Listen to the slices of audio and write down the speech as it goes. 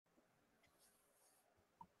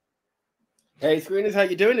Hey, screeners, how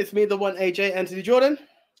you doing? It's me, the one AJ, Anthony Jordan.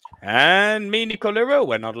 And me, Nicolero.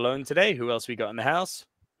 We're not alone today. Who else we got in the house?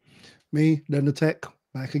 Me, then the tech,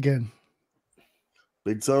 back again.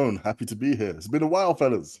 Big Tone, happy to be here. It's been a while,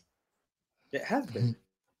 fellas. It has been.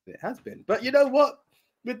 It has been. But you know what?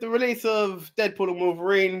 With the release of Deadpool and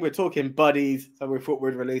Wolverine, we're talking buddies. So we thought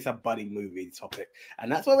we'd release a buddy movie topic.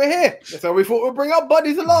 And that's why we're here. So we thought we'd bring our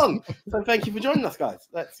buddies along. So thank you for joining us, guys.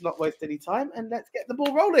 Let's not waste any time and let's get the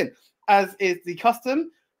ball rolling. As is the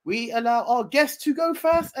custom, we allow our guests to go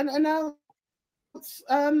first and announce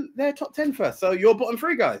their top 10 first. So your bottom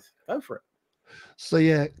three, guys. Go for it. So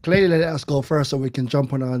yeah, clearly let us go first so we can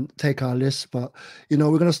jump on and take our list. But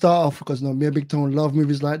we're gonna start off because me and Big Tone love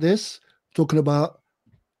movies like this. Talking about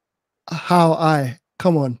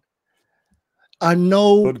come on. I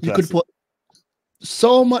know Good you classic. could put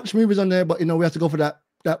so much movies on there, but we have to go for that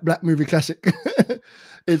black movie classic.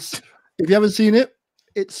 It's if you haven't seen it,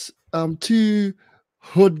 it's two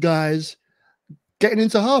hood guys getting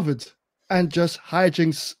into Harvard and just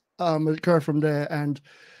hijinks occur from there, and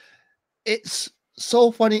it's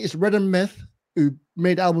so funny. It's Red and Meth who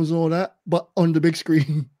made albums and all that, but on the big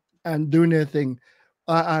screen and doing their thing.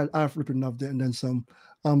 I flipping loved it, and then some.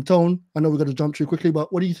 Tone, I know we're going to jump through quickly,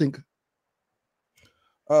 but what do you think?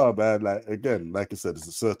 Oh man, like I said, it's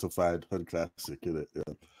a certified hood classic, isn't it?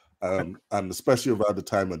 Yeah. And especially around the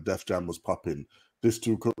time when Def Jam was popping, this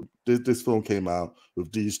film came out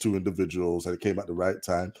with these two individuals, and it came at the right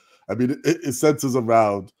time. I mean, it centers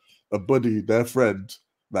around a buddy, their friend,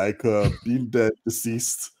 like being dead,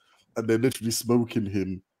 deceased, and they're literally smoking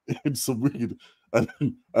him in some weed, and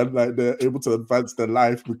like they're able to advance their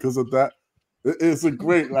life because of that. It's a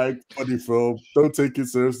great, funny film. Don't take it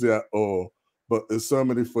seriously at all. But there's so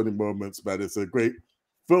many funny moments, man. It's a great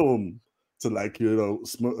film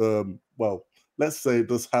to, well, let's say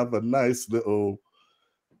just have a nice little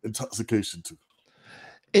intoxication to.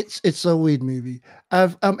 It's a weird movie.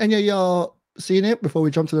 Have any of y'all seen it before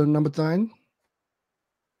we jump to the number 9?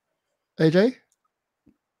 AJ?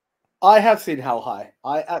 I have seen How High.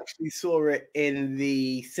 I actually saw it in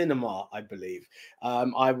the cinema, I believe.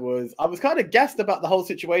 I was kind of gassed about the whole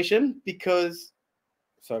situation because,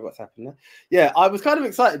 sorry, what's happened there? Yeah, I was kind of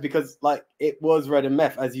excited because it was Red and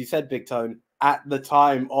Meth, as you said, Big Tone, at the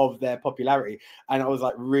time of their popularity, and I was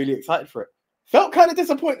really excited for it. Felt kind of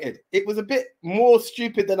disappointed. It was a bit more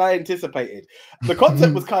stupid than I anticipated. The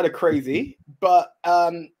concept was kind of crazy, but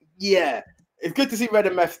yeah. It's good to see Red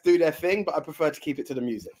and Meth do their thing, but I prefer to keep it to the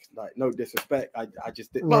music. No disrespect. I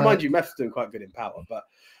just did. Well, mind you, Meth's doing quite good in Power, but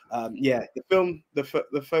yeah, the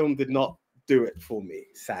film did not do it for me,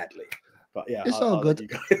 sadly. But yeah, it's all good.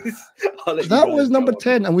 That was number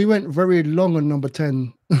 10, and we went very long on number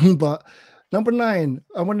 10. But number 9,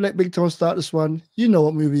 I want to let Big Tone start this one. You know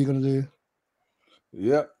what movie you're gonna do.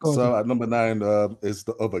 Yeah. So at number 9 is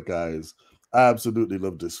The Other Guys. I absolutely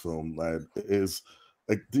love this film. It is.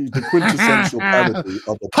 The quintessential parody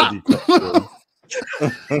of a buddy cop film.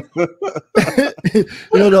 The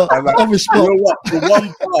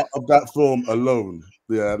one part of that film alone,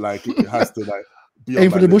 yeah, it has to be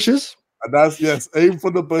aim for the bushes. And that's aim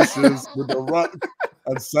for the bushes with The Rock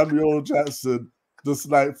and Samuel Jackson just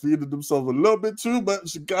feeding themselves a little bit too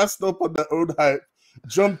much, gassed up on their own hype,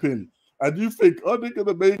 jumping. And you think, oh, they're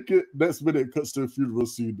gonna make it. Next minute, it cuts to a funeral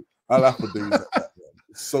scene. I laugh for days at that.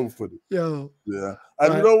 It's so funny. Yeah.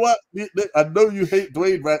 And you know what? I know you hate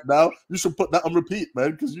Dwayne right now. You should put that on repeat,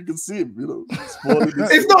 man, because you can see him,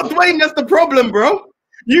 It's not Dwayne that's the problem, bro.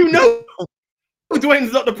 You know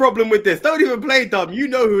Dwayne's not the problem with this. Don't even play dumb. You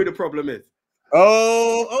know who the problem is.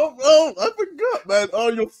 Oh, I forgot, man.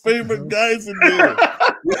 All your favorite guys in there.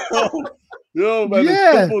 Yo, man,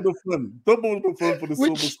 yeah. Double the fun for the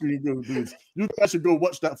silver screen dudes. You guys should go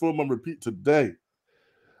watch that film on repeat today.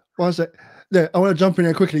 One sec. Yeah, I want to jump in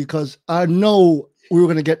there quickly because I know we were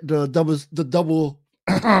going to get the double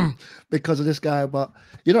because of this guy, but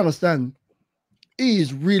you don't understand.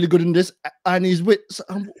 He's really good in this, and he's with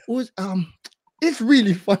it's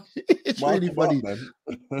really funny. It's really funny.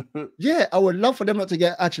 Yeah, I would love for them not to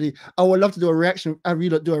get. Actually, I would love to do a reaction. I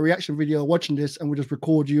really do a reaction video watching this, and we just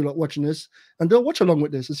record you watching this, and don't watch along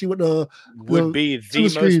with this and see what would be the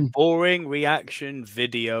most boring reaction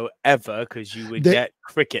video ever because you would get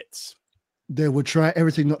crickets. They would try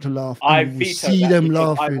everything not to laugh. I veto see them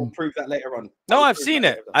laughing. laughing. I will prove that later on. No, I've seen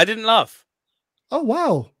it. I didn't laugh. Oh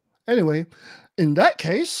wow. Anyway, in that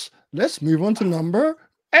case, let's move on to number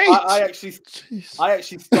 8. I actually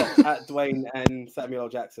stopped at Dwayne and Samuel L.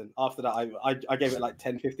 Jackson. After that, I gave it like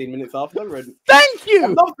 10, 15 minutes after. And Thank you.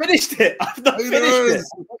 I've not finished it. I've not finished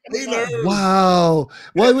it. Wow.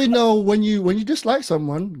 Well, we know when you dislike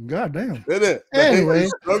someone, goddamn. Did it? Anyway,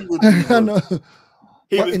 I know.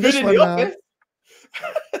 He was good in the office.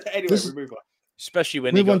 Anyway, we move on. Especially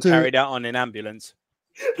when he got carried out on an ambulance.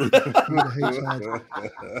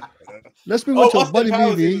 Let's move on to a Austin buddy Powers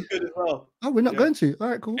movie. was good as well. Oh, we're not going to. All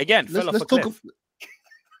right, cool. Again, let's talk.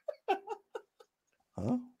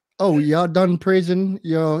 Huh? Oh, y'all done praising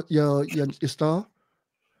your star?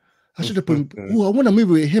 I should have put. Oh, I want a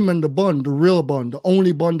movie with him and the Bond, the real Bond, the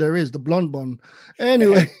only Bond there is, the blonde Bond.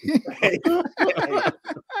 Anyway,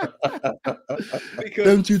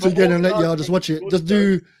 them two together and let y'all just watch it. Just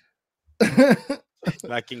do.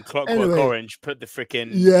 Like in Clockwork Orange, put the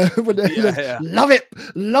freaking love it.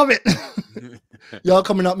 Y'all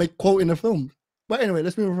coming out make quote in the film. But anyway,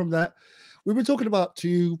 let's move on from that. We've been talking about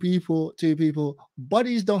two people.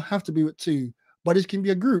 Buddies don't have to be with two. Buddies can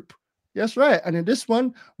be a group. That's right. And in this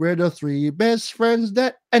one, we're the 3 best friends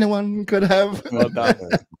that anyone could have. Well done.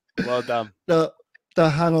 Well done. The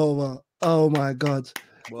Hangover. Oh my God.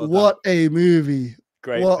 Well what a movie.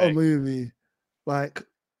 Great. What a movie. Like,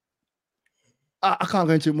 I can't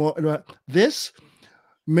go into more. This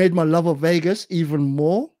made my love of Vegas even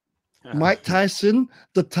more. Mike Tyson,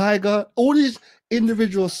 the Tiger, all these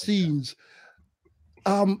individual scenes.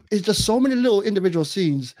 It's just so many little individual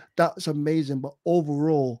scenes. That's amazing. But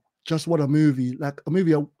overall, just what a movie. Like a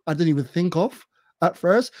movie I didn't even think of at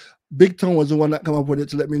first. Big Tone was the one that came up with it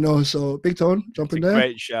to let me know. So Big Tone, jump in there.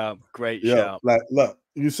 Great shout. Great shout. Like, look,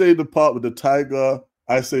 you say the part with the tiger,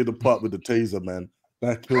 I say the part with the taser, man.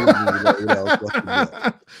 That killed me. Like, when I was watching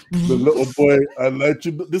that. The little boy,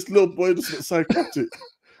 this little boy just got psychotic.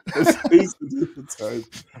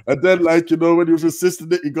 And then, like, when he was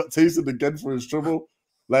resisting it, he got tasted again for his trouble.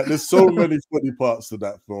 Like, there's so many funny parts to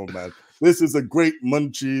that film, man. This is a great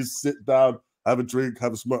munchies, sit down, have a drink,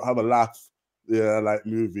 have a smoke, have a laugh, like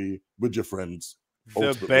movie with your friends.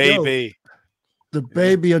 The baby. The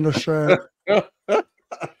baby on the shirt.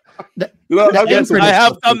 Yes, I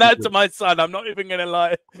have done that to my son. I'm not even gonna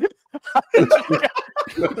lie. 100%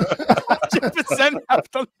 have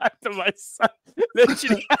done that to my son.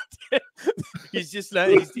 Literally, he's just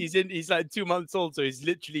like he's like 2 months old, so he's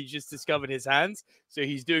literally just discovered his hands. So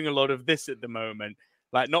he's doing a lot of this at the moment,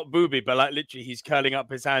 like not booby, but like literally he's curling up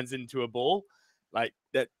his hands into a ball. Like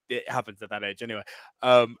that, it happens at that age anyway.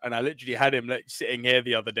 And I literally had him like sitting here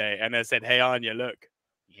the other day, and I said, "Hey, Anya, look."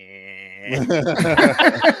 Yeah.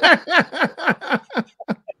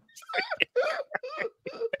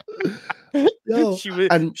 She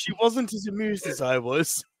wasn't as amused as I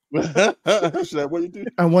was. What you do?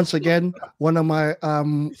 And once again, one of my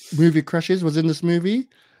movie crushes was in this movie.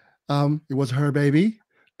 It was her baby.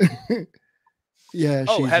 Yeah.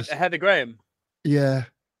 Oh, Heather Graham. Yeah.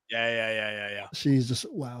 Yeah. She's just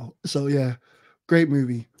wow. So yeah, great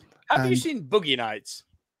movie. Have you seen Boogie Nights?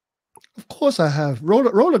 Of course I have.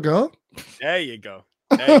 Roller Girl. There you go.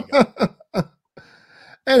 There you go.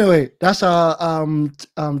 Anyway, that's our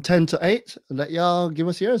 10 to 8. Let y'all give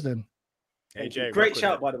us yours then. AJ, great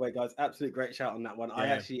shout, by the way, guys. Absolute great shout on that one. Yeah. I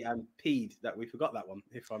actually am peeved that we forgot that one,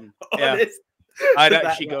 if I'm honest. I'd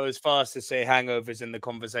actually go as far as to say Hangover's in the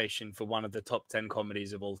conversation for one of the top 10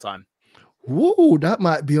 comedies of all time. Whoa, that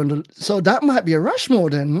might be that might be a Rushmore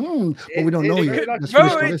then. But we don't know yet.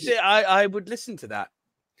 I would listen to that.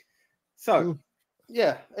 So,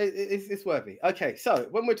 yeah, it's worthy. Okay, so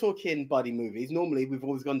when we're talking buddy movies, normally we've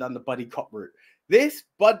always gone down the buddy cop route. This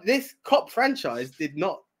cop franchise did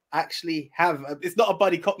not actually have. It's not a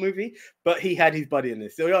buddy cop movie, but he had his buddy in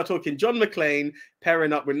this. So we are talking John McClane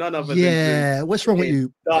pairing up with none other than. Yeah, what's wrong with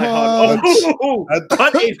you? Oh,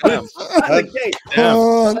 how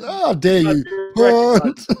dare you?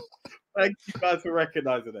 Thank you guys for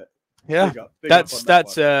recognizing it. Yeah,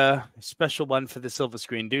 that's a special one for the silver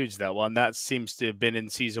screen dudes. That one that seems to have been in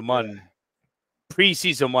season 1,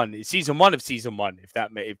 pre-season 1, season 1 of season 1. If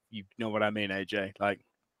you know what I mean, AJ. Like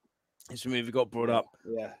this movie got brought up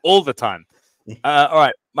all the time. All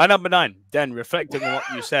right, my number 9. Then reflecting on what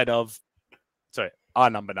you said of, sorry, our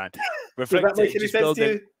number 9. Reflecting. Does that make any sense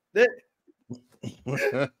to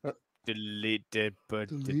you? Delete.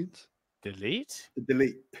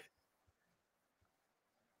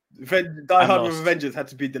 Die Hard with Avengers had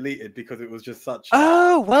to be deleted because it was just such.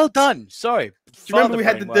 Oh, well done. Sorry. Do you remember we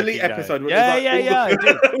had the delete episode? Yeah.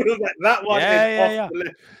 That one is off the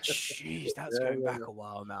list. Jeez, that's going back a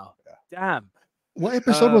while now. Damn. What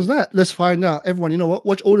episode was that? Let's find out. Everyone, you know what?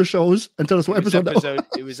 Watch all the shows and tell us what episode that was.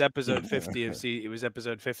 It was episode 50 of it was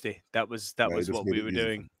episode 50. That was what we were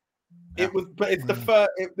doing. It was, but it's the first.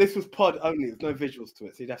 This was pod only. There's no visuals to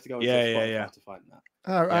it, so you'd have to go into Spotify to find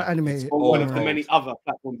that. Animated. Or one of the many other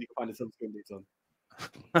platforms you can find the subscription leads on.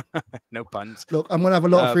 No puns. Look, I'm gonna have a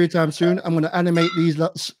lot of free time soon. I'm gonna animate these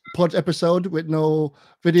pod episode with no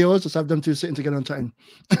videos, just have them two sitting together on time.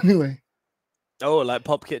 Anyway. Oh, like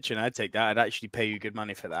Pop Kitchen, I'd take that. I'd actually pay you good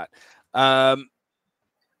money for that.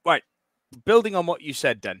 Right. Building on what you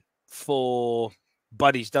said then, for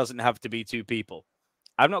buddies doesn't have to be 2 people.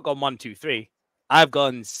 I've not gone 1, 2, 3. I've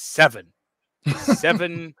gone 7.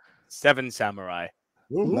 7 samurai.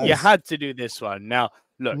 Ooh, nice. You had to do this one. Now,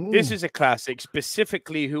 look, this is a classic.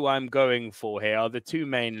 Specifically, who I'm going for here are the 2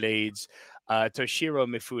 main leads, Toshiro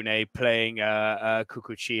Mifune playing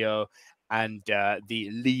Kukuchiyo, and the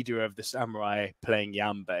leader of the samurai playing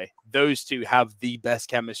Yambe. Those 2 have the best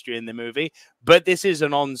chemistry in the movie, but this is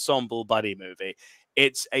an ensemble buddy movie.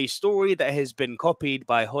 It's a story that has been copied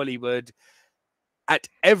by Hollywood at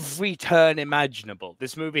every turn imaginable.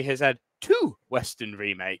 This movie has had 2 Western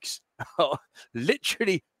remakes.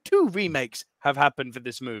 Literally 2 remakes have happened for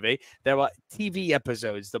this movie. There are TV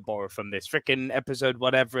episodes that borrow from this. Freaking episode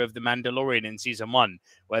whatever of The Mandalorian in season 1,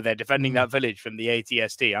 where they're defending that village from the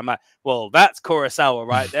ATST. I'm like, well, that's Kurosawa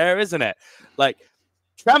right there, isn't it? Like,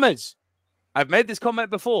 Tremors. I've made this comment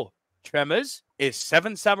before. Tremors is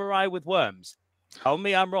 7 samurai with worms. Tell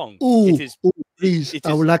me I'm wrong. Ooh, please.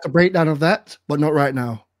 I would like a breakdown of that, but not right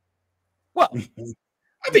now. Well,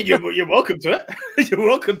 I think you're welcome to it. You're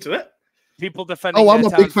welcome to it. People defending. Oh, I'm a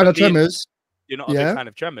big fan of Tremors. You're not a big fan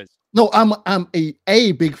of Tremors. No, I'm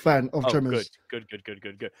a big fan of Tremors. Good.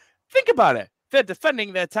 Think about it. They're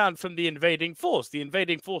defending their town from the invading force. The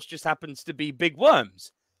invading force just happens to be big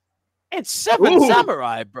worms. It's 7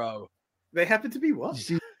 samurai, bro. They happen to be what?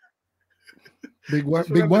 Big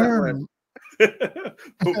worm.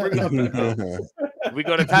 We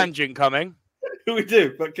got a tangent coming. We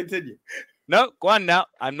do, but continue. No, go on now.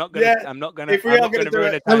 I'm not gonna. If we are gonna do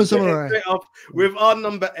it, straight off with our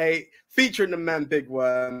number 8, featuring the man Big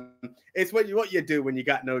Worm. It's what you do when you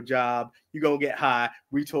got no job. You gonna get high.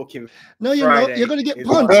 We talking. No, you're not. You're gonna get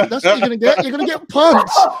punched. That's what you're gonna get. You're gonna get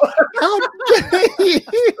punched.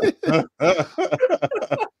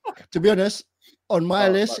 To be honest, on my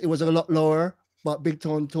list, it was a lot lower. But Big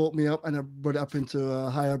Tone taught me up and I brought it up into a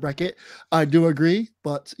higher bracket. I do agree,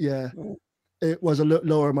 but yeah, it was a little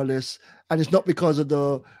lower on my list. And it's not because of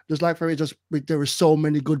just like for it, there were so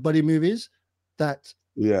many good buddy movies that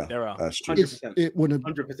there are. That's true. It wouldn't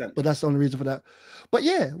 100%. But that's the only reason for that. But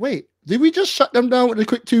yeah, wait, did we just shut them down with a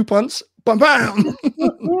quick 2 punts? Bam, bam.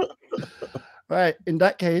 Right. In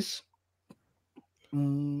that case,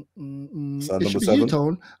 it should be you,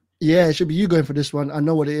 Tone. Yeah, it should be you going for this one. I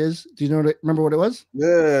know what it is. Do you remember what it was?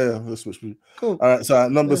 Yeah, that's what we. Cool. All right, so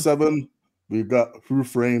at number 7, we've got Who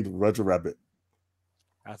Framed Roger Rabbit.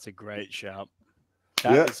 That's a great shout.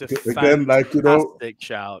 That's a fantastic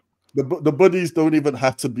shout. The buddies don't even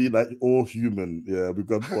have to be like all human. Yeah, we've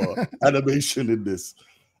got more animation in this.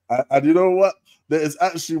 And you know what? There is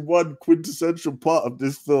actually one quintessential part of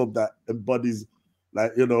this film that embodies,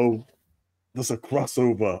 like, just a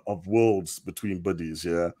crossover of worlds between buddies.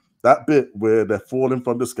 Yeah. That bit where they're falling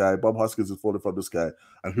from the sky, Bob Hoskins is falling from the sky,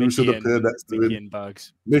 and who should appear next to him?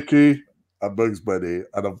 Bugs. Mickey and Bugs Bunny.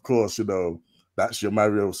 And of course, that's your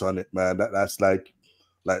Mario Sonic, man. That's like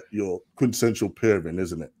your quintessential pairing,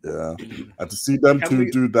 isn't it? Yeah. And to see them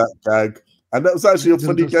do that gag, and that was actually a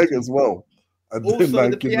funny gag as well. And also,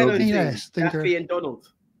 then, the piano team, Daffy and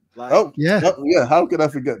Donald. Yeah. How can I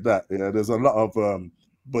forget that? Yeah, there's a lot of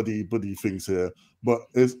buddy things here, but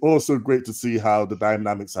it's also great to see how the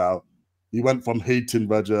dynamics, how he went from hating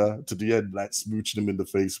Roger to the end, like smooching him in the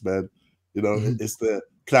face, man. It's the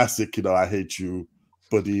classic, I hate you,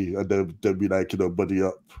 buddy, and then be like, buddy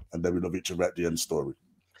up, and then we love each other at the end story.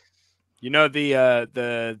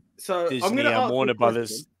 The Disney I'm gonna and Warner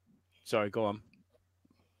Brothers. Sorry, go on.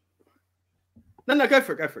 No, go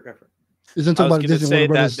for it. Isn't talking about Disney Warner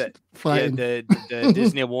Brothers fighting? The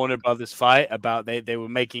Disney and Warner Brothers fight about they were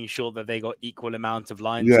making sure that they got equal amount of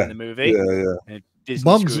lines in the movie. Yeah. Disney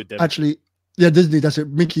Bugs screwed them. Actually, Disney. That's it.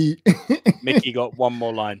 Mickey Mickey got one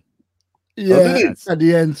more line. Yeah, at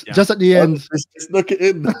the end. Yeah. Just at the end. Just look it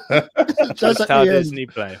in. Just how Disney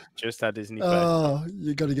play. Oh,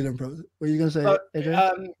 you got to get him, bro. What are you going to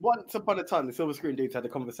say? Once upon a time, the Silver Screen dudes had a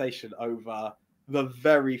conversation over the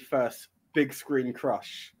very first big screen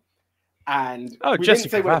crush. And we didn't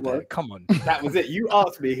say what it was. Come on. That was it. You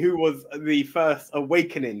asked me who was the first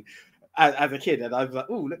awakening as a kid. And I was like,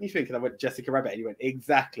 oh, let me think. And I went, Jessica Rabbit. And you went,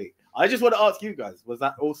 exactly. I just want to ask you guys: was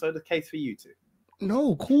that also the case for you two?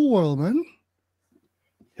 No, Cool World, man.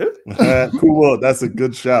 Who? Cool World. That's a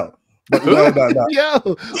good shout. But no.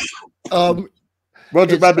 Yo,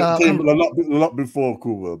 Roger it's, Rabbit came a lot before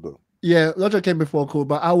Cool World, though. yeah, Roger came before Cool,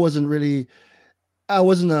 but I wasn't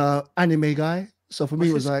an anime guy, so for me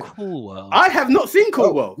it was like Cool World. I have not seen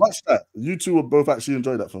Cool World. Watch that. You two will both actually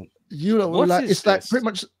enjoy that film. you know, What like is it's like this? pretty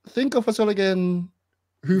much think of us all again.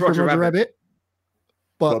 Who from Roger Roger Rabbit. Rabbit?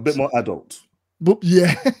 But a bit more adult.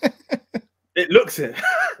 Yeah. It looks it.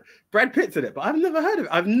 Brad Pitt's in it, but I've never heard of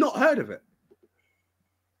it. I've not heard of it.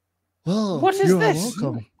 Well, What is you this? Are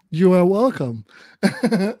welcome. You are welcome.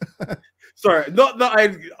 Sorry, not that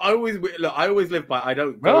I always look. I always live by. I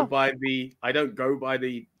don't go Well. by the. I don't go by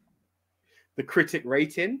the critic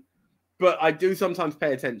rating, but I do sometimes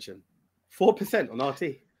pay attention. 4% on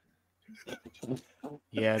RT.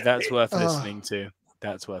 Yeah, that's worth listening to.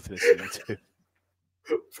 That's worth listening to.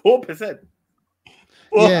 4%.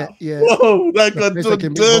 Yeah. Whoa, that got That's done like a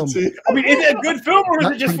big bomb. dirty. I mean, is it a good film or is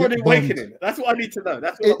That it just can for the get bombed. awakening? That's what I need to know.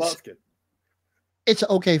 That's what I'm It's- asking. It's an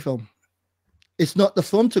okay film. It's not the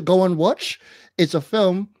film to go and watch. It's a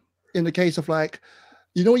film in the case of like,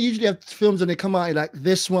 you know, we usually have films and they come out you're like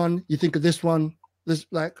this one, you think of this one, this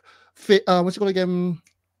like fit what's it called again?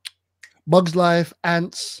 Bugs Life,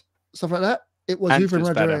 Ants, stuff like that. It was Ants Who from was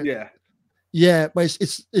Roger better. Rabbit. Yeah. Yeah, but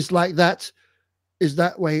it's like that. Is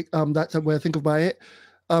that way? That's the way I think about it.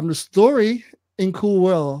 The story in Cool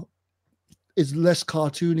World is less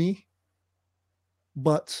cartoony,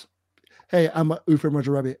 but hey, I'm a Who from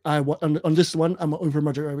Roger Rabbit. On this one, I'm a Who from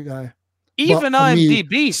Roger Rabbit guy. Even for me-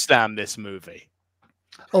 IMDb slammed this movie.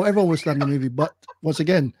 Oh, everyone will slam the movie, but once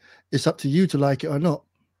again, it's up to you to like it or not.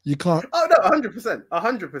 You can't. Oh no, 100%,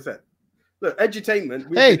 100%. Look, edutainment.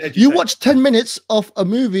 we've Hey, been you edutained. watch 10 minutes of a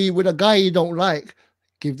movie with a guy you don't like.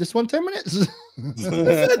 Give this one 10 minutes.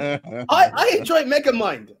 I enjoy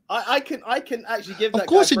Megamind. I can actually give that. Of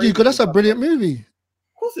course guy you do, because praise that's a for brilliant stuff. movie.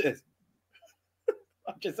 Of course it is.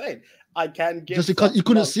 I'm just saying. I can give. Just because stuff you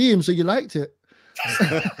couldn't love. see him, so you liked it.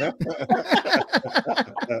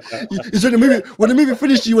 So when the movie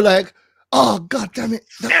finished, you were like, "Oh God damn it,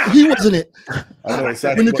 he wasn't it." I know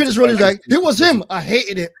exactly When the what credits the roll, he's fact like, "It was him." I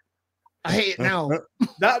hated it. I hate it now.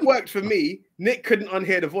 That worked for me. Nick couldn't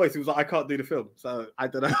unhear the voice. He was like, "I can't do the film," so I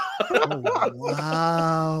don't know. Oh,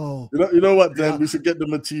 wow. You know what, Dan? We should get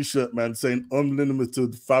them a t-shirt, man, saying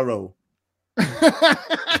unlimited Pharaoh.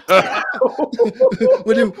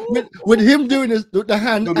 with him doing this, the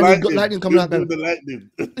hand, and he's got lightning coming out. Him There. doing the lightning.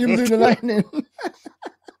 Him doing the lightning.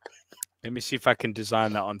 Let me see if I can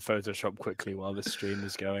design that on Photoshop quickly while the stream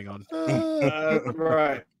is going on.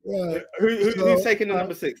 Right. Right. Who's So, taking the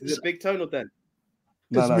number 6? Is it Big Tone or Den?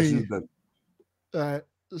 It's No, me. she's dead. Right.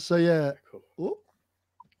 So yeah. Cool. Ooh.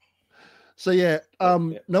 So yeah, Yeah.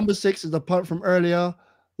 number 6 is the punt from earlier.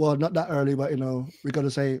 Well, not that early, but you know, we gotta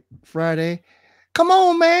say Friday. Come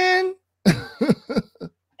on, man.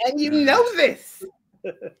 And you know this.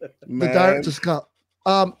 The Man. director's cut.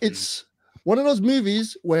 It's one of those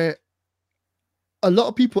movies where a lot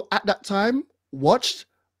of people at that time watched,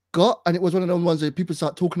 and it was one of those ones that people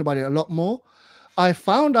start talking about it a lot more. I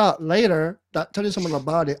found out later that telling someone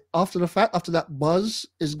about it after the fact, after that buzz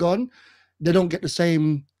is gone, they don't get the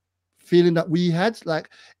same feeling that we had. Like,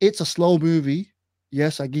 it's a slow movie.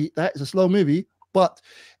 Yes, I get that. It's a slow movie, but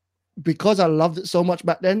because I loved it so much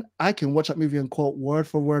back then, I can watch that movie and quote word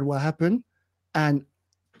for word what happened. And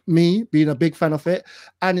me being a big fan of it,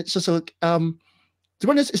 and it's just a to be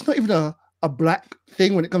honest, it's not even a black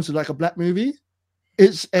thing when it comes to like a black movie.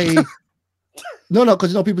 It's a no,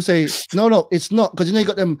 because you know people say no, it's not, because you know you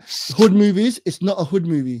got them hood movies. It's not a hood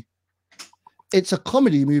movie. It's a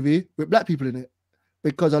comedy movie with black people in it,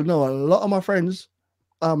 because I know a lot of my friends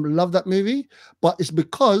love that movie, but it's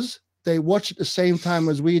because they watched it the same time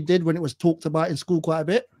as we did when it was talked about in school quite a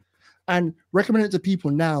bit, and recommend it to people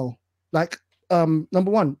now. Like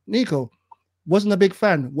number one, Nico wasn't a big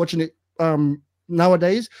fan watching it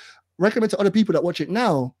nowadays. Recommend to other people that watch it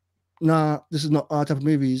now. Nah, this is not our type of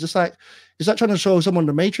movie. It's just like, it's like trying to show someone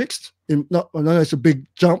the Matrix. I know it's a big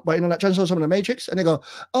jump, but you know, like trying to show someone the Matrix, and they go,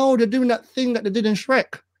 "Oh, they're doing that thing that they did in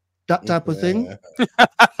Shrek." That type of thing.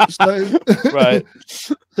 So, Right.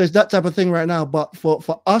 there's that type of thing right now. But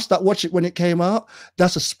for us that watch it when it came out,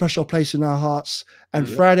 that's a special place in our hearts. And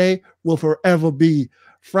Yeah. Friday will forever be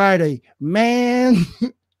Friday, man.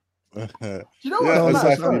 You know Yeah, what? that's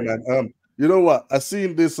exactly, right. man. You know what? I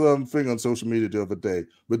seen this thing on social media the other day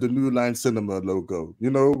with the New Line Cinema logo. You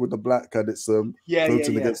know, with the black and it's Yeah,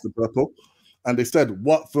 voting yeah. against the purple. And they said,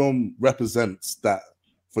 "What film represents that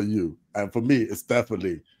for you?" And for me, it's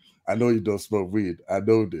definitely. I know you don't smoke weed. I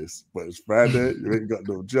know this, but it's Friday. You ain't got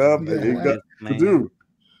no job. And you ain't got to do.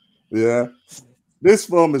 Yeah. This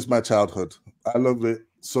film is my childhood. I love it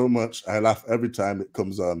so much. I laugh every time it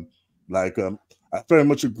comes on. Like, I very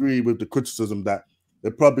much agree with the criticism that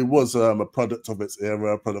it probably was a product of its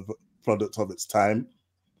era, product of its time.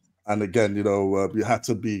 And again, you know, you had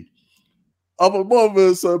to be of a more of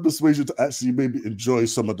a persuasion to actually maybe enjoy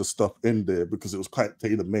some of the stuff in there because it was quite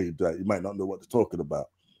tailor-made that you might not know what they're talking about.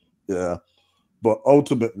 Yeah. But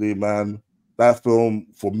ultimately, man, that film,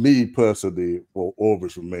 for me personally, will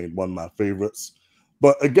always remain one of my favorites.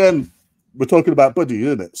 But again, we're talking about Buddy,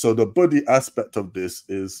 isn't it? So the Buddy aspect of this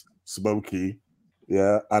is Smokey,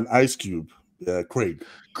 yeah, and Ice Cube, yeah, Craig.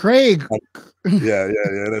 Yeah.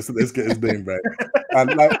 Let's get his name right.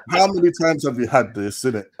 And like, how many times have we had this,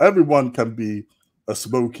 innit? Everyone can be a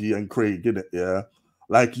Smokey and Craig, innit? Yeah.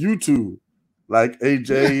 Like you two, like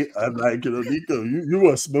AJ and like, you know, Nico, you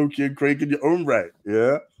are Smokey and Craig in your own right,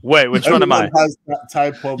 yeah. Wait, which one am I? Has that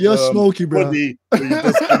type of you're Smokey, bro. Buddy where you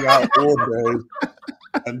just hang out all day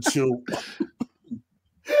and chill.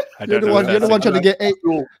 You're the one trying to get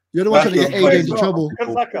AJ into trouble.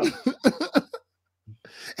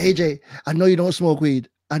 AJ, I know you don't smoke weed.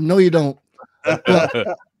 I know you don't.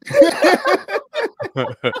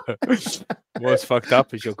 What's fucked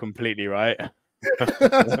up is you're completely right.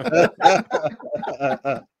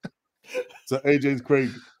 So AJ's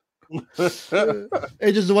Craig.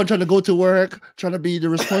 AJ's the one trying to go to work, trying to be the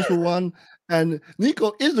responsible one. And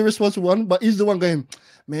Nico is the responsible one, but he's the one going,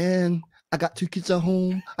 man, I got 2 kids at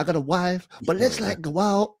home. I got a wife, but let's like go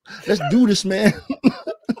out. Let's do this, man.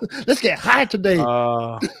 Let's get high today.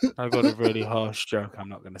 I got a really harsh joke. I'm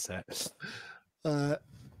not going to say it. But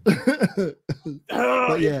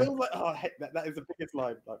yeah, that is the biggest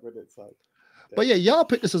line. Like with it, so. Yeah. But yeah, y'all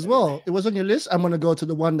picked this as well. It was on your list. I'm gonna go to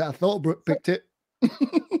the one that I thought Brooke picked it.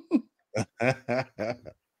 I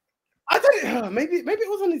don't. Maybe it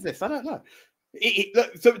was on his list. I don't know.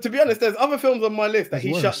 Look, so to be honest, there's other films on my list that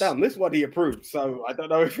he shut down. This one he approved, so I don't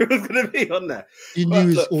know if it was going to be on there. He knew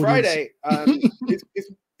his audience. Friday.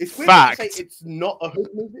 It's weird to say it's not a hood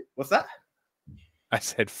movie. What's that? I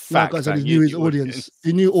said fact. No, guys, he knew his audience.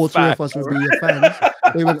 He knew all 3 of us would be fans.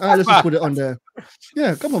 They went, let's just put it on there.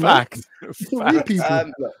 Yeah, come on, man. Fact.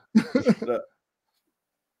 People. Look,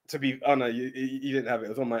 to be honest, you didn't have it. It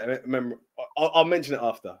was on my memory. I'll mention it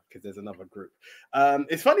after because there's another group.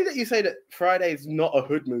 It's funny that you say that Friday is not a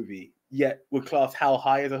hood movie, yet would class How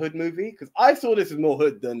High as a hood movie because I saw this as more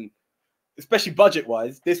hood than, especially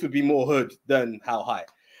budget-wise, this would be more hood than How High.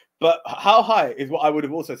 But How High is what I would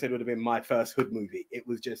have also said would have been my first hood movie. It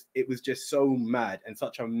was just so mad and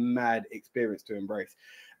such a mad experience to embrace.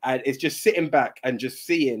 And it's just sitting back and just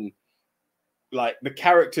seeing like the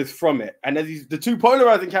characters from it. And there's the 2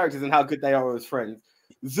 polarizing characters and how good they are as friends.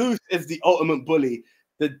 Zeus is the ultimate bully.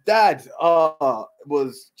 The dad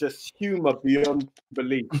was just humor beyond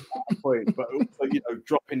belief at that point, but also,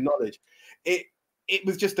 dropping knowledge. It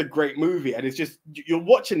was just a great movie, and it's just you're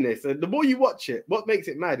watching this, and the more you watch it, what makes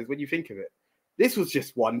it mad is when you think of it. This was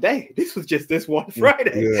just one day. This was just this one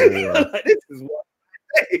Friday. Yeah. Like, this is one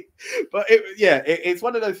day. But it's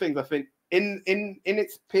one of those things. I think in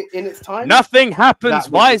its time, nothing happens.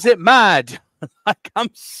 Why is it mad? Like,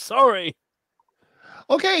 I'm sorry.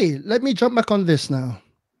 Okay, let me jump back on this now.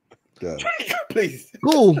 Yeah. Please.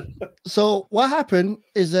 Cool. So what happened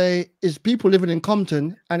is people living in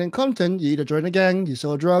Compton, and in Compton, you either join a gang, you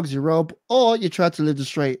sell drugs, you rob, or you try to live the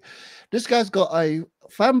straight. This guy's got a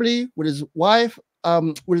family with his wife,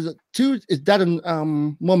 with his dad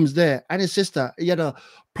and mom's there, and his sister. He had a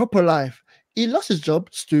proper life. He lost his job,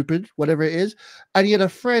 stupid, whatever it is, and he had a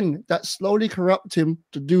friend that slowly corrupt him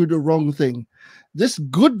to do the wrong thing. This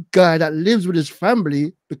good guy that lives with his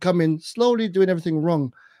family slowly doing everything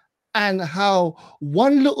wrong. And how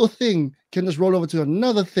one little thing can just roll over to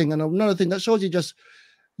another thing and another thing. That shows you just,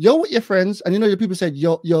 you're with your friends, and the people said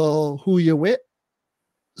you're who you're with.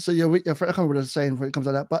 So you're with your friend. I can't remember the saying when it comes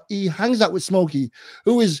to that, but he hangs out with Smokey,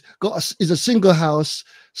 who is a single house,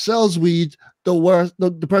 sells weed,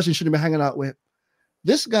 the person shouldn't be hanging out with.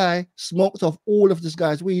 This guy smoked off all of this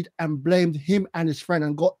guy's weed and blamed him and his friend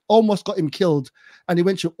and almost got him killed. And he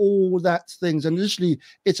went through all that things. And literally,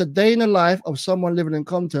 it's a day in the life of someone living in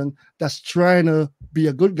Compton that's trying to be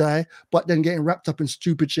a good guy, but then getting wrapped up in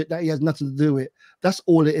stupid shit that he has nothing to do with. That's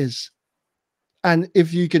all it is. And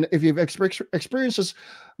if you've experienced this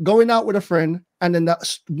going out with a friend, and then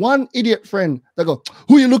that one idiot friend that go,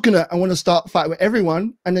 who are you looking at? I want to start a fight with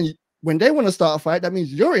everyone. And then when they want to start a fight, that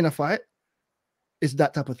means you're in a fight. It's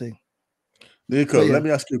that type of thing. Nico, let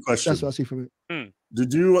me ask you a question. That's what I see from it.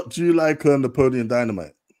 Do you like Napoleon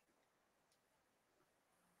Dynamite?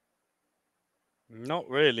 Not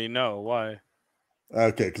really. No. Why?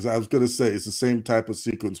 Okay, because I was gonna say it's the same type of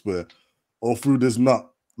sequence where all through there's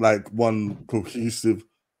not like one cohesive,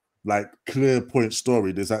 like clear point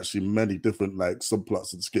story. There's actually many different like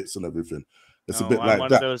subplots and skits and everything. It's a No, bit I'm like one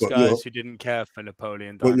of that. those But guys who didn't care for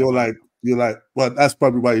Napoleon you're Dynamite. like, well, that's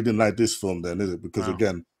probably why you didn't like this film, then, is it? Because No.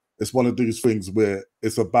 again, it's one of these things where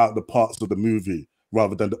it's about the parts of the movie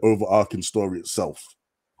rather than the overarching story itself.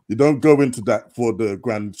 You don't go into that for the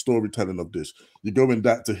grand storytelling of this. You go in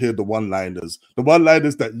that to hear the one-liners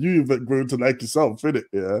that you even grew to like yourself, innit?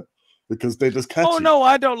 Yeah, because they just catchy. Oh no,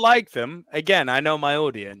 I don't like them. Again, I know my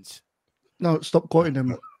audience. No, stop quoting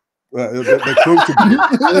them. They're quotable.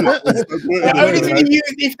 They're only to be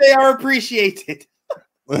used if they are appreciated.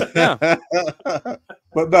 Yeah.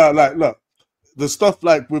 But no, like, look, the stuff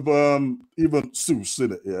like with even Seuss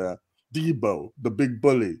in it, yeah, Debo, the big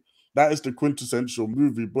bully, that is the quintessential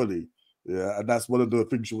movie bully, yeah, and that's one of the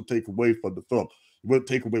things you will take away from the film. You won't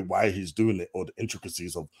take away why he's doing it or the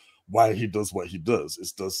intricacies of why he does what he does.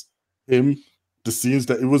 It's just him, the scenes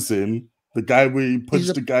that he was in, the guy where he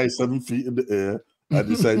punched the guy 7 feet in the air, and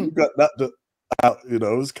he said, "You got that out," you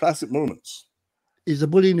know, it's classic moments. He's a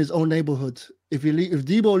bully in his own neighborhood. If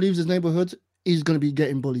Debo leaves his neighborhood, he's going to be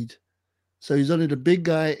getting bullied. So he's only the big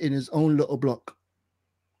guy in his own little block.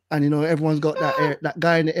 And, you know, everyone's got that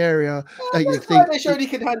guy in the area that you think... They showed he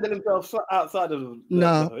could handle himself outside of the hood.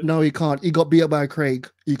 No, he can't. He got beat up by Craig.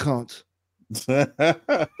 He can't.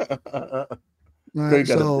 Right?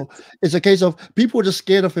 So it's a case of people were just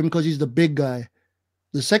scared of him because he's the big guy.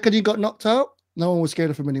 The second he got knocked out, no one was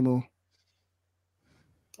scared of him anymore.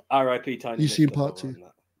 R.I.P. Tiny. You seen part 2.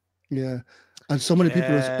 Yeah. And so many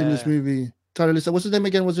people in this movie. Tyler Lisa, what's his name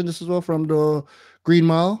again? Was in this as well from the Green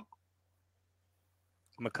Mile?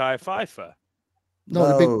 Mekhi Phifer.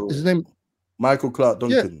 No, his name Michael Clark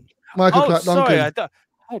Duncan. Yeah. Michael Clark Duncan. Sorry, I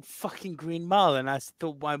had fucking Green Mile, and I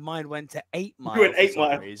thought my mind went to 8 Mile. You went 8 Mile.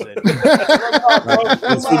 Mile. Reason. We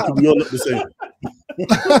all look the same.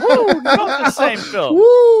 Woo, not the same film.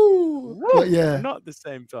 Woo! But yeah, not the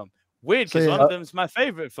same film. Weird, because one of them's my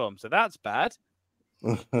favorite film, so that's bad.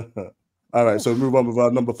 All right, so move on with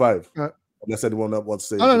our number 5. Unless anyone else wants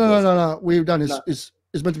to say. No. We've done it. It's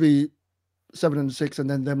meant to be 7 and 6, and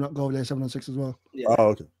then them not go there 7 and 6 as well. Yeah. Oh,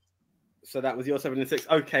 okay. So that was your 7 and 6.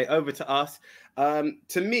 Okay, over to us.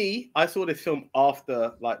 To me, I saw this film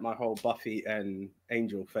after like my whole Buffy and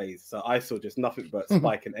Angel phase. So I saw just nothing but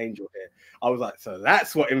Spike and Angel here. I was like, so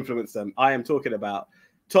that's what influenced them. I am talking about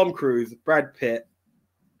Tom Cruise, Brad Pitt,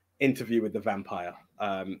 Interview with the Vampire.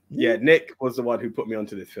 Yeah, Nick was the one who put me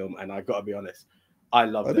onto this film, and I got to be honest, I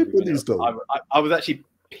loved it. I was actually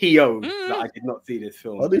PO'd that I did not see this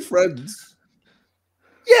film. Are they friends?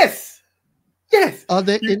 Yes. Yes. Are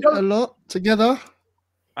they in a lot together?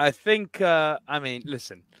 I think. I mean,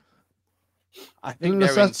 listen. I think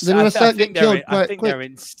they're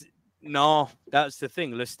in. No, that's the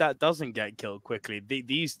thing. Lestat doesn't get killed quickly.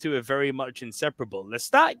 These two are very much inseparable.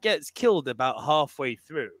 Lestat gets killed about halfway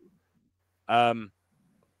through.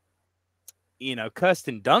 You know,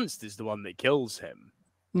 Kirsten Dunst is the one that kills him.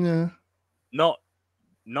 Yeah. Not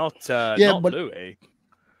but Louis.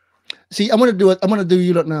 See, I'm gonna do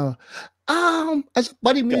you lot now. As a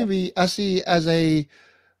buddy movie, I see as a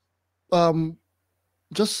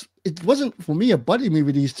just it wasn't for me a buddy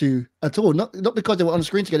movie, these two at all. Not because they were on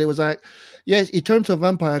screen together. It was like, yes, he turned to a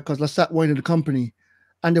vampire because Lestat wanted the company,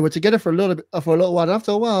 and they were together for a little while. And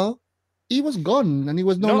after a while, he was gone, and he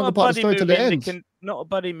was no longer part of the story to the end. Not a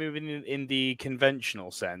buddy movie in the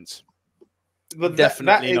conventional sense. But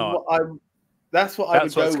definitely not. That's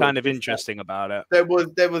what's kind of interesting about it. There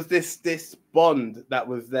was this bond that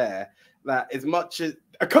was there, that as much as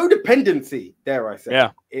a codependency, dare I say,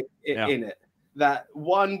 in it, that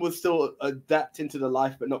one was still adapting to the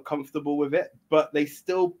life but not comfortable with it, but they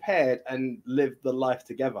still paired and lived the life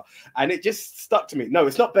together. And it just stuck to me. No,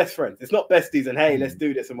 it's not best friends. It's not besties and hey, let's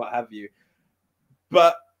do this and what have you.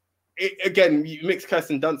 But again, you mix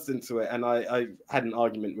Kirsten Dunst into it, and I had an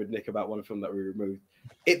argument with Nick about one film that we removed.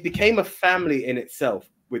 It became a family in itself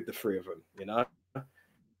with the three of them, you know,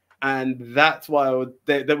 and that's why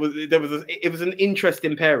it was an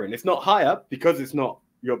interesting pairing. It's not high up because it's not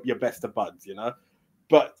your best of buds, you know,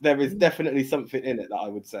 but there is definitely something in it that I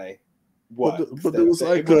would say works. But there was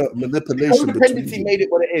like a manipulation. Codependency made it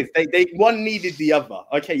what it is. They one needed the other.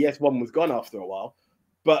 Okay, yes, one was gone after a while,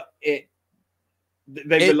 but they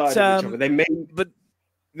relied on each other.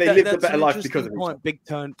 They lived a better life because of each other. Big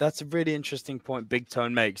Tone. That's a really interesting point Big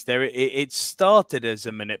Tone makes. It started as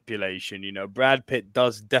a manipulation. You know, Brad Pitt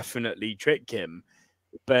does definitely trick him,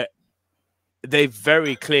 but they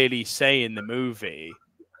very clearly say in the movie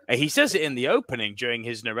And he says it in the opening during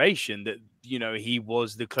his narration that, you know, he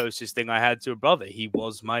was the closest thing I had to a brother. He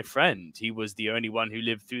was my friend. He was the only one who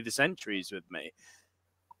lived through the centuries with me.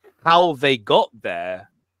 How they got there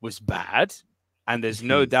was bad. And there's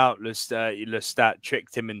no doubt Lestat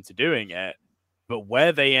tricked him into doing it. But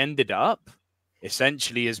where they ended up,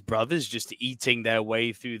 essentially as brothers, just eating their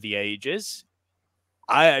way through the ages,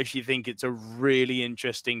 I actually think it's a really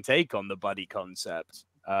interesting take on the buddy concept.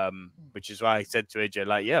 Which is why I said to AJ,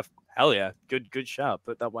 like, yeah, hell yeah, good shout.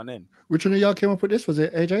 Put that one in. Which one of y'all came up with this? Was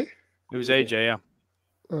it AJ? It was AJ, yeah.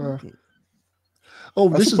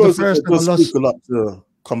 This is the first time I lost a lot to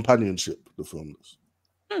companionship. The film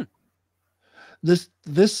is.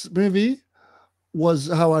 This movie was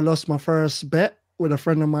how I lost my first bet with a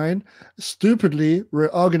friend of mine. Stupidly, we're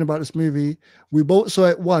arguing about this movie. We both saw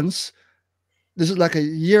it once. This is like a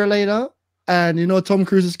year later, and you know Tom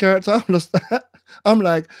Cruise's character. I'm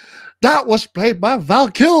like, that was played by Val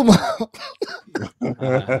Kilmer.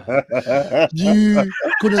 You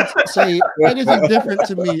couldn't say anything different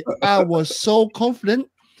to me. I was so confident.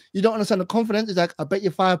 You don't understand the confidence. It's like, I bet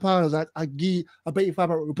you £5. I was like, I bet you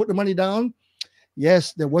 £5. We put the money down.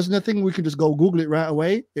 Yes, there wasn't a thing we could just go Google it right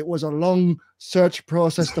away. It was a long search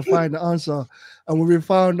process to find the answer. And when we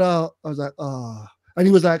found out, I was like, oh. And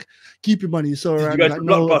he was like, keep your money. So you go to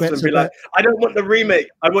Blockbuster and be like, I don't want the remake.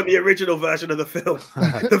 I want the original version of the film.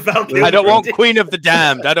 The Val Kilmer I don't want Queen of the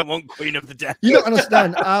Damned. I don't want Queen of the Damned. You don't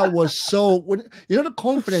understand. I was so, you know, the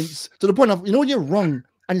confidence to the point of, you know, when you're wrong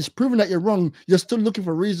and it's proven that you're wrong, you're still looking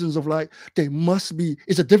for reasons of like, they must be,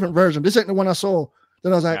 it's a different version. This ain't the one I saw.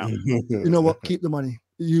 Then I was like, you know what? Keep the money.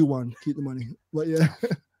 You won. Keep the money. But yeah.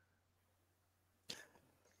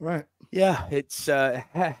 Right. Yeah, it's a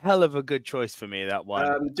hell of a good choice for me, that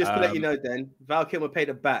one. Just to let you know, then, Val Kilmer paid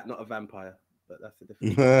a bat, not a vampire. But that's the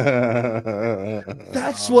difference.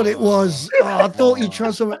 That's what it was. Oh, I thought you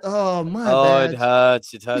transformed. Oh, my bad. It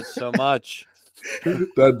hurts. It hurts so much.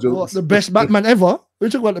 What, the best Batman ever? We're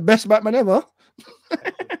talking about the best Batman ever.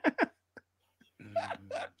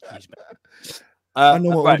 I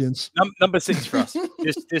know what audience. Number 6 for us.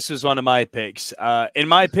 This was one of my picks. In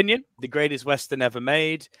my opinion, the greatest Western ever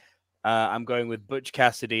made. I'm going with Butch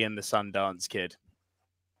Cassidy and the Sundance Kid.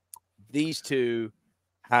 These two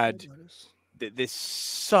had this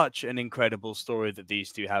such an incredible story that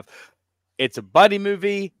these two have. It's a buddy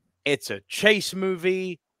movie. It's a chase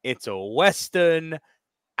movie. It's a Western.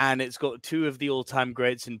 And it's got two of the all-time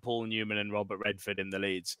greats in Paul Newman and Robert Redford in the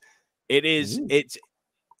leads. It's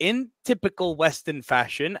in typical Western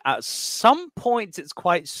fashion. At some points, it's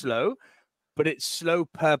quite slow, but it's slow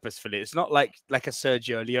purposefully. It's not like a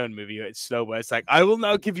Sergio Leone movie where it's slow, where it's like, I will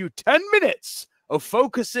now give you 10 minutes of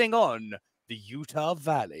focusing on the Utah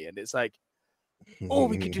Valley. And it's like, oh,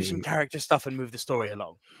 we could do some character stuff and move the story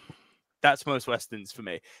along. That's most Westerns for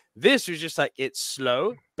me. This was just like, it's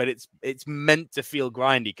slow, but it's meant to feel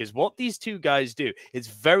grindy, because what these two guys do is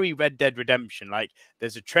very Red Dead Redemption. Like,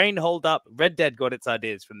 there's a train hold up. Red Dead got its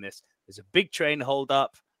ideas from this. There's a big train hold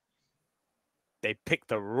up. They picked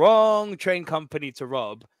the wrong train company to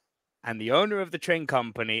rob, and the owner of the train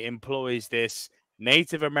company employs this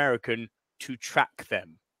Native American to track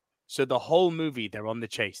them. So the whole movie, they're on the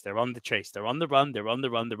chase, they're on the chase, they're on the run, they're on the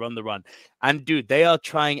run, they're on the run. And dude, they are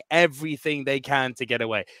trying everything they can to get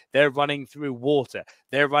away. They're running through water.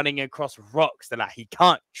 They're running across rocks. They're like, he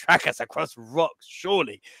can't track us across rocks,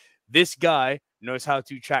 surely. This guy knows how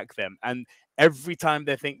to track them. And every time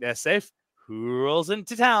they think they're safe, who rolls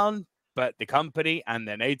into town? But the company and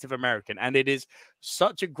the Native American. And it is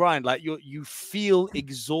such a grind. Like, you feel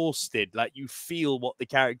exhausted. Like, you feel what the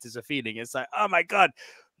characters are feeling. It's like, oh my God,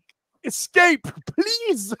 escape,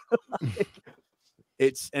 please. Like,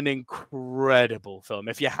 it's an incredible film.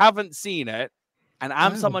 If you haven't seen it, and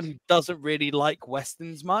I'm someone who doesn't really like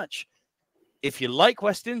Westerns much, if you like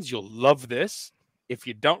Westerns, you'll love this. If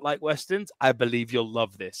you don't like Westerns, I believe you'll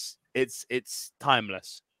love this. It's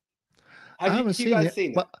timeless. I haven't seen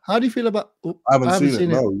it. But how do you feel about? I haven't seen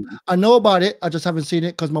it. No. I know about it. I just haven't seen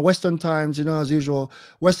it because my Western times, you know, as usual,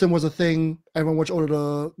 Western was a thing. Everyone watched all of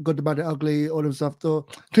the Good, the Bad, the Ugly, all of stuff. The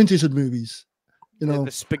Clint Eastwood movies, you know, the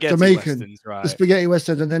spaghetti Jamaican, Westerns, right? The spaghetti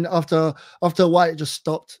Westerns, and then after a while, it just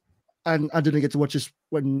stopped, and I didn't get to watch this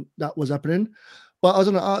when that was happening. But I was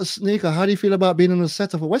going to ask Nika, how do you feel about being on the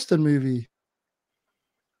set of a Western movie?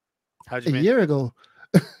 How do you mean? A year ago.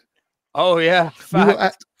 Oh yeah,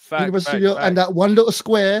 Fact, Studio, and that one little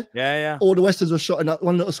square. Yeah. All the Westerns were shot in that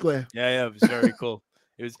one little square. Yeah, it was very cool.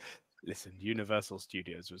 It was. Listen, Universal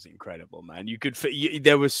Studios was incredible, man. You could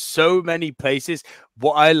there were so many places.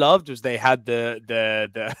 What I loved was they had the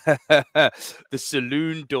the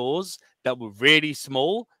saloon doors that were really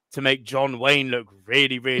small, to make John Wayne look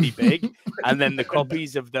really, really big, and then the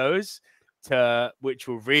copies of those which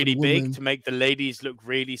were really big to make the ladies look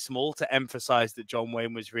really small to emphasize that John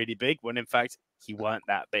Wayne was really big when in fact he weren't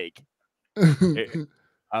that big.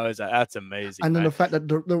 I was like, that's amazing. And then the fact that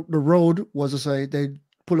the road was to say they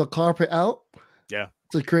pull a carpet out. Yeah.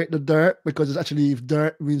 To create the dirt, because it's actually, if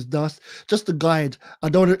dirt means dust. Just the guide.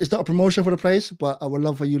 It's not a promotion for the place, but I would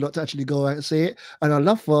love for you lot to actually go out and see it. And I'd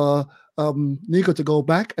love for Nico to go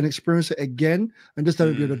back and experience it again, and this time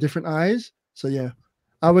with the different eyes. So yeah,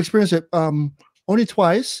 I've experienced it only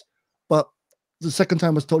twice, but the second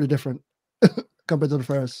time was totally different compared to the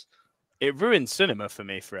first. It ruined cinema for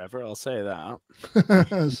me forever. I'll say that.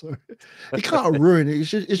 Sorry. You can't ruin it. You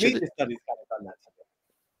should. Studies kind of done that.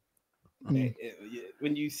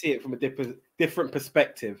 When you see it from a different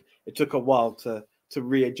perspective, it took a while to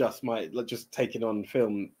readjust just taking on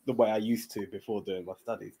film the way I used to before doing my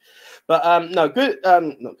studies. But no, good,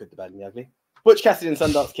 not Good, the Bad, and the Ugly. Butch Cassidy and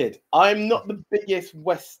Sundance Kid. I'm not the biggest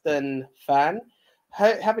Western fan.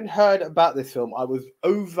 Having heard about this film, I was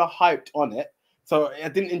overhyped on it, so I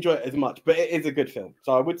didn't enjoy it as much. But it is a good film,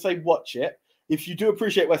 so I would say watch it. If you do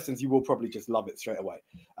appreciate Westerns, you will probably just love it straight away.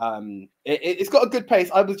 It's got a good pace.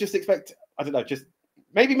 I was just I don't know, just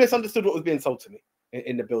maybe misunderstood what was being sold to me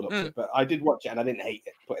in the build-up to it. But I did watch it and I didn't hate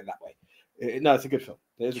it, put it that way. No, it's a good film.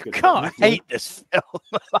 It is a good film. Can't hate this film.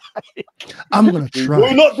 I'm going to try. We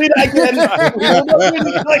will not do that again. We will not do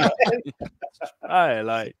that again. I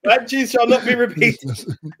like. That cheese shall not be repeated.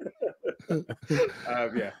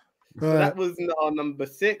 Yeah. So that was our number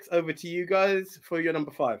 6. Over to you guys for your number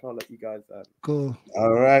 5. I'll let you guys. Cool.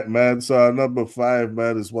 All right, man. So our number 5,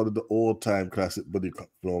 man, is one of the all-time classic buddy cop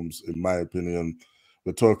films, in my opinion.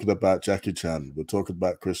 We're talking about Jackie Chan. We're talking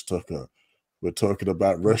about Chris Tucker. We're talking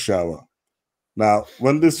about Rush Hour. Now,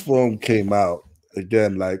 when this film came out,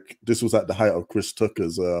 again, like this was at the height of Chris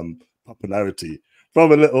Tucker's popularity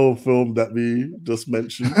from a little film that we just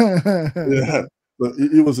mentioned. Yeah, but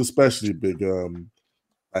it was especially big.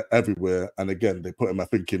 Everywhere, and again they put him, I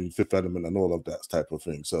think, in Fifth Element and all of that type of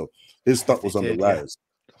thing. So his stock was on the rise.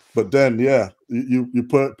 But then, yeah, you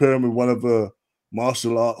pair him with one of the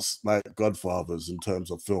martial arts like godfathers in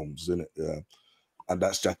terms of films, in it, yeah, and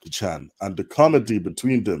that's Jackie Chan. And the comedy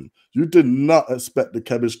between them, you did not expect the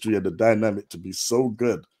chemistry and the dynamic to be so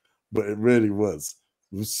good, but it really was.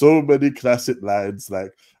 With so many classic lines,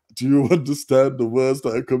 like, "Do you understand the words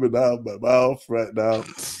that are coming out of my mouth right now?"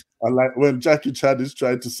 And like when Jackie Chan is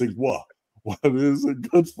trying to sing what is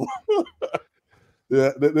it good for?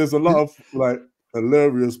 Yeah, there's a lot of like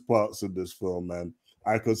hilarious parts in this film, man.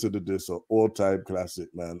 I consider this an all-time classic,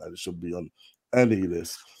 man, and it should be on any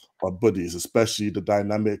list of buddies, especially the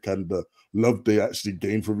dynamic and the love they actually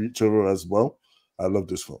gain from each other as well. I love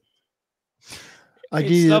this film. I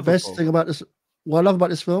give you the best thing about this. What I love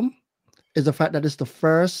about this film is the fact that it's the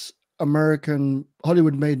first American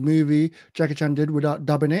Hollywood-made movie Jackie Chan did without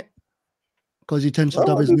dubbing it, because he tends to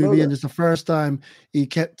dub his movie, and it's the first time he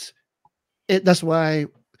kept it. That's why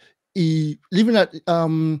even that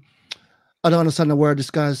I don't understand the word this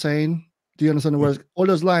guy is saying. Do you understand the words? All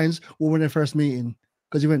those lines were when they're first meeting,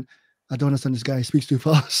 because he went, I don't understand this guy, he speaks too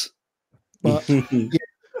fast. But yeah,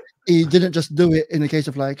 he didn't just do it in the case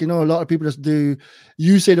of like, a lot of people just do,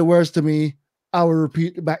 you say the words to me, I will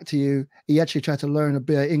repeat it back to you. He actually tried to learn a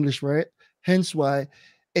bit of English for it. Hence why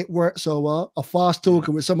it worked so well. A fast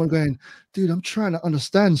talker with someone going, dude, I'm trying to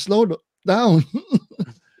understand. Slow down.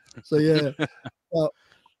 So yeah. Well,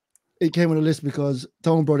 it came on the list because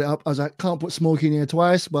Tone brought it up. I was like, can't put Smokey in here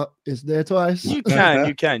twice, but it's there twice. You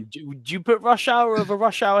can. Do you put Rush Hour over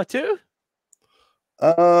Rush Hour 2?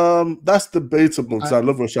 That's debatable because I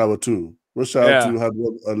love Rush Hour 2. Rush Hour 2 had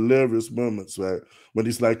hilarious moments where when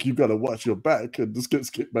he's like, you gotta watch your back, and this gets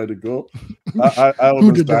kicked by the goal. I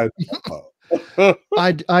almost died at that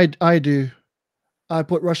part. I do. I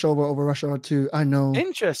put Rush Hour over Rush Hour 2. I know.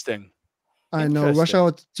 Interesting. I know. Rush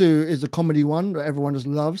Hour 2 is the comedy one that everyone just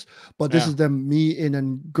loves, but this is them meeting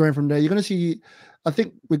and going from there. You're gonna see. I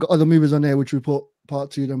think we got other movies on there which we put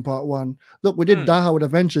part 2 than part 1. Look, we did Die Hard with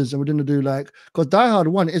Adventures, and we didn't do because Die Hard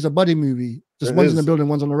 1 is a buddy movie. Just one's in the building,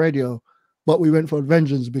 one's on the radio. But we went for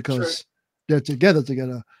Vengeance because they're together.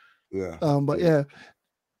 Yeah. But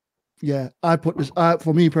yeah. I put this.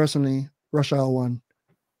 For me personally, Rush Hour 1.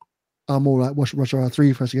 I'm more like watch Rush Hour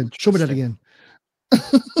 3 first again. Show me that again.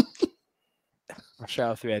 Rush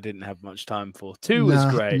Hour 3 I didn't have much time for. 2 was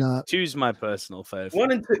great. 2's my personal favorite.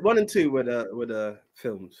 1 and 2 were the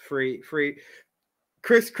films. 3.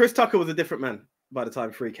 Chris Tucker was a different man by the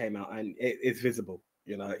time 3 came out, and it's visible.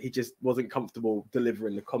 He just wasn't comfortable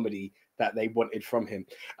delivering the comedy that they wanted from him.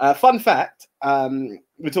 Fun fact,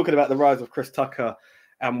 we're talking about the rise of Chris Tucker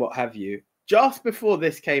and what have you. Just before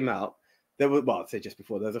this came out, there was, well, I'd say just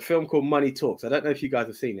before, there's a film called Money Talks. I don't know if you guys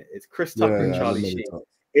have seen it. It's Chris Tucker and Charlie Sheen.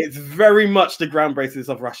 It's very much the ground basis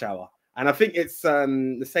of Rush Hour. And I think it's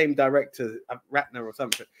the same director, Ratner or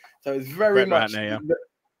something. So it's very much,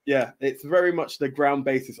 it's very much the ground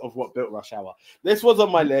basis of what built Rush Hour. This was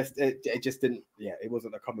on my list. It just didn't, it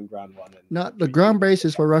wasn't a common ground one. Not the ground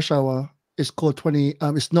basis for Rush Hour is called 20.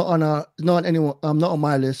 It's not on anyone. Not on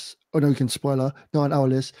my list. Oh no, you can spoiler. Not on our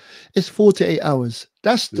list. It's 48 hours.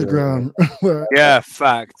 That's the ground.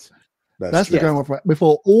 Fact. That's the ground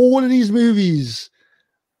before all of these movies.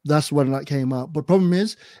 That's when that came out. But problem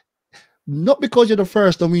is, not because you're the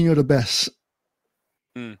first, don't mean you're the best.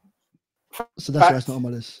 So that's why it's not on my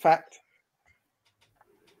list. Fact.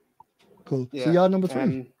 Cool. Yeah. So you're number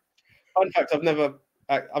 3. Fun fact: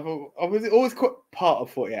 I was always quite part of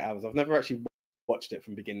 48 Hours. I've never actually watched it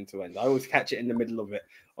from beginning to end. I always catch it in the middle of it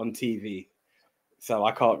on TV, so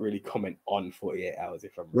I can't really comment on 48 Hours.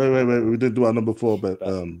 If I'm wait, we did do our number 4, but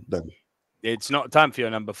then it's not time for your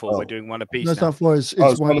number 4. We're doing one apiece. No, it's not 4. It's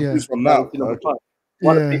one apiece from now.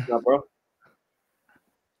 One apiece now, bro.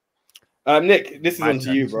 Nick, this is on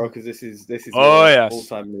to you, bro, because this is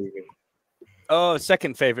all-time movie. Oh,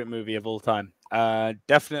 second favorite movie of all time.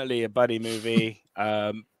 Definitely a buddy movie.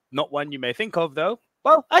 Not one you may think of, though.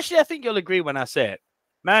 Well, actually, I think you'll agree when I say it.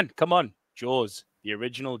 Man, come on. Jaws. The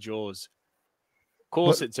original Jaws. Of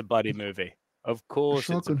course it's a buddy movie. Of course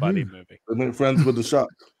it's a buddy movie. They make friends with the shark.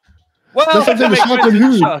 Well, the shark and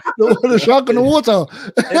who? The shark in the water.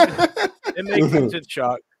 They make friends with the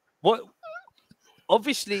shark. What?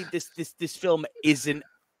 Obviously, this film isn't...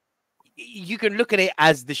 You can look at it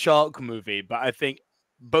as the shark movie, but I think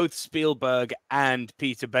both Spielberg and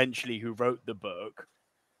Peter Benchley, who wrote the book,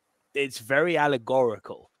 it's very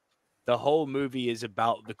allegorical. The whole movie is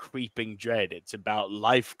about the creeping dread. It's about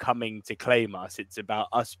life coming to claim us. It's about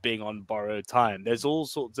us being on borrowed time. There's all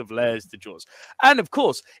sorts of layers to Jaws. And of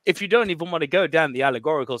course, if you don't even want to go down the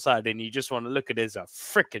allegorical side and you just want to look at it as a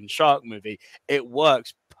freaking shark movie, it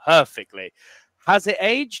works perfectly. Has it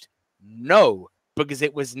aged? No, because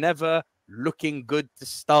it was never looking good to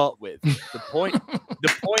start with. The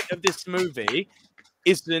point of this movie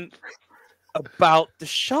isn't about the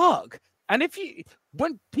shark. And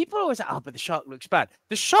when people always say, but the shark looks bad.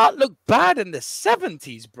 The shark looked bad in the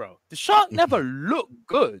 70s, bro. The shark never looked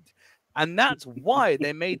good. And that's why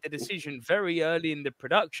they made the decision very early in the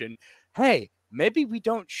production. Hey, maybe we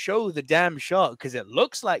don't show the damn shark because it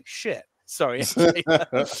looks like shit. Sorry.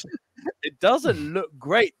 It doesn't look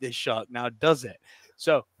great, this shark, now, does it?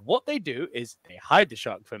 So what they do is they hide the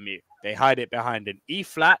shark from you. They hide it behind an E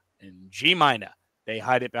flat and G minor. They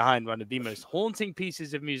hide it behind one of the most haunting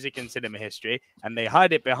pieces of music in cinema history, and they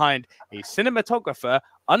hide it behind a cinematographer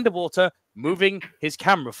underwater moving his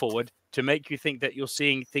camera forward to make you think that you're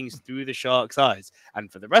seeing things through the shark's eyes.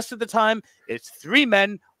 And for the rest of the time, it's 3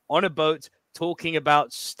 men on a boat talking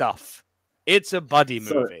about stuff. It's a buddy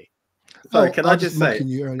movie. Sorry, can I just say,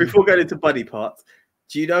 before going into buddy parts,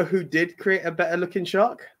 do you know who did create a better looking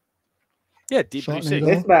shark? Yeah, Deep Blue Sea.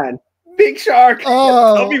 This man. Big Shark.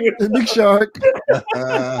 Oh, Big Shark.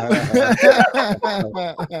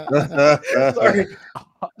 Sorry.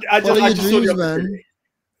 I just saw the man.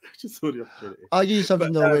 I'll give you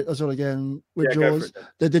something though as well again with Jaws.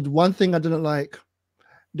 They did one thing I didn't like.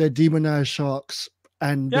 They demonized sharks.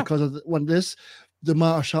 And because of the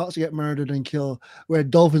amount of sharks get murdered and killed, where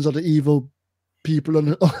dolphins are the evil people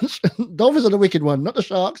and dolphins are the wicked one, not the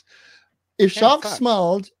sharks. If sharks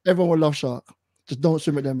smiled, everyone would love shark. Just don't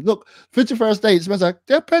swim with them. Look, 51st dates. Man's like,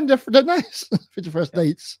 they're nice. 51st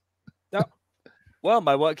dates. Yeah. Well,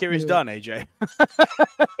 my work here is done, AJ.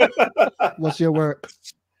 What's your work?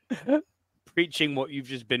 Preaching what you've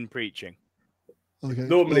just been preaching. Okay.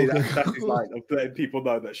 Normally, that's his line of letting people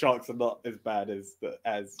know that sharks are not as bad as you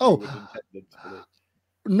would intend them to believe.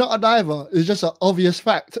 Not a diver. It's just an obvious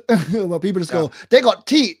fact. Where people just go, they got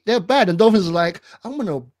teeth. They're bad. And dolphins are like, I'm going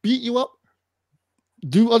to beat you up.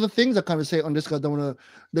 Do other things. I can't say on this because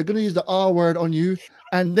they're going to use the R word on you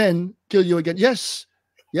and then kill you again. Yes,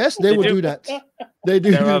 they will do that. They do.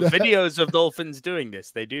 There are videos of dolphins doing this.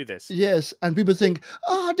 They do this. Yes, and people think,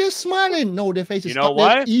 they're smiling. No, their faces. You know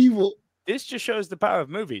why? Evil. This just shows the power of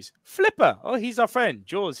movies. Flipper. Oh, he's our friend.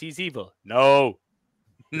 Jaws. He's evil. No.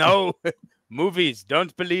 Movies.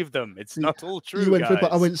 Don't believe them. It's not all true. You went guys. Flipper.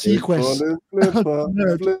 I went Sequest. Look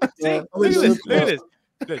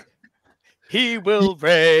at this. He will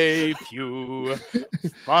rape you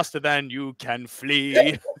faster than you can flee.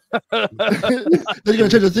 They're going to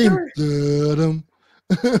change the theme.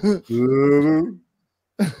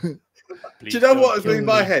 Do you know what is in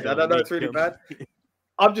my head? I don't know, it's really bad.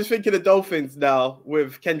 I'm just thinking of dolphins now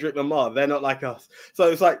with Kendrick Lamar. They're not like us, so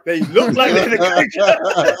it's like they look like they're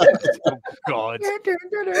the Oh God.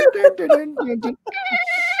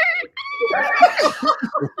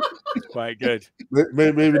 Quite good.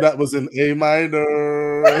 Maybe that was in A minor.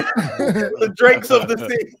 the Drakes of the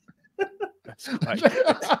sea. That's quite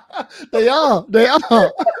good. They are.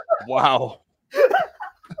 Wow.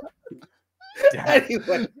 Damn.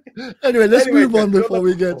 Anyway, Let's Anyway, move on Chris, before you're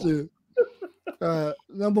we number get to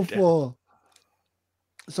number 4.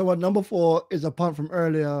 So what number 4 is a punt from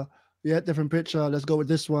earlier. We had different picture. Let's go with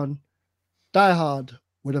this one. Die Hard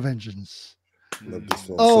with a Vengeance. Love this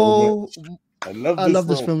film Oh, so much. I love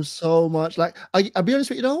this film so much. Like, I'll be honest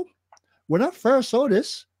with you, though. When I first saw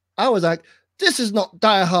this, I was like, "This is not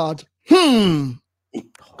Die Hard." Because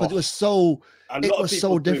it was so. A It lot of was people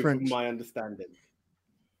so do, different. from my understanding.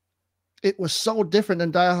 It was so different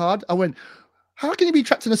than Die Hard. I went, "How can he be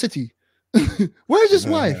trapped in a city? Where's his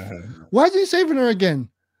wife? Why is he saving her again?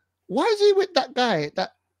 Why is he with that guy?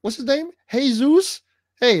 What's his name? Jesus?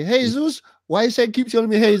 Hey, Jesus. Why you saying keep telling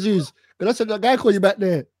me hey Zeus? Because I said that guy called you back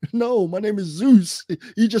there. No, my name is Zeus.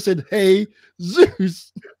 He just said, hey,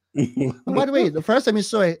 Zeus. And by the way, the first time you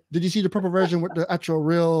saw it, did you see the proper version with the actual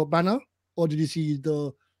real banner? Or did you see the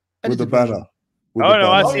with the edited banner? version? With Oh the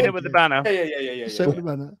no, I've banner. seen it with the banner. Yeah. Same with the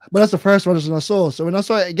banner. But that's the first one I saw. So when I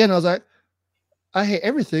saw it again, I was like, I hate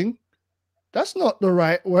everything. That's not the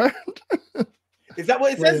right word. Is that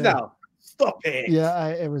what it says now? Stop it. Yeah, I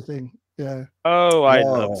hate everything. Yeah. Oh, I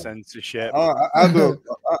Oh. love censorship.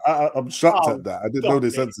 I'm shocked Oh, at that. I didn't know they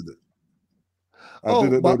censored it. I Oh,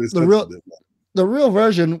 didn't know but they the censored real- it. The real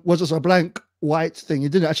version was just a blank white thing.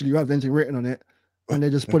 It didn't actually have anything written on it. And they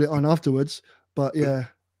just put it on afterwards. But yeah.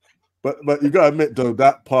 But you gotta admit though,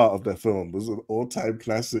 that part of the film was an all-time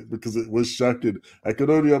classic because it was shocking. I can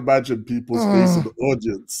only imagine people's face in the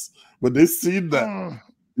audience when they seen that.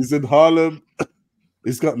 He's in Harlem.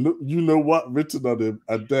 He's got you know what written on him,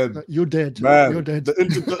 and then You're dead. man, You're dead. the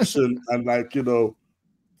introduction and like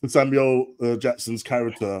Samuel Jackson's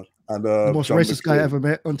character and The most John racist guy I McClane. ever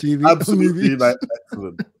met on TV. Absolutely, movies. like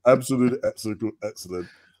excellent, absolutely excellent.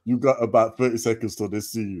 You got about 30 seconds till they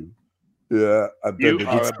see you. Yeah, and then You they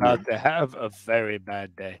are did about to have a very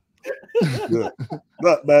bad day. yeah.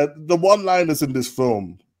 Look, man, the one-liners in this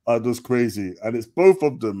film are just crazy, and it's both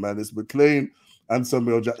of them, man. It's McClane and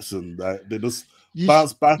Samuel Jackson. Like they just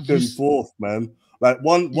bounce back and forth, man. Like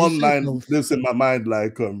one line both. lives in my mind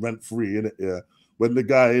like rent free in it. Yeah, when the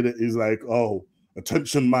guy in it is like, "Oh,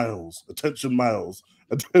 attention, Miles,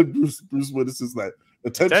 and then Bruce Willis is like,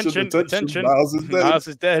 "Attention, Miles is dead." Miles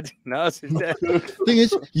is dead. Miles is dead. Thing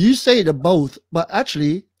is, you say the both, but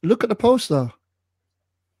actually, look at the poster.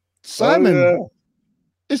 Simon, Oh,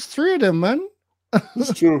 it's 3 of them, man. yeah.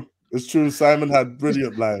 It's true. It's true. Simon had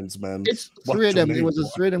brilliant lines, man. It's What's 3 of your them. It name, was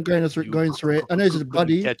just 3 of them going through it. I know it's his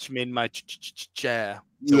buddy. Catch me in my chair.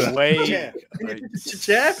 Yeah. The way, Chair. like,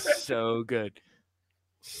 Chair? so good,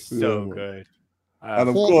 so Yeah. good. And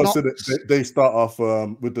of course, they start off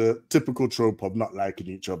with the typical trope of not liking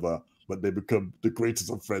each other, but they become the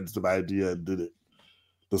greatest of friends. The idea and did it,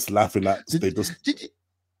 just laughing at.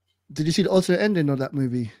 Did you see the alternate ending of that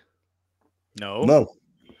movie? No.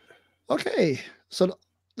 Okay, so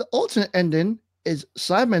the alternate ending is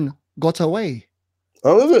Simon got away.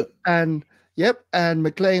 Oh, is it? And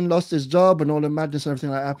McClane lost his job and all the madness and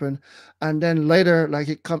everything that happened. And then later, like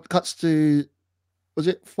it cuts to, was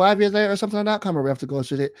it 5 years later or something like that? I can't remember. We have to go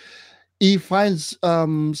through it. He finds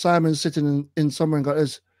Simon sitting in somewhere and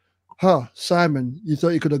goes, Simon, you thought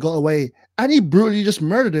you could have got away. And he brutally just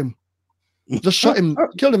murdered him. Just shot him,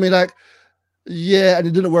 killed him. And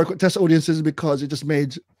it didn't work with test audiences because it just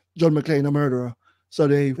made John McClane a murderer. So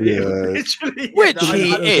they, Literally, Which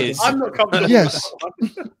he is. I'm not comfortable. Yes.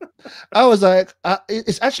 I was like,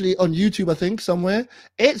 it's actually on YouTube, I think, somewhere.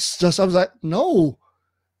 I was like, no,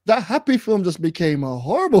 that happy film just became a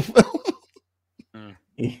horrible film.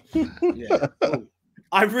 Yeah. Oh.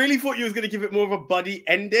 I really thought you was going to give it more of a buddy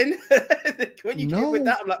ending. When you came with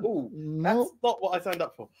that, I'm like, oh, that's not what I signed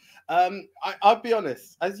up for. I'll be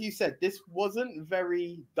honest. As you said, this wasn't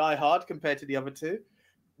very Die Hard compared to the other two.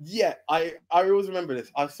 Yeah, I always remember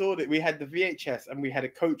this. I saw that we had the VHS and we had a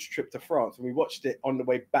coach trip to France and we watched it on the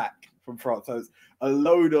way back from France. So it was a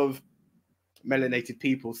load of melanated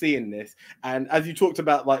people seeing this. And as you talked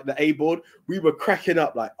about like the A board, we were cracking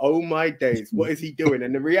up like, oh my days, what is he doing?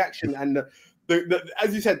 And the reaction and the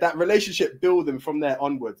as you said, that relationship building from there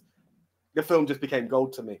onwards, the film just became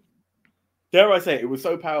gold to me. Dare I say, it was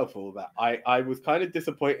so powerful that I was kind of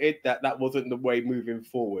disappointed that wasn't the way moving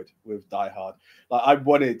forward with Die Hard. Like I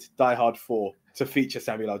wanted Die Hard 4 to feature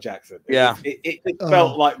Samuel L. Jackson. It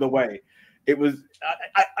felt like the way. It was.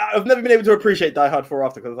 I've never been able to appreciate Die Hard 4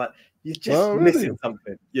 after because I was like, you're just missing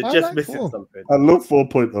something. You're just missing something. I love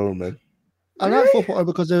 4.0, man. I like 4.0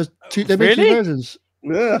 because there made two versions.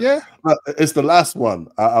 Yeah. It's the last one.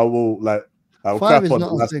 I will like. I'll 5 cap is on not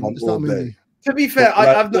the a last thing. one It's not a all movie. day. To be fair,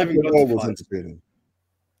 I've not even got to 5. Entertaining.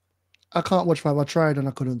 I can't watch 5. I tried and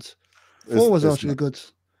I couldn't. 4 was actually good.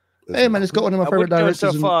 Hey man, it's got one of my favorite directors. I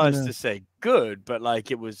wouldn't go so far as to say good, but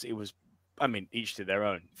like it was. I mean, each to their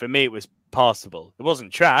own. For me, it was passable. It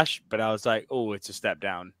wasn't trash, but I was like, oh, it's a step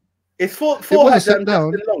down. It's 4 was a step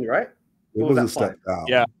down. Justin Long, right? It was a step down.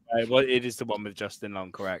 Yeah, well, it is the one with Justin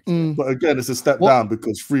Long, correct? But again, it's a step down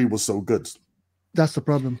because 3 was so good. That's the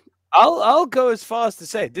problem. I'll go as far as to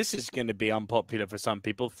say this is going to be unpopular for some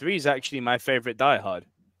people. 3 is actually my favorite Die Hard.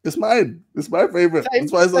 It's mine. It's my favorite.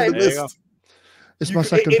 That's why it's on the list. It's my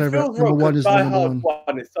second favorite. Number 1 is my number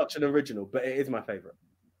 1. It's such an original, but it is my favorite.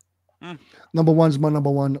 Number 1's my number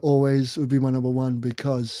 1. Always would be my number 1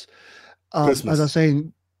 because, as I was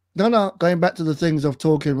saying, going back to the things of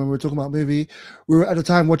talking when we were talking about movie, we were at the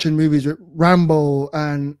time watching movies with Rambo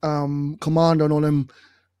and Commando and all them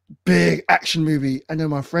big action movie, and then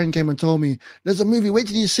my friend came and told me there's a movie, wait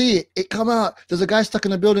till you see it, it come out, there's a guy stuck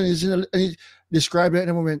in a building, and he described it, and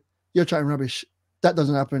then we went, you're chatting rubbish, that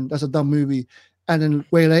doesn't happen, that's a dumb movie. And then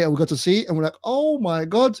way later we got to see it and we're like, oh my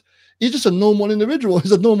god, he's just a normal individual,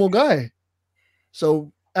 he's a normal guy.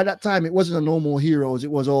 So at that time it wasn't a normal heroes,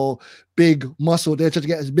 it was all big muscle, they're trying to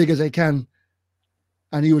get as big as they can,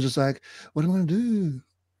 and he was just like, what am I gonna do?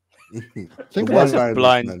 Think about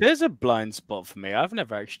it. There's a blind spot for me. I've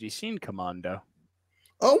never actually seen Commando.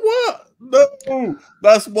 Oh what? No,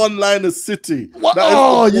 that's One-Liner City. What?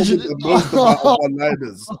 That is the most amount of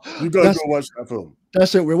one-liners. You gotta go watch that film.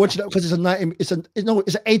 That's it. We're watching that because it's an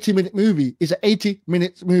 80-minute movie. It's an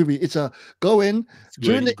 80-minute movie. It's a go in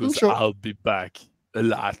during the intro. I'll be back a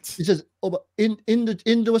lot. He says, "Oh, but in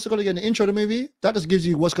the what's it called again? The intro of the movie that just gives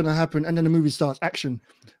you what's going to happen, and then the movie starts. Action.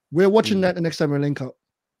 We're watching that the next time we link up.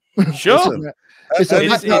 Sure. It's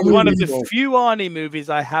one of the few Arnie movies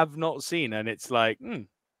I have not seen, and it's like,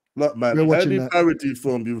 look, man, any parody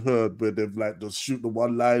film you've heard where they've like just shoot the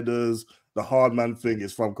one-liners, the hard man thing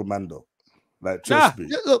is from Commando. Like, trust me.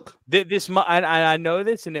 Yeah, look, I know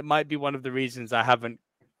this, and it might be one of the reasons I haven't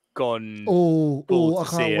gone. I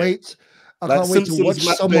can't wait. I can't wait to watch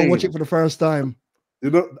someone watch it for the first time. You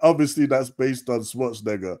know, obviously that's based on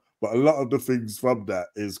Schwarzenegger, but a lot of the things from that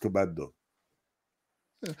is Commando.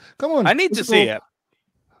 Come on. I need to see it.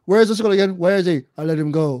 Where is this going again? Where is he? I let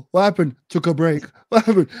him go. What happened? Took a break. What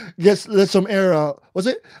happened? Let some air out. Was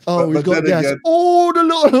it? Oh, we got gas. Again, the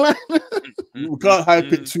little line. We can't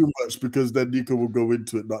hype it too much because then Nico will go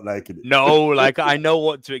into it not liking it. No, like I know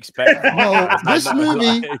what to expect. No,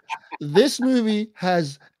 this movie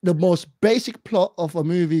has the most basic plot of a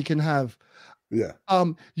movie can have. Yeah.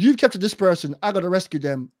 You've captured this person. I got to rescue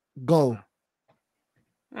them. Go.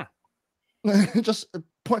 Just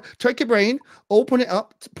take your brain, open it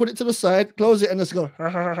up, put it to the side, close it, and let's go.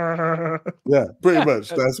 Yeah, pretty much.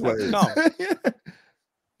 That's what it is. Calm.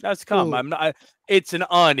 That's calm. I'm not. It's an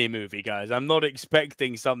Arnie movie, guys. I'm not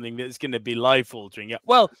expecting something that's going to be life altering.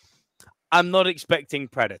 Well, I'm not expecting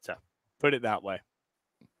Predator. Put it that way.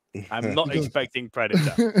 I'm not expecting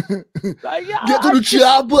Predator. Get to the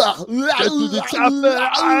chopper.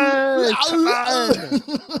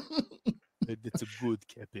 It's a good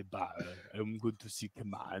capybara. I'm going to see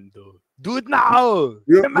Commando. Do it now.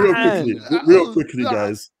 Real quickly,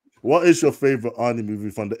 guys. What is your favorite Arnie movie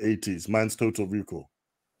from the 80s? Mine's Total Recall.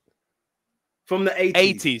 From the 80s.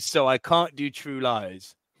 80s, so I can't do True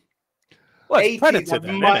Lies. Well, 80s, Predator, I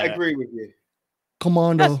then, might agree with you.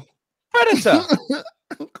 Commando. Predator.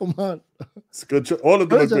 Come on. It's good. All of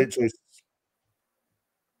them are great choices.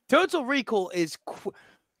 Total Recall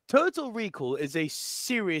is a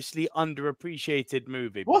seriously underappreciated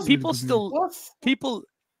movie. People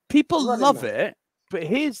love it, but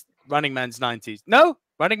here's Running Man's 90s. No,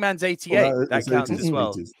 Running Man's 88. That counts as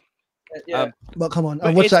well. Yeah. But come on,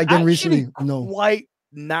 I watched that again recently. No, quite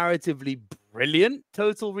narratively brilliant.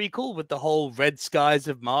 Total Recall with the whole Red Skies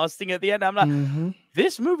of Mars thing at the end. I'm like,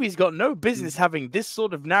 this movie's got no business having this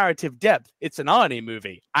sort of narrative depth. It's an Arnie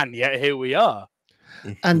movie, and yet here we are.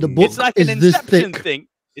 And the book it's like is an this Inception thick. thing.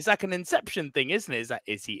 It's like an Inception thing, isn't it? Is that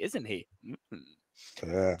is he? Isn't he?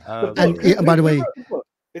 Yeah. And by the way,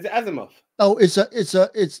 is it Asimov? Oh, it's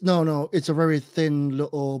a very thin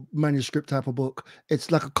little manuscript type of book.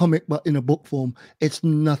 It's like a comic, but in a book form. It's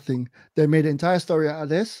nothing. They made an entire story out of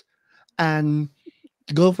this, and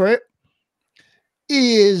to go for it,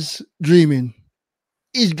 he is dreaming.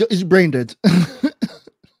 He's brain dead.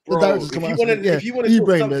 Bro, if you want to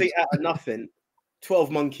talk something out of nothing,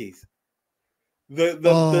 12 Monkeys.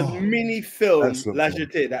 The mini film La Excellent film.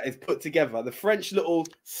 Jetée that is put together, the French little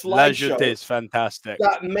slideshow is fantastic.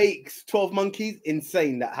 that makes 12 Monkeys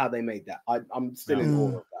insane. That how they made that. I'm still in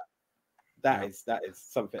awe of that. That is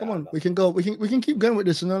something. Come on, we can go. We can keep going with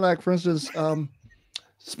this. You know, like for instance, damn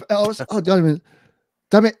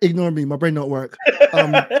it, ignore me. My brain don't work. Go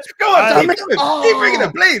on, keep bringing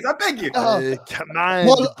it, please. I beg you. Come on,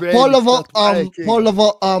 Paul Lavon,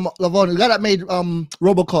 the guy that made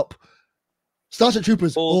RoboCop, Starship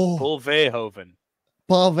Troopers. Paul Verhoeven.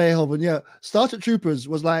 Paul Verhoeven, yeah. Starship Troopers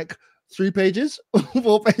was like 3 pages,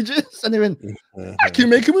 4 pages, and they went, I can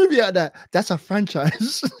make a movie out of that. That's a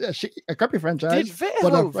franchise, a crappy franchise. Did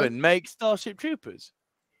Verhoeven make Starship Troopers?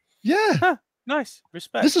 Yeah. Huh, nice,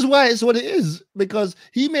 respect. This is why it's what it is, because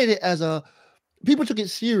he made it as a, people took it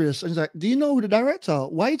serious, and he's like, do you know who the director?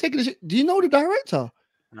 Why are you taking this? Do you know the director?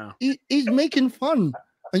 No. He's making fun,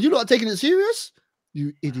 and you're not taking it serious?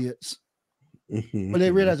 You idiots. But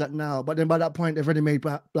they realize that now. But then by that point, they've already made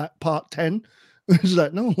Black Part 10. It's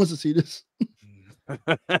like, no one wants to see this. They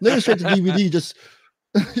go straight to DVD,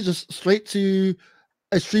 just straight to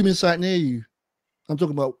a streaming site near you. I'm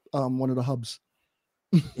talking about one of the hubs.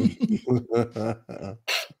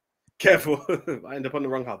 Careful. I end up on the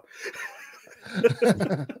wrong hub.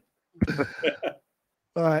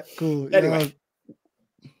 All right, cool. Anyway.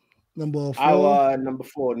 Number 4. Our number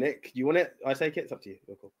 4, Nick. You want it? I take it. It's up to you.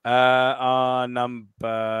 Cool. Our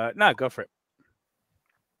number. No, go for it.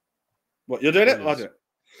 What, you're doing it? I'll do it.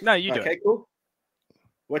 No, you do it. Okay, cool.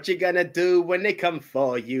 What you gonna do when they come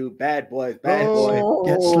for you, bad boys? Bad boys.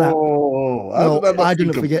 Get slapped. No, I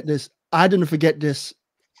didn't forget this. I didn't forget this.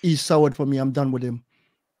 He's soured for me. I'm done with him.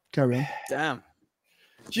 Carry on. Damn.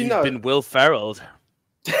 Do you know? Been Will Ferrelled.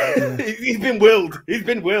 He's been willed. He's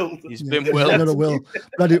been willed. He's been willed. Another Will.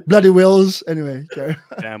 Bloody Wills. Anyway.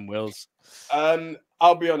 Damn Wills.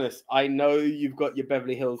 I'll be honest. I know you've got your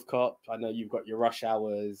Beverly Hills Cop. I know you've got your Rush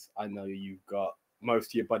Hours. I know you've got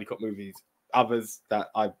most of your buddy cop movies. Others that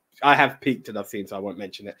I have peaked and I've seen, so I won't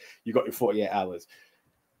mention it. You got your 48 Hours.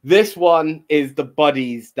 This one is the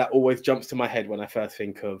buddies that always jumps to my head when I first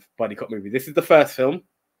think of buddy cop movie. This is the first film.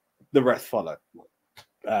 The rest follow.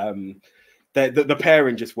 The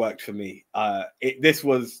pairing just worked for me. This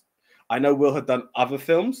was, I know Will had done other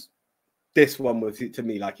films. This one was, to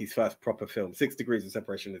me, like his first proper film. 6 Degrees of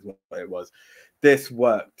Separation is what it was. This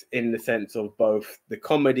worked in the sense of both the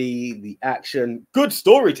comedy, the action, good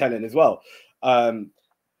storytelling as well. I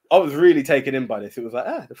was really taken in by this. It was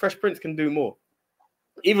like, the Fresh Prince can do more.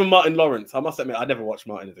 Even Martin Lawrence, I must admit, I never watched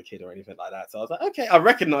Martin as a kid or anything like that. So I was like, okay, I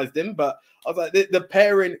recognized him, but I was like, the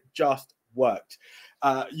pairing just worked.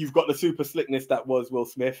 You've got the super slickness that was Will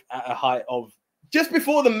Smith at a height of just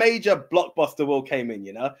before the major blockbuster Will came in,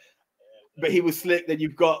 you know. But he was slick. Then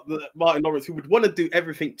you've got the Martin Lawrence, who would want to do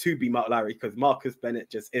everything to be Mark Larry, because Marcus Bennett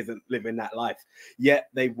just isn't living that life. Yet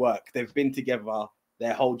they work. They've been together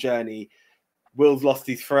their whole journey. Will's lost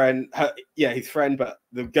his friend. His friend, but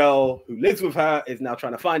the girl who lives with her is now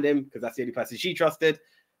trying to find him because that's the only person she trusted.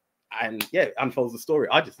 And yeah, it unfolds the story.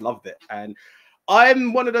 I just loved it. And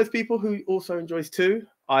I'm one of those people who also enjoys 2.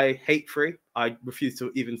 I hate 3. I refuse to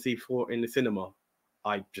even see 4 in the cinema.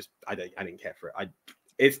 I didn't care for it.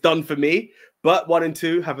 It's done for me, but 1 and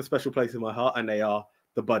 2 have a special place in my heart, and they are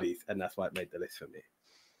the buddies, and that's why it made the list for me.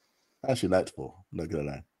 I actually liked 4. I'm not gonna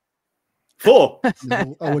lie. 4.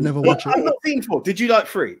 No, I would never watch it. I've not seen 4. Did you like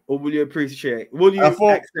 3, or will you appreciate? I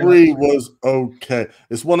thought 3 was okay.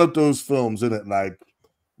 It's one of those films, isn't it? Like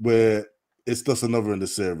where it's just another in the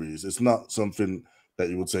series. It's not something that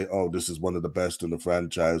you would say, "Oh, this is one of the best in the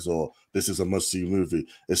franchise," or "This is a must-see movie."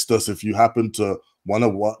 It's just if you happen to want to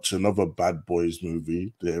watch another Bad Boys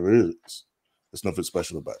movie, there is. There's nothing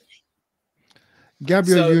special about it.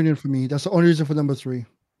 Gabrielle Union for me. That's the only reason for number 3.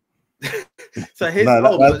 So here's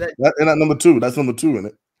that number 2. That's number 2, isn't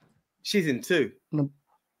it? She's in 2.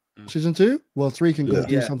 She's in 2? Well, 3 can go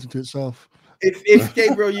do something to itself. If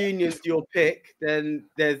Gabrielle Union's your pick, then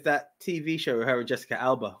there's that TV show with her and Jessica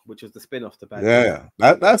Alba, which was the spin-off to Bad Boys.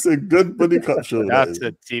 Yeah, that's a good buddy cop show. That's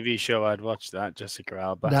a TV show I'd watch. That Jessica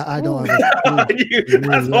Alba. That I don't.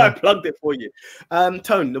 That's why I plugged it for you.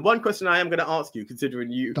 Tone, the one question I am going to ask you,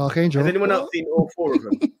 considering you, Dark Angel, has anyone else seen all 4 of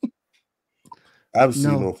them? I've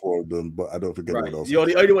seen all 4 of them, but I don't forget what else. You're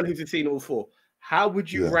the only one who's seen all 4. How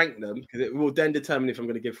would you rank them? Because it will then determine if I'm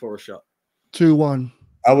going to give 4 a shot. 2-1.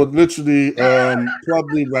 I would literally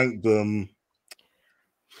probably rank them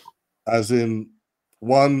as in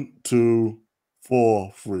 1, 2,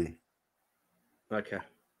 4, 3. Okay.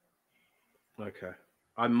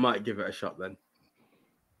 I might give it a shot then.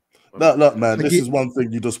 Look, man, this is one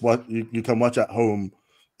thing you just watch. You can watch at home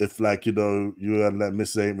if like you and that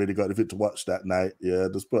miss ain't really got anything to watch that night, yeah,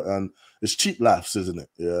 just put on. It's cheap laughs, isn't it?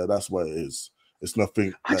 Yeah, that's what it is. It's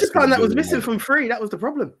nothing. I just found that was missing from 3. That was the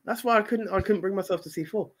problem. That's why I couldn't bring myself to see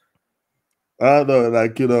 4. I don't know,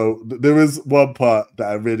 like there is one part that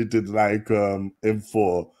I really did like in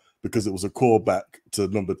 4 because it was a callback to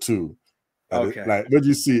number 2. And Okay. like when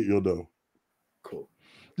you see it, you'll know. Cool.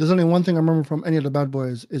 There's only one thing I remember from any of the Bad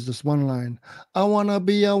Boys is this one line: I wanna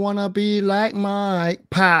be like Mike.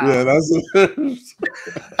 Pow. Yeah, that's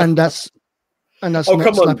and that's Oh, not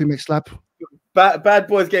come on. Slappy McSlap. Bad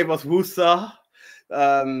Boys gave us Woosa.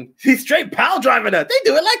 He's straight pal driving her. They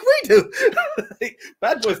do it like we do.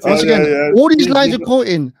 Bad Boys. Once again, all these lines you're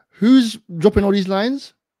quoting, who's dropping all these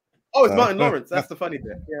lines? Oh, it's Martin Lawrence. That's the funny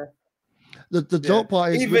bit. Yeah. The dope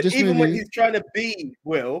part is even when he's trying to be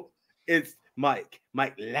Will, it's Mike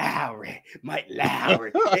Lowry.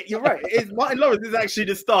 You're right. It's Martin Lawrence is actually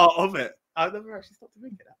the star of it. I've never actually stopped to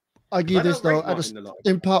think of that. I give this though.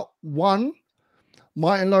 In part 1,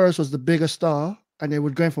 Martin Lawrence was the bigger star, and they were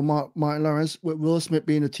going for Martin Lawrence, with Will Smith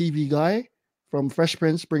being a TV guy from Fresh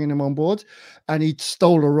Prince, bringing him on board, and he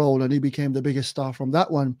stole the role and he became the biggest star from that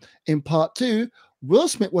one. In part 2, Will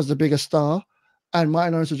Smith was the biggest star, and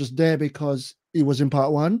Martin Lawrence was just there because he was in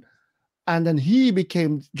part 1, and then he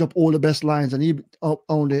dropped all the best lines, and he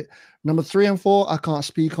owned it. Number 3 and 4, I can't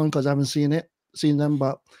speak on because I haven't seen them,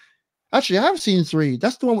 but actually I have seen 3.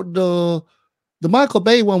 That's the one with the Michael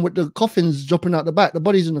Bay one with the coffins dropping out the back, the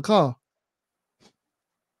bodies in the car.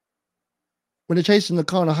 When they're chasing the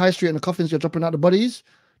car on the high street and the coffins are dropping out the bodies,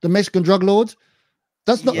 the Mexican drug lords.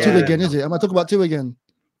 That's not 2 again, is it? Am I talking about 2 again?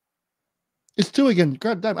 It's 2 again.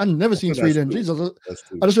 God damn, I've never seen 3 then. Jesus.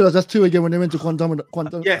 I just realized that's 2 again when they went to quantum.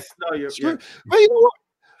 Yes, no, you're But you know what?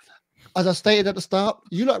 As I stated at the start,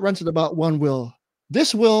 you lot ranted about one Will.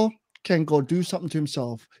 This Will can go do something to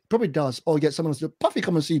himself. He probably does, or get someone else to Puffy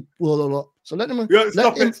come and see Will a lot. So let him.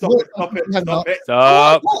 Stop it.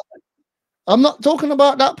 I'm not talking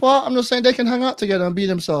about that part. I'm just saying they can hang out together and be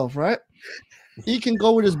themselves, right? He can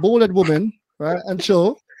go with his bald-headed woman, right, and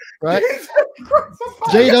chill, right?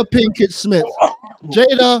 Jada Pinkett Smith.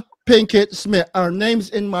 Jada Pinkett Smith. Our name's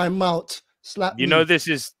in my mouth. Slap. You know this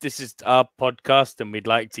is our podcast, and we'd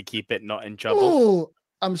like to keep it not in trouble. Oh,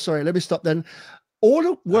 I'm sorry. Let me stop then. All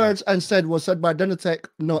the words and said was said by Denatech,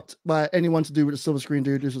 not by anyone to do with the Silver Screen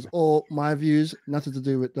Dude. This was all my views, nothing to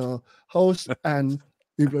do with the host and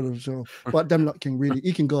people of the show. But them lot can really,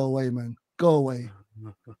 he can go away, man. Go away.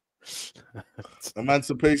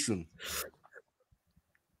 Emancipation.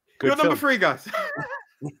 You're number 3, guys.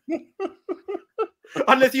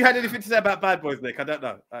 Unless you had anything to say about Bad Boys, Nick. I don't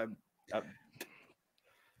know.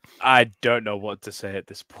 I don't know what to say at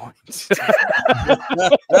this point.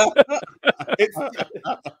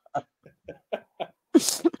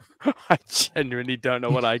 I genuinely don't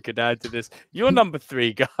know what I could add to this. You're number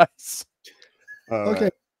 3, guys. Okay.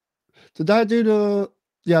 Right. Did I do the?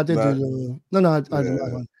 Yeah, I did do the. No, I did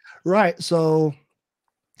that one. Right. So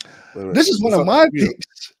this is one of my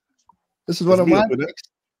picks. This is one of my picks.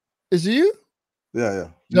 Is it you? Yeah.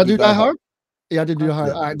 Did I do Die Hard? Yeah, I did do Die Hard.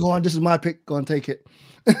 Yeah. All right, go on. This is my pick. Go and take it.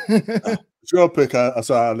 It's your pick.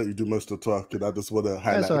 I'll let you do most of the talking. I just want to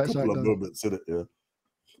highlight a couple of moments in it. Yeah.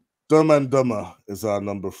 Dumb and Dumber is our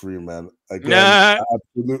number 3, man. Again, I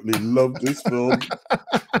absolutely love this film.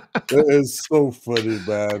 It is so funny,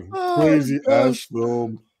 man. Crazy ass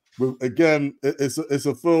film. Again, it's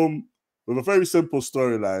a film with a very simple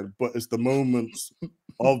storyline, but it's the moments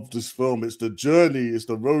of this film. It's the journey. It's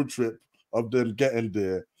the road trip of them getting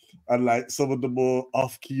there, and like some of the more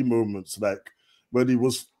off-key moments, like when he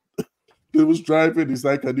was driving, he's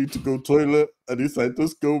like, I need to go toilet, and he's like,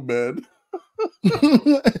 just go, man.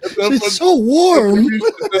 It's so warm.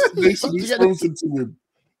 He's frozen to him.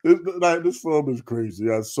 This film is crazy.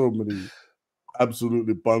 It has so many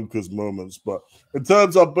absolutely bonkers moments. But in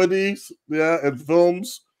terms of buddies, and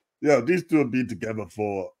films, these two have been together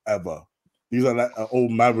forever. These are like an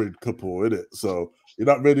old married couple, isn't it? So you're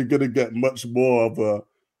not really gonna get much more of a,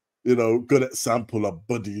 good example of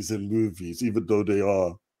buddies in movies, even though they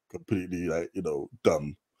are completely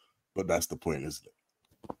dumb. But that's the point, isn't it?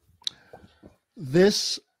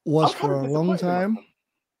 This was for a long time.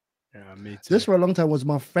 Yeah, me too. This for a long time was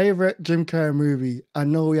my favorite Jim Carrey movie. I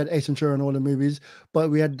know we had Ace Ventura in all the movies, but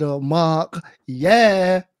we had the Mark,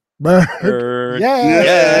 Bird.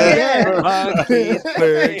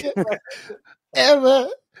 Ever.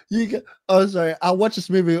 Sorry. I watched this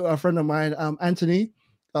movie with a friend of mine, Anthony.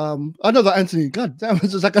 I know that Anthony. God damn,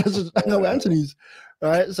 it's just like I know Anthony's. All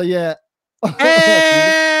right. So yeah.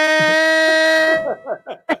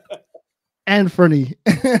 And funny.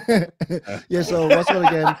 Yeah, so once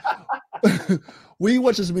again, We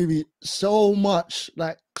watched this movie so much,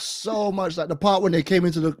 like the part when they came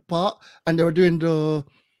into the park and they were doing the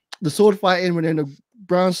sword fighting when they're in the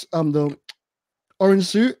brown, the orange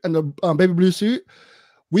suit and the baby blue suit.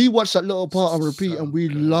 We watched that little part on repeat and we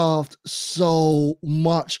laughed so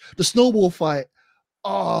much. The snowball fight,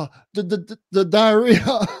 the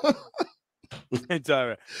diarrhea.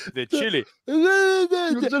 Diarrhea. The chili.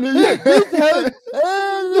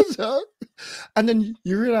 And then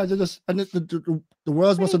you realize the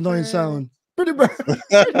world's most annoying sound. Pretty bird. Do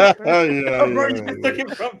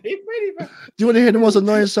you want to hear the most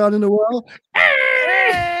annoying sound in the world?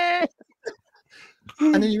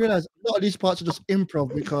 And then you realize a lot of these parts are just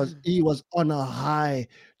improv because he was on a high.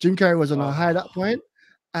 Jim Carrey was on a high at that point,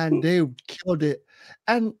 and they killed it.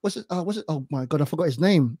 And what's it? Oh my god, I forgot his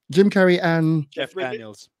name. Jim Carrey and Jeff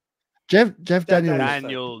Daniels. Jeff Daniels.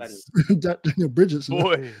 Daniel Bridges.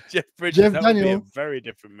 Boy, Jeff Bridges. Jeff that Daniel. would be a very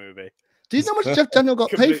different movie. Do you know how much Jeff Daniel got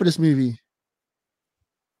paid for this movie?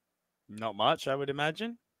 Not much, I would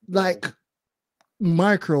imagine. Like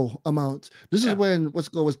micro amount. This is when was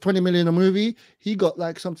 20 million a movie. He got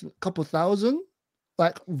like something, a couple thousand,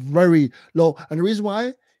 like very low. And the reason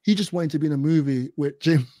why, he just wanted to be in a movie with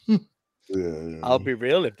Jim. I'll be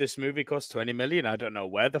real. If this movie cost 20 million, I don't know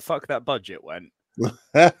where the fuck that budget went. No.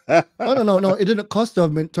 It didn't cost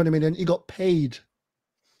him 20 million. He got paid.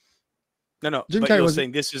 No. Jim But Carrey you're was-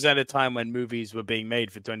 saying this was at a time when movies were being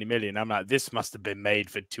made for 20 million. I'm like, this must have been made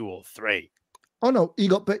for 2 or 3. Oh no, he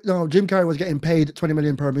got paid. No, Jim Carrey was getting paid 20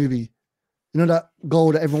 million per movie. You know that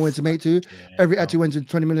goal that everyone wanted to make to? Every actor went to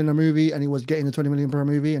 20 million a movie and he was getting the 20 million per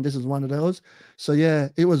movie, and this is one of those. So yeah,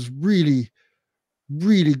 it was really,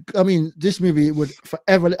 really, I mean, this movie would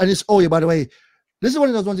forever, and it's, by the way, this is one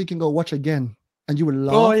of those ones you can go watch again and you will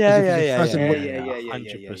laugh. Oh, as if it's the first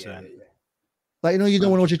time you watch- 100%. Like, you know, you don't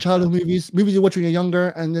want to watch your childhood movies you watch when you're younger,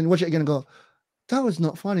 and then watch it again and go, that was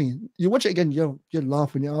not funny. You watch it again, you're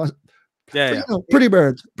laughing. Pretty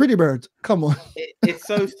birds. Come on. It's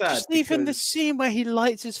so sad. Just even the scene where he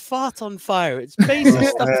lights his fart on fire. It's basic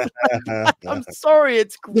stuff. I'm sorry,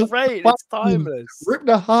 it's great. It's timeless. Rip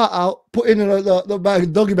the heart out, put in the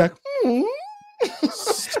bag, doggy bag.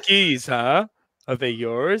 Skis, huh? Are they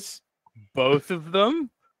yours? Both of them?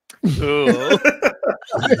 Cool.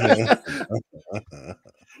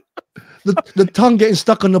 the tongue getting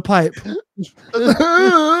stuck on the pipe.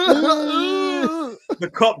 The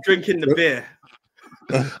cop drinking the beer.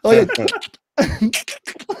 Oh yeah.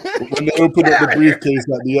 When they open up the briefcase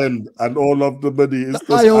at the end and all of the money is just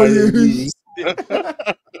IOUs.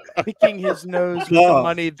 Picking his nose with the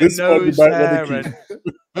money, the nose hair, and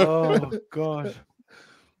oh god,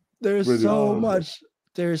 there's so much.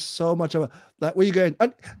 There's so much of it. Like, where you going?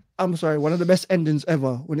 I'm sorry, one of the best endings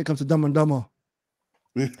ever when it comes to Dumb and Dumber.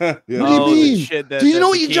 What do you mean? Shit, do you know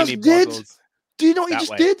what you just did? bottles. Do you know what you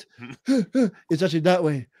just did? It's actually that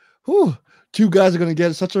way. Whew. 2 guys are gonna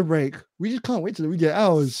get such a break. We just can't wait till we get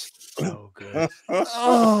ours. So good.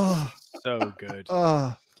 Oh, So good. It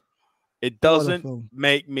what a doesn't film.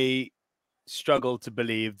 make me struggle to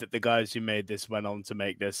believe that the guys who made this went on to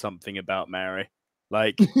make There's Something About Mary.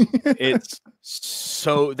 Like, it's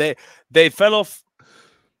so they fell off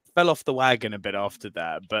the wagon a bit after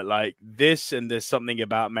that, but like this and There's Something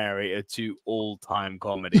About Mary are 2 all-time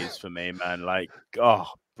comedies for me, man. Like, oh,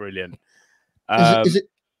 brilliant. Am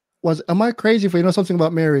I crazy for Something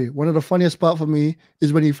About Mary? One of the funniest part for me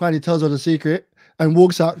is when he finally tells her the secret and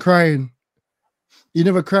walks out crying. You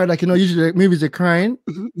never cried, like, usually like, movies are crying.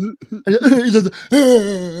 He just,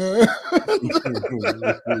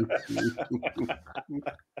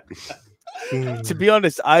 To be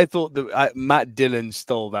honest, I thought that Matt Dillon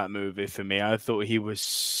stole that movie for me. I thought he was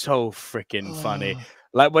so freaking funny.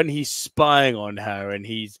 Like when he's spying on her and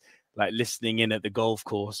he's like listening in at the golf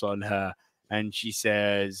course on her, and she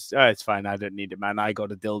says, "Oh, it's fine. I don't need it, man. I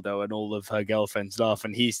got a dildo," and all of her girlfriends laugh,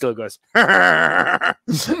 and he still goes, and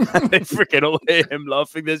they freaking all hear him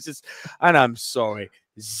laughing. There's just, and I'm sorry,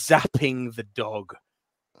 zapping the dog.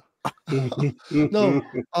 no,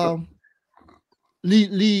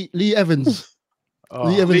 Lee Evans. Oh,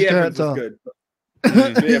 Lee Evans' Lee Evans was character.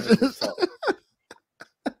 good. Lee Evans was top.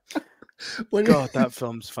 God, that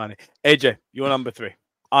film's funny. AJ, you're number 3.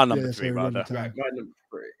 Our number Yeah, 3, sorry, rather. number Right, my number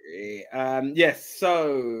 3. Yes,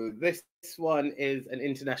 so this one is an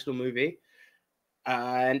international movie,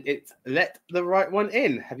 and it's Let the Right One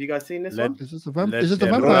In. Have you guys seen this one? Is this a Let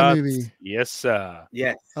vampire the rat- movie? Yes, sir.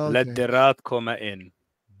 Yes. Let the rat come in.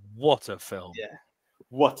 What a film. Yeah.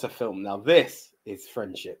 What a film. Now, this is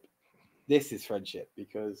friendship. This is friendship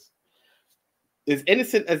because as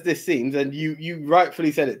innocent as this seems, and you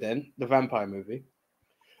rightfully said it then, the vampire movie,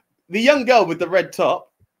 the young girl with the red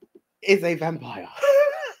top is a vampire.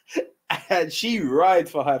 And she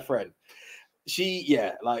rides for her friend.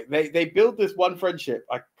 Like they build this one friendship.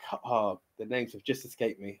 The names have just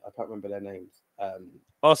escaped me. I can't remember their names.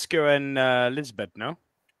 Oscar and Lisbeth, no?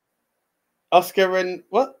 Oscar and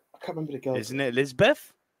what? I can't remember the girl. Isn't it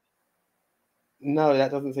Lisbeth? No,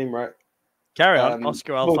 that doesn't seem right. Carry on,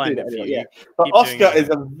 Oscar. I'll find it for you. Yeah. But Oscar is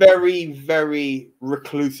a very, very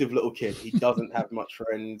reclusive little kid. He doesn't have much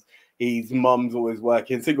friends. His mum's always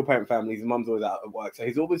working, single parent family. His mum's always out at work, so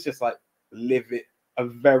he's always just like living a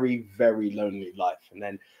very, very lonely life. And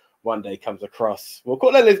then one day comes across, we'll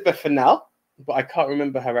call her Elizabeth for now, but I can't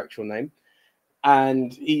remember her actual name.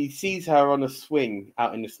 And he sees her on a swing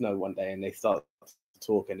out in the snow one day, and they start to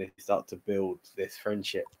talk and they start to build this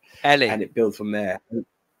friendship. Ellie. And it builds from there.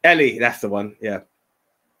 Ellie, that's the one, yeah.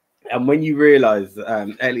 And when you realize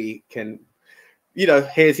Ellie can,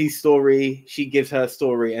 here's his story, she gives her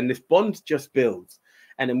story, and this bond just builds.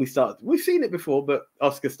 And then we've seen it before, but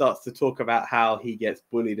Oscar starts to talk about how he gets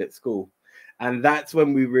bullied at school. And that's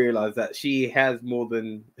when we realize that she has more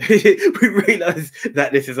than, we realize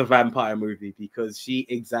that this is a vampire movie because she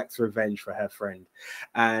exacts revenge for her friend.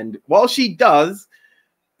 And while she does,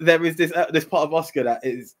 there is this part of Oscar that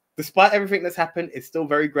is, despite everything that's happened, is still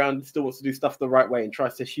very grounded, still wants to do stuff the right way and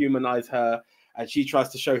tries to humanize her. And she tries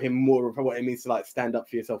to show him more of what it means to like stand up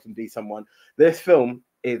for yourself and be someone. This film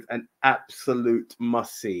is an absolute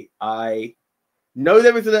must-see. I know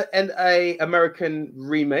there is an American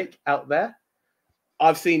remake out there.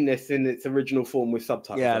 I've seen this in its original form with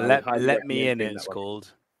subtitles. Yeah, Let Me In it's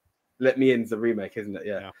called. Let Me In's the remake, isn't it?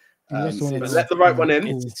 Yeah. Let the right one in.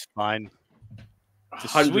 It's fine. The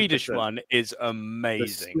 100%. Swedish one is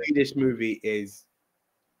amazing. The Swedish movie is,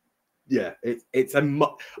 it's a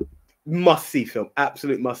must-see film.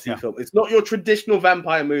 Absolute must-see film. It's not your traditional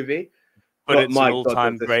vampire movie, but it's an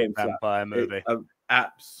all-time great vampire movie. It's an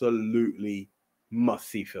absolutely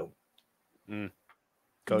must-see film. I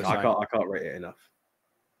can't rate it enough.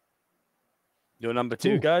 Your number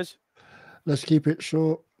 2, guys? Let's keep it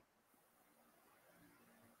short.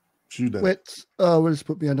 Wait, we'll just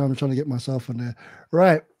put me on. I'm trying to get myself on there.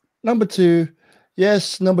 Right. Number 2.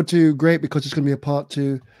 Yes, number 2, great, because it's going to be a part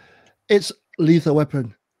 2. It's Lethal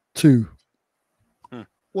Weapon 2.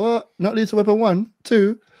 What? Not Lethal Weapon 1?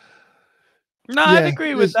 2? No, I'd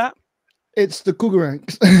agree with that. It's the Cougar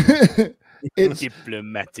ranks. It's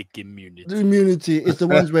diplomatic immunity. The immunity is the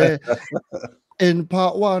ones where in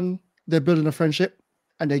part 1 they're building a friendship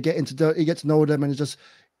and they get you get to know them, and it's just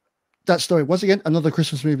that story. Once again, another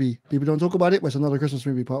Christmas movie. People don't talk about it, but it's another Christmas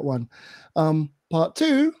movie. Part 1. Part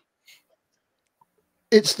 2,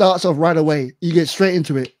 it starts off right away. You get straight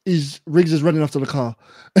into it. Riggs is running after the car.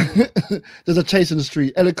 There's a chase in the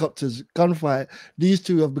street, helicopters, gunfight. These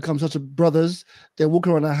two have become such brothers. They're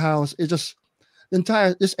walking around the house. It's just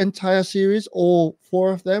this entire series, all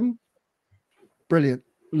 4 of them, brilliant.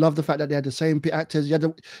 Love the fact that they had the same actors.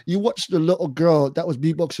 You watch the little girl that was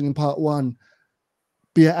beatboxing in part 1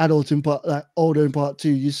 be an adult in older in part 2.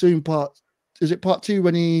 You see in part 2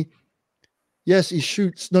 when he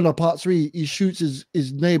shoots. Part 3, he shoots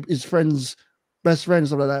his neighbor, his friend's best friend,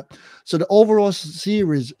 stuff like that. So the overall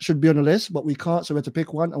series should be on the list, but we can't, so we have to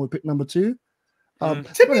pick one, and we pick number 2. To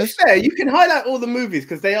be fair, you can highlight all the movies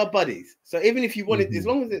because they are buddies. So even if you want it, as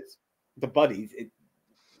long as it's the buddies, it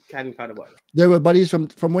can kind of work. They were buddies from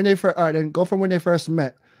when they first. Then go from when they first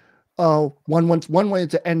met. One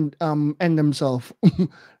wanted to end themselves.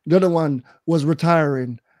 The other one was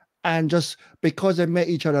retiring, and just because they met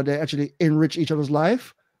each other, they actually enrich each other's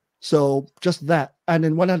life. So just that, and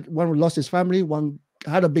then one lost his family, one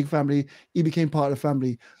had a big family. He became part of the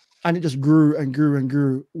family, and it just grew and grew and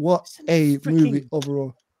grew. What a movie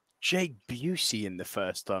overall! Jake Busey in the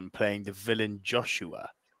first one playing the villain Joshua.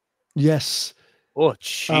 Yes. Oh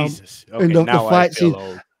Jesus! Okay, in the now fight I feel scene.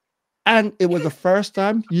 old. And it was the first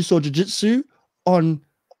time you saw jiu-jitsu on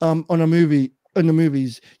a movie. In the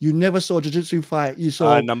movies, you never saw jiu-jitsu fight. You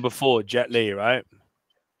saw number 4, Jet Li, right?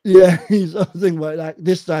 Yeah, he's something like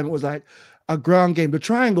this time it was like a ground game. The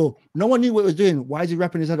triangle, no one knew what it was doing. Why is he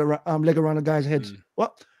wrapping his leg around a guy's head?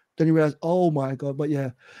 What? Then you realize, oh my god! But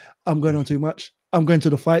yeah, I'm going on too much. I'm going to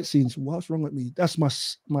the fight scenes. What's wrong with me? That's my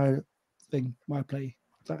thing, my play.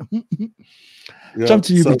 Jump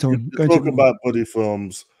to you, Beaton. Talk about buddy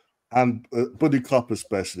films and buddy cop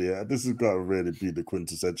especially. This has got to really be the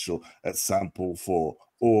quintessential example for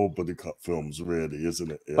all buddy cop films, really,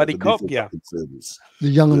 isn't it? Buddy cop, yeah. The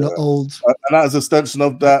young and the old. And as an extension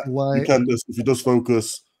of that, you can just, if you just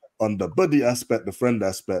focus on the buddy aspect, the friend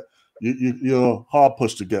aspect, you're hard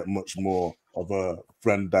pushed to get much more of a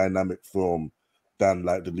friend dynamic film than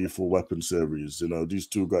like the Lethal Weapon series. You know, these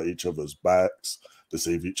two got each other's backs. They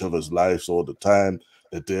save each other's lives all the time.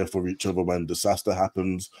 They're there for each other when disaster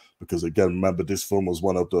happens. Because again, remember, this film was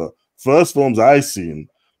one of the first films I seen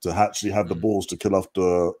to actually have the balls to kill off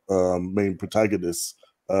the main protagonist's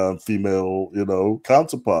female,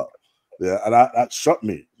 counterpart. Yeah, and that shocked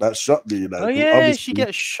me. That shocked me. Like, oh yeah, she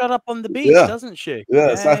gets shot up on the beach, yeah, doesn't she?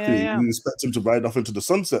 Yeah, exactly. Yeah. You expect him to ride off into the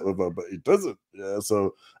sunset with her, but he doesn't. Yeah,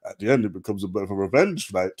 so at the end, it becomes a bit of a revenge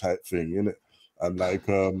flight type thing, innit? And like,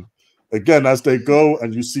 again, as they go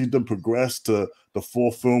and you see them progress to the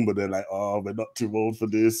fourth film, but they're like, oh, we're not too old for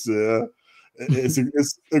this. Yeah, it's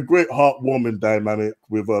a great heartwarming dynamic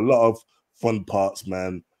with a lot of fun parts,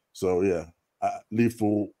 man. So yeah,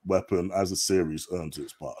 Lethal Weapon as a series earns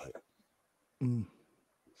its part.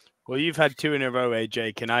 Well, you've had 2 in a row,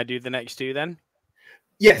 AJ. Can I do the next 2 then?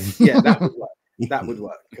 Yes, yeah, that would work. That would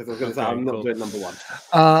work, because I was going to say I'm not doing number 1.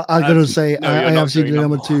 I'm going to say no, I have seen the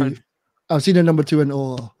number 2. 1. I've seen the number 2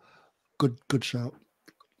 and good shout.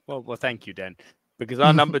 Well, thank you, then, because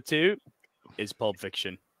our number 2 is Pulp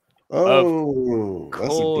Fiction. Oh, of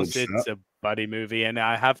course, it's a buddy movie, and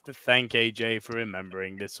I have to thank AJ for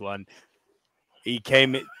remembering this one. He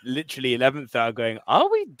came literally 11th hour going, are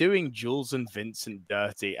we doing Jules and Vincent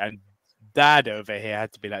dirty? And Dad over here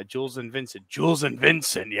had to be like, Jules and Vincent,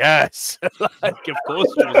 yes. Like, of course,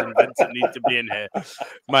 Jules and Vincent need to be in here.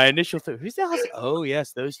 My initial thought, who's that? Oh,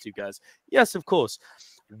 yes, those 2 guys. Yes, of course.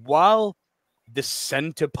 While the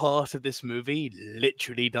center part of this movie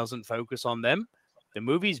literally doesn't focus on them, the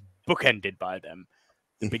movie's bookended by them.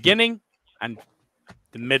 The beginning and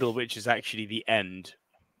the middle, which is actually the end.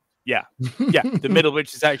 Yeah, the middle,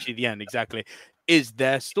 which is actually the end, exactly, is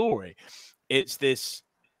their story. It's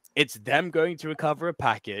them going to recover a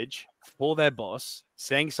package for their boss,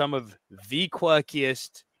 saying some of the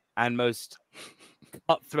quirkiest and most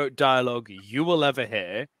cutthroat dialogue you will ever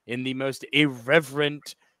hear in the most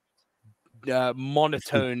irreverent,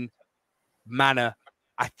 monotone manner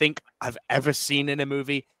I think I've ever seen in a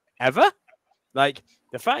movie, ever. Like,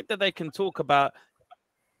 the fact that they can talk about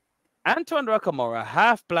Antoine Rockamora,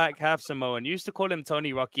 half black, half Samoan, used to call him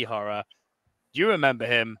Tony Rocky Horror. Do you remember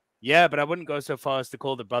him? Yeah, but I wouldn't go so far as to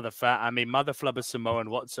call the brother fat. I mean, mother flubber Samoan,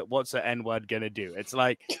 what's an N-word gonna do? It's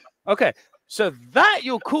like, okay, so that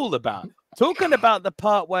you're cool about. Talking about the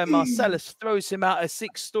part where Marcellus throws him out a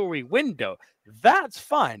 6-story window, that's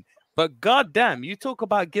fine. But goddamn, you talk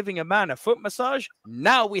about giving a man a foot massage,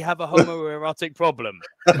 now we have a homoerotic problem.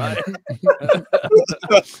 Right?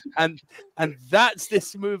 and that's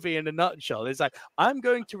this movie in a nutshell. It's like, I'm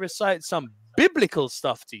going to recite some biblical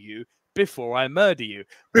stuff to you before I murder you.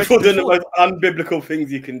 Before doing the most unbiblical things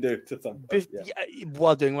you can do to somebody.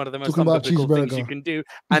 While doing one of the most unbiblical things you can do,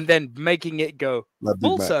 and then making it go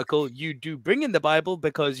full circle, you do bring in the Bible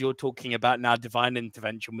because you're talking about now divine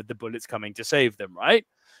intervention with the bullets coming to save them, right?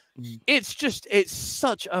 It's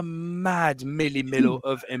such a mad milli-milli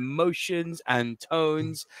of emotions and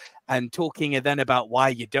tones, and talking and then about why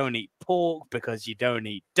you don't eat pork because you don't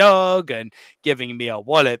eat dog, and giving me a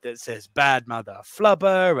wallet that says bad mother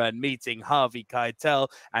flubber, and meeting Harvey Keitel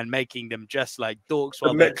and making them dress like dorks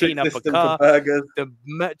while they clean up a car. The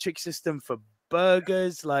metric system for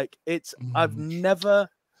burgers, like it's I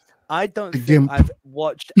don't think I've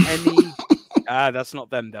watched any that's not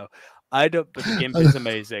them though. But the GIMP is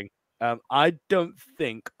amazing. I don't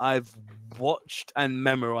think I've watched and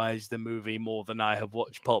memorized the movie more than I have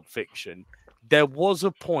watched Pulp Fiction. There was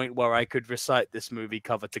a point where I could recite this movie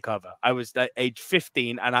cover to cover. I was at age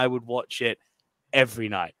 15 and I would watch it every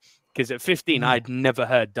night. Because at 15, I'd never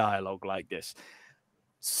heard dialogue like this.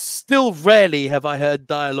 Still rarely have I heard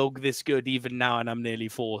dialogue this good, even now, and I'm nearly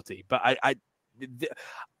 40. But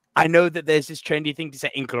I know that there's this trendy thing to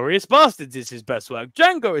say Inglourious Bastards is his best work.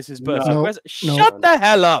 Django is his best work. Shut the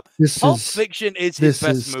hell up. Pulp Fiction is his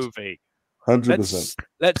best movie. 100%.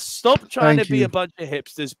 Let's stop trying to be a bunch of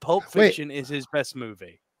hipsters. Pulp Fiction is his best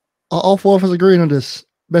movie. Are all 4 of us agreeing on this?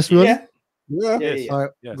 Best one? Yeah. Yes. All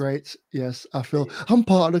right. Yes. Great. Yes. I feel I'm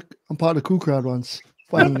part of the cool crowd once.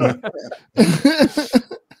 Finally.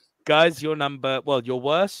 Guys, your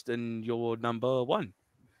worst and your number 1.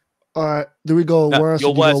 All right, do we go worst?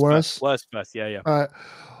 Your worst first. Yeah. All right,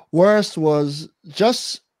 worst was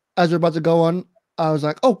just as we're about to go on. I was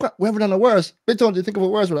like, "Oh crap, we haven't done a worst." They told you to think of a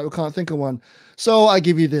worst, but like, we can't think of one. So I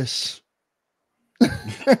give you this.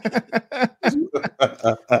 I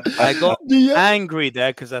got angry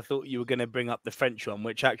there because I thought you were going to bring up the French one,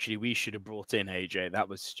 which actually we should have brought in. AJ, that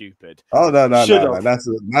was stupid. Oh no, that's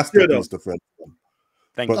the French one.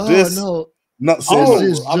 Thank you. No. Not so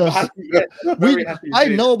much. I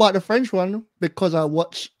know about the French one because I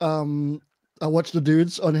watched the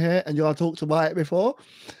dudes on here and y'all talked about it before.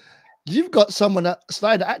 you've got someone that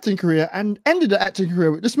started the acting career and ended the acting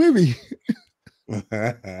career with this movie. Yo,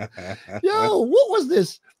 what was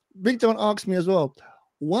this? Big John asked me as well.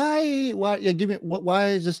 Why? Yeah, give me. Why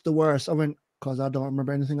is this the worst? I went because I don't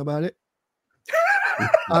remember anything about it.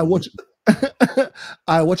 I watch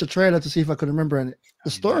a trailer to see if I could remember it.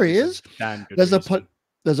 The story is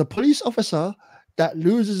there's a police officer that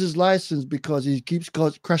loses his license because he keeps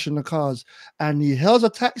crashing the cars, and he hails a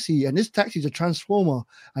taxi, and this taxi's a transformer,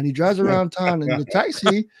 and he drives around town, and the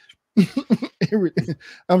taxi.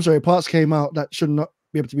 I'm sorry, parts came out that should not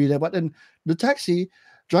be able to be there, but then the taxi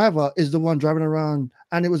driver is the one driving around,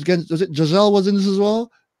 and it was Giselle was in this as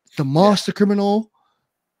well, the master criminal.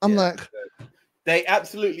 I'm like, they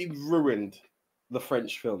absolutely ruined the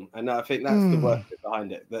French film, and I think that's the worst bit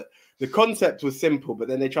behind it. That the concept was simple, but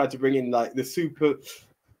then they tried to bring in like the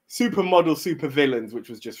supermodel super villains, which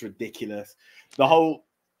was just ridiculous. The whole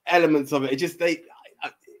elements of it,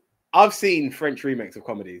 I've seen French remakes of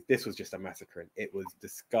comedies. This was just a massacre. It was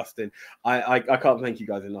disgusting. I can't thank you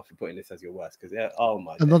guys enough for putting this as your worst, because oh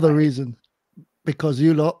my. Another reason, because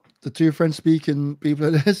you lot, the two French-speaking people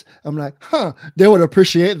in this, I'm like, they would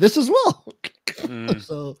appreciate this as well.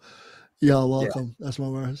 So, you're welcome. Yeah. That's my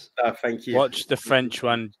worst. Thank you. Watch the French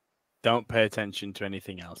one. Don't pay attention to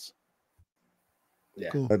anything else. Yeah,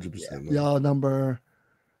 cool. 100%. Y'all number.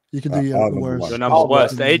 You can do your worst. Your number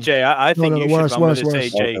worst. AJ, I think you should run with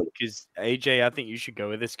this, AJ, because AJ, I think you should go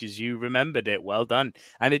with this because you remembered it. Well done.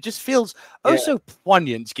 And it just feels so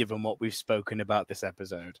poignant given what we've spoken about this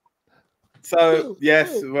episode. So,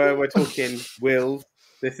 yes, we're talking Will.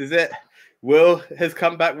 This is it. Will has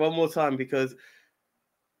come back one more time because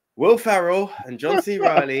Will Ferrell and John C.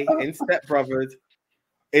 Reilly in Step Brothers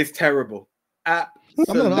is terrible. Absolutely.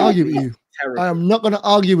 I'm not going to argue with you. Terrible. I am not going to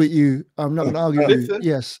argue with you. I'm not going to argue with you.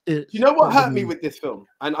 Yes. You know what hurt me with this film?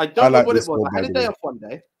 And I don't know what it was. I had a day off one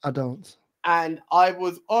day. I don't. And I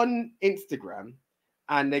was on Instagram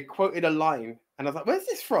and they quoted a line. And I was like, where's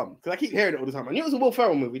this from? Because I keep hearing it all the time. I knew it was a Will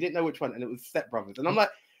Ferrell movie. Didn't know which one. And it was Step Brothers. And I'm like,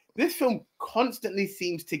 this film constantly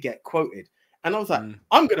seems to get quoted. And I was like,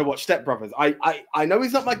 I'm going to watch Step Brothers. I know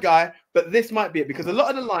he's not my guy, but this might be it. Because a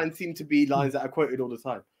lot of the lines seem to be lines that are quoted all the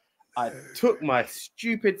time. I took my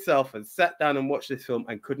stupid self and sat down and watched this film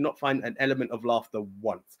and could not find an element of laughter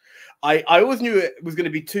once. I always knew it was going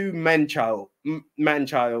to be two man-child, or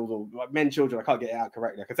men-children. I can't get it out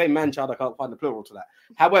correctly. I can say man-child, I can't find the plural to that.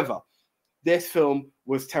 However, this film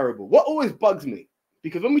was terrible. What always bugs me,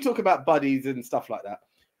 because when we talk about buddies and stuff like that,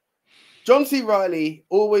 John C. Reilly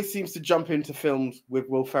always seems to jump into films with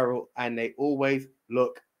Will Ferrell and they always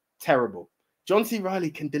look terrible. John C.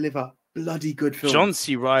 Reilly can deliver bloody good films. John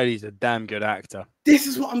C. Reilly's a damn good actor. This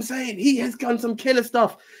is what I'm saying. He has done some killer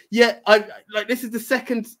stuff. Yet, this is the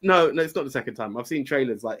second. No, it's not the second time. I've seen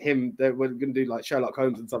trailers like him. They were going to do like Sherlock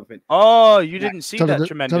Holmes and something. Oh, you didn't see that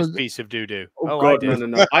tremendous piece of doo-doo. Oh God, I did.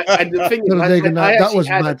 no. And the thing is, that was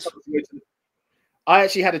bad. I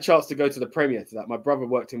actually had a chance to go to the premiere to that. My brother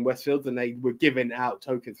worked in Westfields and they were giving out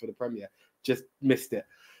tokens for the premiere. Just missed it.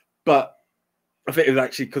 But I think it was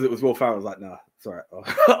actually because it was Will Ferrell. I was like, nah, it's all right.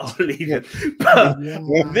 I'll leave it. But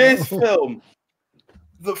this film,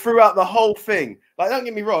 throughout the whole thing, like, don't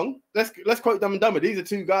get me wrong. Let's quote Dumb and Dumber. These are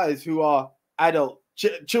two guys who are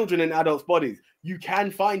children in adults' bodies. You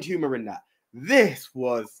can find humor in that. This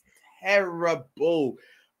was terrible.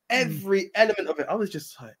 Every element of it, I was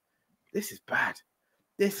just like, this is bad.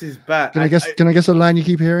 This is bad. Can I guess a line you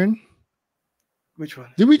keep hearing? Which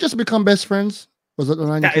one? Did we just become best friends? Was that the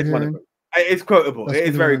line you keep hearing? It's quotable. It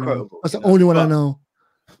is very quotable. That's the only one I know.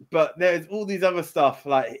 But there's all these other stuff.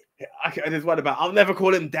 Like there's one about I'll never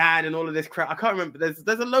call him dad and all of this crap. I can't remember.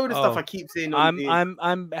 There's a load of stuff I keep seeing.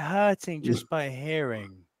 I'm hurting just by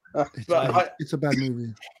hearing. It's a bad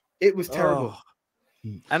movie. It was terrible.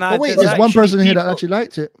 And wait, there's one person here that actually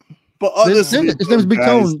liked it. But his name's Big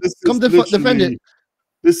Tone. Come defend it.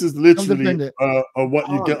 This is literally what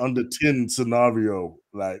you get on the tin scenario.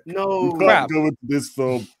 Like, you can't go into this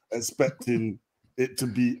film expecting it to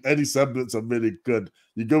be any semblance of really good.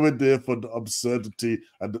 You go in there for the absurdity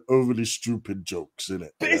and the overly stupid jokes in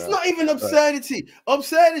it. But it's not even absurdity.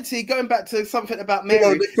 Absurdity, going back to something about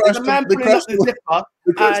Mary. There's a man pulling up the zipper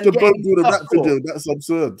and the boat doing a rap video. That's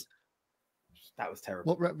absurd. That was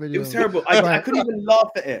terrible. What rap video? It was terrible. I couldn't even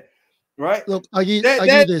laugh at it. Right? Look,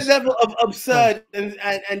 the level of absurd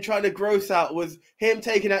and trying to gross out was him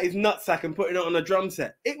taking out his nutsack and putting it on a drum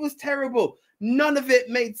set. It was terrible. None of it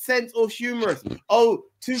made sense or humorous. Oh,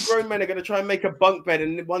 two grown men are going to try and make a bunk bed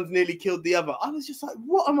and one's nearly killed the other. I was just like,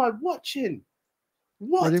 what am I watching?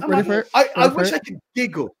 What? I wish I could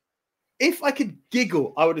giggle. if I could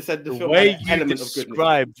giggle, I would have said the The film way had an you element of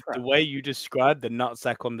described, goodness. the way you described the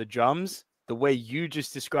nutsack on the drums, the way you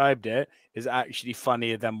just described it is actually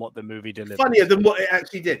funnier than what the movie delivers. Funnier than what it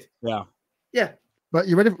actually did. Yeah. Yeah. But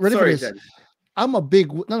you ready for Sorry, this? Zen. I'm a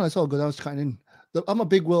big no, it's all good. I was cutting in. I'm a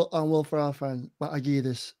big Will Ferrell fan, but I give you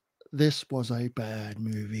this. This was a bad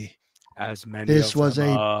movie. As many This of was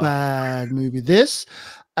them a are. bad movie. This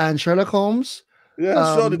and Sherlock Holmes.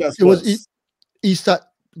 Yeah, surely that's it was. worse.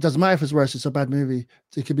 Doesn't matter if it's worse. It's a bad movie.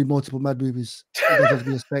 It could be multiple bad movies. It doesn't have to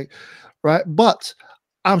be a mistake, right? But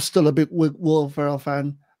I'm still a big Will Ferrell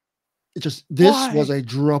fan. It just this was a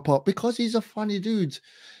drop up because he's a funny dude.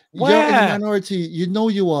 You're in the minority. You know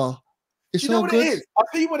you are. It's you know so what good. it is? I'll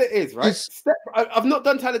tell you what it is, right? I've not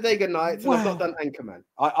done Talladega Nights and I've not done Anchorman.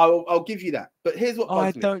 I'll give you that. But here's what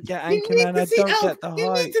bugs me. I don't get Anchorman. I don't get the hype.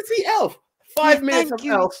 You need to see Elf. 5 minutes of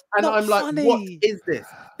Elf, and I'm like, what is this?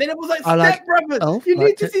 Then it was like Step Brothers. You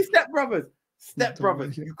need to see Step Brothers. Step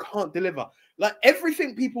Brothers. You can't deliver. Like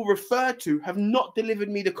everything people refer to have not delivered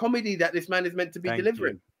me the comedy that this man is meant to be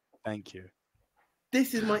delivering. Thank you.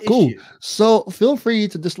 This is my Cool. issue. So feel free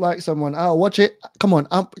to dislike someone. I'll watch it. Come on.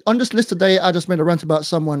 On this list today, I just made a rant about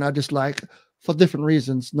someone I dislike for different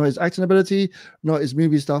reasons. Not his acting ability, not his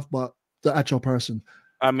movie stuff, but the actual person.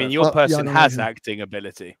 I mean, your person has acting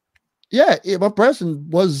ability. Yeah, my person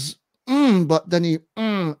was, but then he,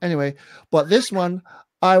 anyway. But this one,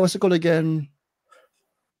 what's it called again?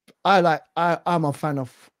 I'm a fan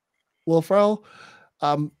of Will Ferrell.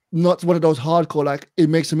 Not one of those hardcore, like, it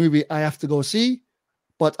makes a movie I have to go see,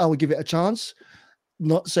 but I will give it a chance.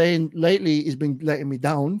 Not saying lately he's been letting me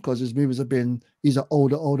down because his movies have been, he's an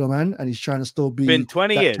older man and he's trying to still be been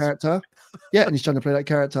 20 years character. Yeah, and he's trying to play that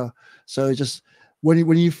character. So it's just,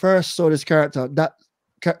 when you first saw this character, that,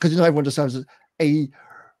 because everyone just has a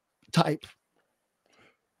type.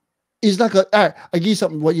 It's like I give you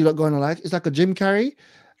something what you look going to like. It's like a Jim Carrey,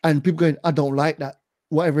 and people going, I don't like that,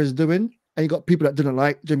 whatever he's doing. And you got people that didn't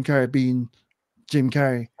like Jim Carrey being Jim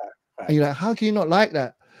Carrey. And you're like, how can you not like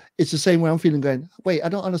that? It's the same way I'm feeling going, wait, I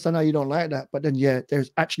don't understand how you don't like that. But then, yeah,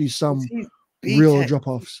 there's actually some real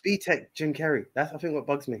drop-offs. B-Tech Jim Carrey. That's, I think, what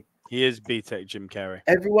bugs me. He is B-Tech Jim Carrey.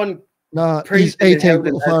 Everyone he's A-Tech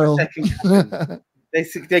Ferrell.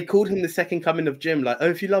 They called him the second coming of Jim. Like, oh,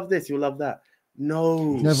 if you love this, you'll love that.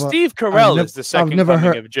 No. Never. Steve Carell is the second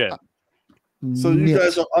coming of Jim. So you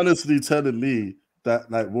guys are honestly telling me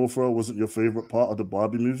that like Will Ferrell wasn't your favorite part of the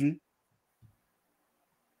Barbie movie?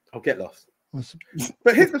 I'll get lost.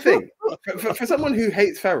 But here's the thing: for someone who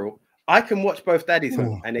hates Ferrell, I can watch both Daddy's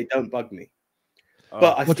Home and they don't bug me.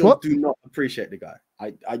 But I still do not appreciate the guy.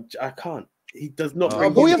 I can't. He does not.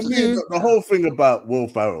 The whole thing about Will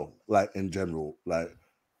Ferrell, like in general, like,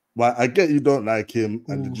 well, I get you don't like him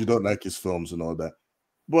and you don't like his films and all that,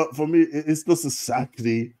 but for me, it's just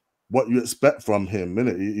exactly what you expect from him,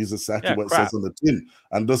 innit? He's exactly what it says on the tin.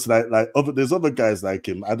 And just there's other guys like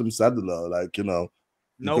him, Adam Sandler, like, you know,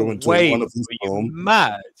 no way, one of his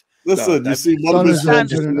mad. Listen, you see one of his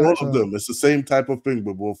films, all of them. It's the same type of thing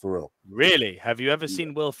with Will Ferrell. Really? Have you ever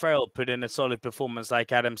seen Will Ferrell put in a solid performance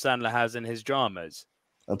like Adam Sandler has in his dramas?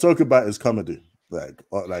 I'm talking about his comedy.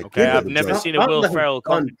 Okay, I've never seen a Will Ferrell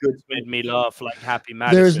comedy that's made me laugh like Happy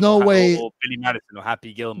Madison. There's no way, or Billy Madison or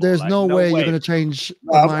Happy Gilmore. There's no way you're going to change.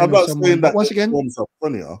 I'm not saying that once again, films are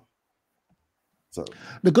funnier. So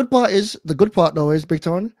the good part though is, Big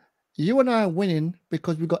Tone, you and I are winning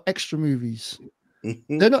because we got extra movies.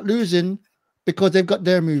 They're not losing because they've got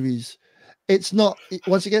their movies. It's not,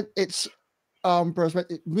 once again, it's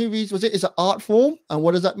perspective. Movies, it's an art form, and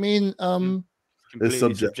what does that mean? Completely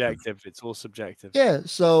subjective. It's all subjective. Yeah.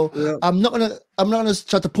 So I'm not gonna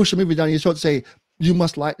try to push a movie down your throat to say you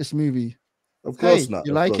must like this movie. Of course not.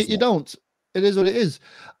 You like it, you don't. It is what it is.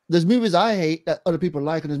 There's movies I hate that other people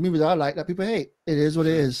like, and there's movies I like that people hate. It is what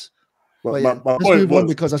it is. But yeah, let's move on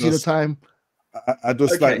because I see the time. I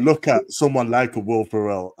just like look at someone like a Will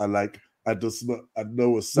Ferrell and like I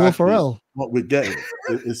know exactly Will Ferrell. What we're getting.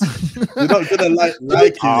 You're not gonna like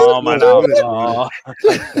him. Oh my God!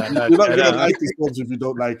 You're not gonna like his films if you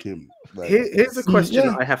don't like him. Like, here's a question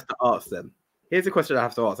I have to ask them. Here's a question I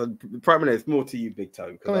have to ask. And primarily, it's more to you, Big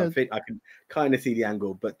Toe, because I think I can kind of see the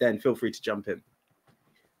angle. But then, feel free to jump in.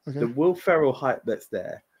 Okay. The Will Ferrell hype that's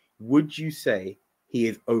there. Would you say he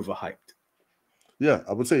is overhyped? Yeah,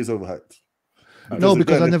 I would say he's overhyped. No,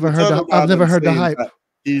 because I've never heard the hype.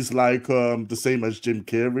 He's like the same as Jim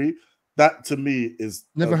Carrey. That to me is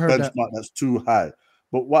never heard benchmark that's too high.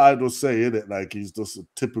 But what I would say in it, like he's just a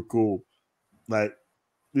typical, like,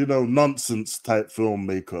 you know, nonsense type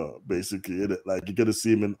filmmaker, basically, in it. Like you're gonna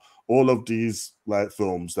see him in all of these like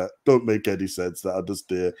films that don't make any sense, that are just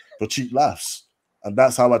there for cheap laughs. And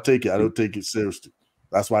that's how I take it. I don't take it seriously.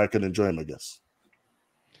 That's why I can enjoy him, I guess.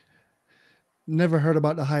 Never heard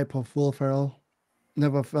about the hype of Will Ferrell.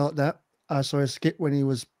 Never felt that. I saw a skit when he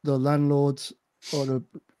was the landlords or the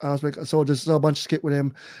aspect. I saw a bunch of skit with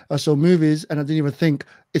him. I saw movies and I didn't even think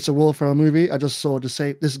it's a Will Ferrell movie. I just saw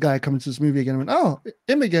this guy coming to this movie again. I went, oh,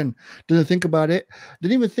 him again. Didn't think about it.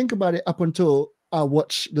 Didn't even think about it up until I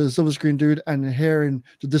watched the Silver Screen Dude and hearing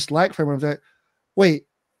the dislike from him. I was like, wait,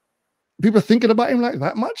 people are thinking about him like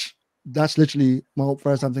that much? That's literally my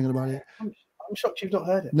first time thinking about it. I'm shocked you've not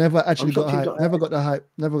heard it. Never actually got hype. Never got the hype.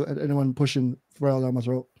 Never got anyone pushing Pharrell down my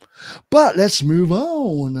throat. But let's move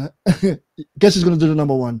on. Guess who's going to do the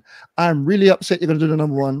number one? I'm really upset you're going to do the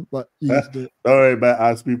number one, but you need to do it. All right, man.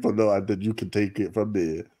 As people know, and then you can take it from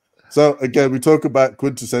there. So again, we talk about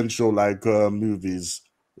quintessential like movies,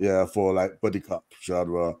 yeah, for like buddy cop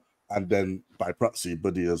genre, and then by proxy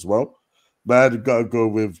buddy as well. But I gotta go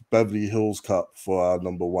with Beverly Hills Cop for our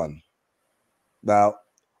number one. Now,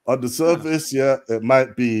 on the surface, yeah, it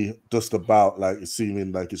might be just about like it's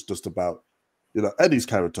seeming like it's just about, you know, Eddie's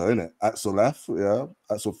character, isn't it? Axel F, yeah,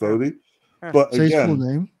 Axel Foley. But say again, his full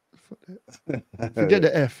name. Forget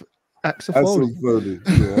the F. Axel Foley.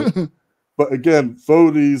 Yeah. But again,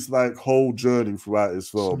 Foley's like whole journey throughout his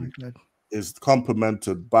film is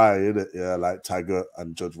complemented by it, yeah, like Taggart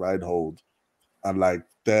and Judge Reinhold, and like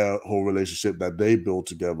their whole relationship that they build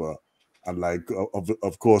together. And like,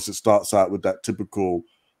 of course, it starts out with that typical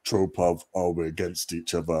trope of, oh, we're against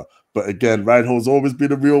each other. But again, Reinhold's always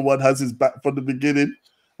been a real one, has his back from the beginning.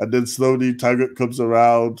 And then slowly Taggart comes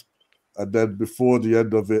around. And then before the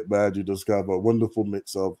end of it, man, you just have a wonderful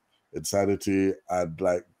mix of insanity and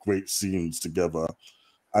like great scenes together.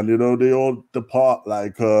 And, you know, they all depart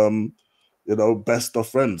like, you know, best of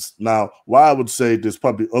friends. Now, why I would say there's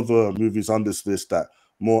probably other movies on this list that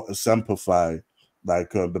more exemplify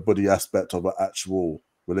like the buddy aspect of an actual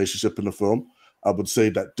relationship in the film. I would say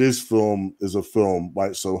that this film is a film, why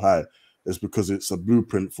it's so high, is because it's a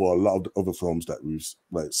blueprint for a lot of the other films that we've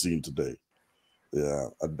like seen today. Yeah,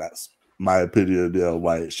 and that's my opinion, yeah,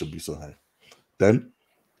 why it should be so high. Then?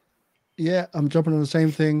 Yeah, I'm jumping on the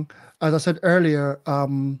same thing. As I said earlier,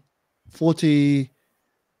 48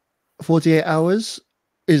 Hours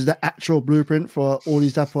is the actual blueprint for all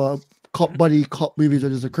these type of buddy cop movies where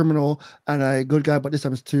there's a criminal and a good guy, but this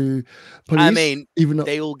time it's two police. I mean, even though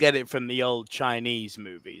they all get it from the old Chinese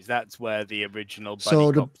movies. That's where the original buddy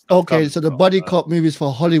so cop the okay, comes so the from, buddy cop movies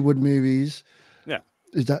for Hollywood movies. Yeah,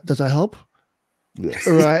 does that help? Yes.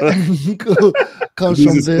 Right. Cool. Comes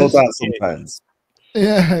from this. Sometimes.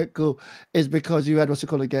 Yeah, cool. It's because you had what's it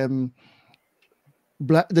called again?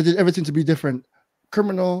 Black. They did everything to be different.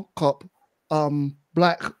 Criminal, cop,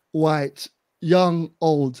 black, white, young,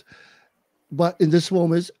 old. But in this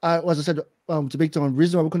film is, as I said, to Big Tom,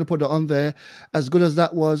 reason why we're going to put that on there, as good as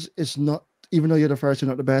that was, it's not, even though you're the first, you're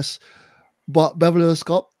not the best. But Beverly Hills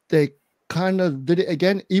Cop, they kind of did it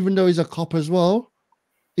again, even though he's a cop as well.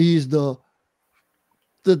 He's the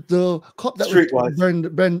cop that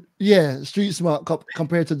was street smart cop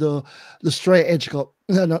compared to the straight edge cop.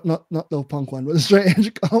 Not the punk one, but the straight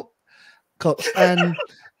edge cop. And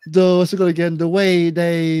what's it called again? The way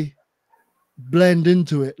they blend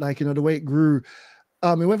into it, like, you know, the way it grew.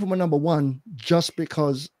 It went from a number one just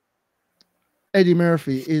because Eddie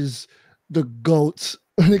Murphy is the GOAT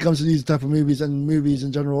when it comes to these type of movies and movies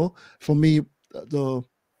in general. For me, the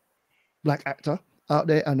black actor out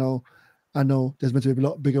there, I know there's meant to be a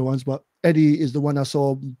lot bigger ones, but Eddie is the one I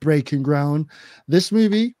saw breaking ground. This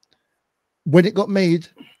movie, when it got made,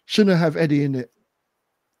 shouldn't have Eddie in it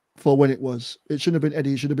for when it was. It shouldn't have been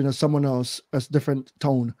Eddie. It should have been someone else, a different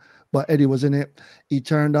tone. But Eddie was in it. He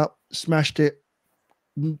turned up, smashed it.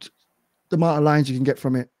 The amount of lines you can get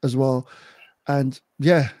from it as well. And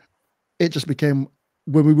yeah, it just became,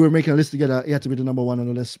 when we were making a list together, he had to be the number one on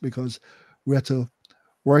the list because we had to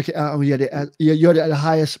work it out. And we had it you had it at the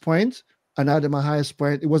highest point, and I had it at my highest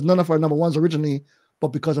point. It was none of our number ones originally, but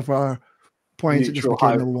because of our points, it just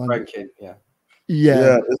became number one. Ranking, yeah.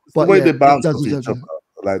 It's the way they bounce off each other.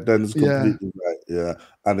 Like, then it's completely right. Yeah.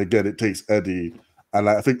 And again, it takes Eddie. And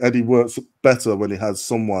I think Eddie works better when he has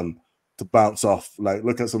someone to bounce off. Like,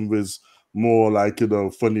 look at some of his more, like, you know,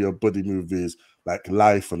 funnier buddy movies, like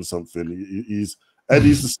Life and something.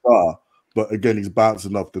 Eddie's the star, but again, he's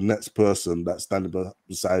bouncing off the next person that's standing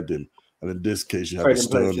beside him. And in this case, you have the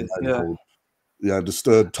stern Reinhold. Yeah, the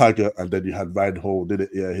stern Taggart, and then you had Reinhold, did it?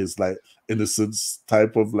 Yeah, his like innocence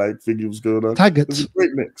type of like thing he was going on. Taggart. It was a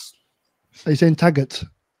great mix. Are you saying Taggart?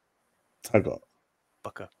 Taggart.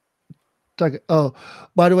 Bucker. Taggart. Oh,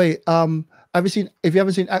 by the way, if you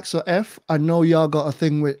haven't seen Axel F, I know y'all got a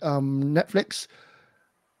thing with Netflix.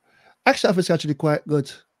 Action Alpha is actually quite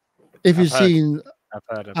good. If you've I've heard. seen, I've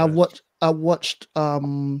heard. I watched.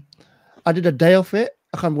 I did a day of it.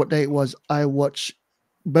 I can't remember what day it was. I watched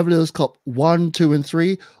Beverly Hills Cop 1, 2, and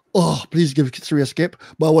 3. Oh, please give 3 a skip.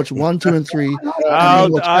 But I watched 1, 2, and 3. I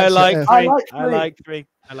like F. 3. I like 3.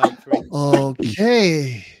 I like 3.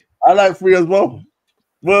 Okay. I like 3 as well.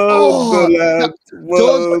 Wonderland.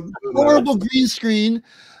 Horrible green screen.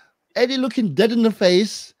 Eddie looking dead in the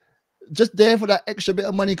face. Just there for that extra bit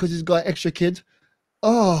of money because he's got an extra kid.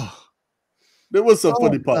 Oh. There was some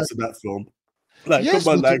funny parts in that film. Like, yes,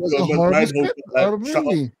 come on, like, horrible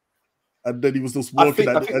movie. And then he was just walking.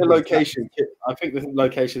 I think the location. I think the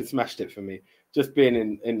location smashed it for me. Just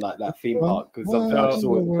being in like that theme park because I just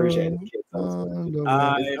always appreciated the kids.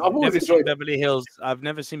 I've always enjoyed Beverly Hills. I've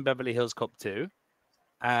never seen Beverly Hills Cop 2,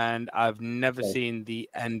 and I've never seen the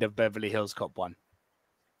end of Beverly Hills Cop 1.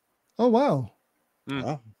 Oh wow!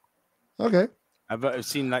 Wow. Okay. I've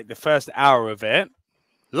seen like the first hour of it.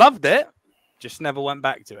 Loved it. Just never went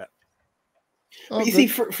back to it. But you see,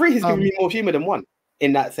 3 has given me more humor than 1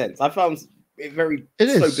 in that sense. I found it very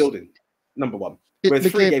slow building. Number 1. Whereas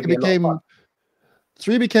 3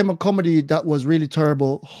 became a comedy that was really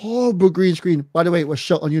terrible. Horrible green screen. By the way, it was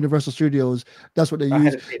shot on Universal Studios. That's what they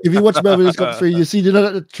used. If you watch Beverly Hills Cop 3, you see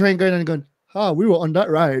the train going and going, we were on that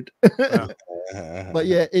ride. But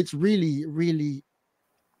yeah, it's really, really,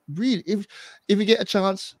 really. If you get a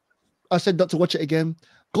chance, I said not to watch it again.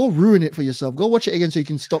 Go ruin it for yourself. Go watch it again so you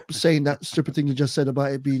can stop saying that stupid thing you just said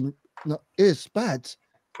about it being. No, it's bad.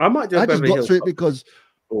 I just got through it because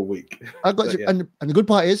all week. I got you, and the good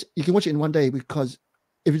part is you can watch it in one day because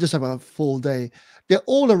if you just have a full day, they're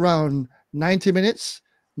all around 90 minutes,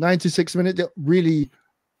 96 minutes. They're really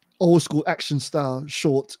old school action style,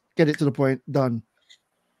 short, get it to the point, done.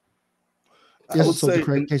 I would say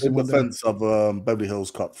in defense of Beverly Hills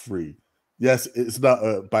Cop 3, yes, it's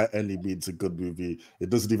not by any means a good movie. It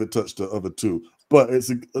doesn't even touch the other 2, but it's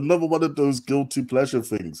another one of those guilty pleasure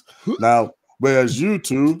things. Now, whereas you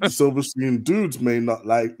two, the Silver Screen dudes, may not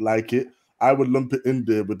like it, I would lump it in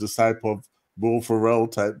there with the type of Will Ferrell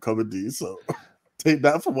type comedy. So take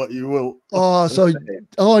that for what you will.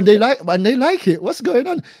 They like it. What's going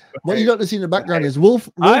on? What you don't see in the background is Will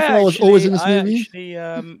Ferrell is always in this movie. I actually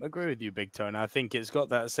agree with you, Big Tone. I think it's got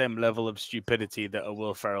that same level of stupidity that a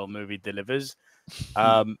Will Ferrell movie delivers.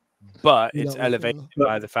 But it's elevated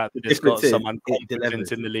by the fact that it's got someone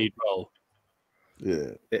competent in the lead role.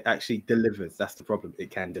 Yeah, it actually delivers. That's the problem.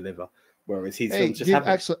 It can deliver. Whereas he's just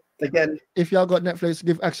again. If y'all got Netflix,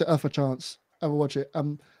 give Action Earth a chance. I will watch it.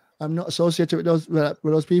 I'm not associated with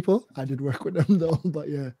those people. I did work with them though, but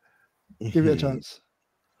yeah, give it a chance.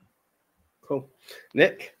 Cool,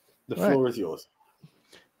 Nick. The floor is yours.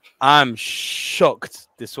 I'm shocked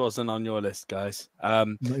this wasn't on your list, guys. Not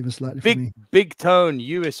even slightly. For me. Big Tone,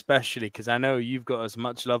 you especially, because I know you've got as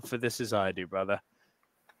much love for this as I do, brother.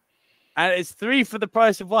 And it's 3 for the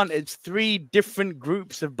price of 1. It's 3 different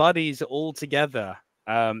groups of buddies all together.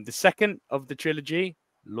 The second of the trilogy,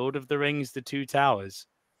 Lord of the Rings, The Two Towers.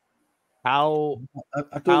 I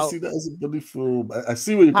don't see that as a buddy film. I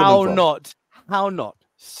see where you're coming from. How not?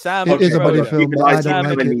 Sam, it is a buddy film, but I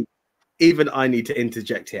don't like it. Even I need to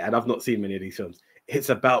interject here, and I've not seen many of these films. It's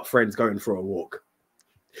about friends going for a walk.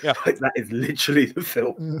 Yeah, that is literally the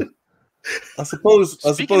film. I suppose.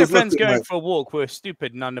 Speaking of friends going for a walk, we're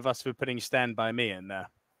stupid. None of us were putting Stand By Me in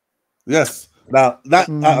there. Yes. Now that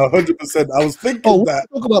 100%, I was thinking that.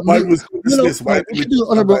 Talk about why was this? Why we do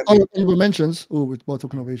honorable mentions? Oh, we're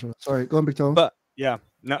talking over each other. Sorry, go on, Big Tone. But yeah,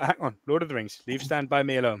 no, hang on. Lord of the Rings. Leave Stand By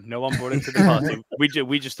Me alone. No one brought it to the party.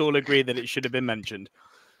 We just all agree that it should have been mentioned.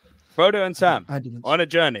 Frodo and Sam on a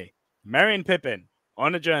journey. Merry and Pippin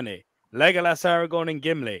on a journey. Legolas, Aragorn, and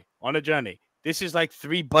Gimli on a journey. This is like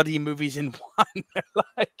 3 buddy movies in one.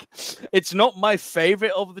 Like, it's not my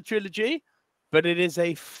favorite of the trilogy, but it is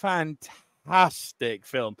a fantastic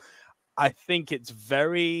film. I think it's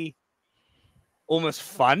very almost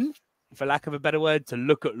fun, for lack of a better word, to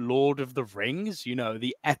look at Lord of the Rings, you know,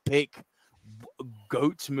 the epic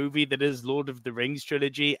goat movie that is Lord of the Rings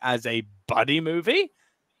trilogy as a buddy movie.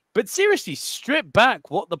 But seriously, strip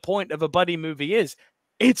back what the point of a buddy movie is.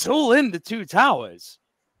 It's all in The Two Towers.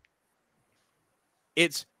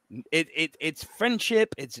 It's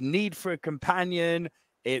friendship, it's need for a companion,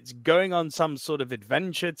 it's going on some sort of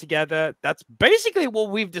adventure together. That's basically what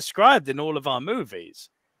we've described in all of our movies.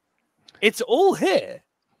 It's all here.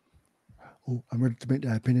 Oh, I'm ready to make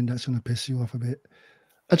that opinion that's going to piss you off a bit.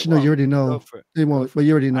 Actually, no, you already know. You won't, but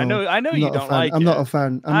you already know. I know you don't like it. I'm not a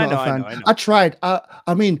fan. I'm not a fan. I know. I tried.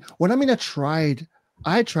 I mean,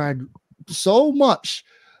 I tried so much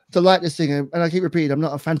to like this thing, and I keep repeating, I'm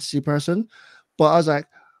not a fantasy person, but I was like,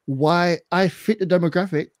 why I fit the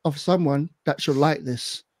demographic of someone that should like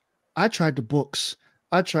this. I tried the books,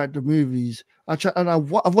 I tried the movies, I've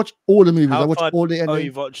watched all the movies. I watched all the ending. Oh,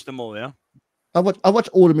 you've watched them all, yeah? I watched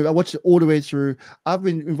all the movies. I watched it all the way through. I've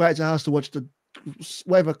been invited to the house to watch the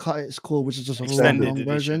whatever cut it's called, which is just a long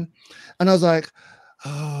version. And I was like,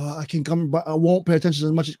 oh, I can come, but I won't pay attention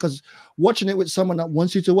as much because watching it with someone that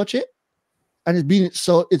wants you to watch it, and it's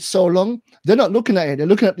so long, they're not looking at it. They're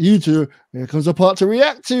looking at YouTube. Here comes the part to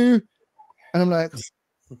react to, and I'm like,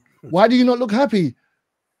 why do you not look happy?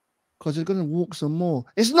 Because you're gonna walk some more.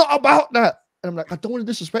 It's not about that. And I'm like, I don't want to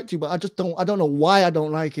disrespect you, but I don't know why I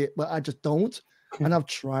don't like it, but I just don't. And I've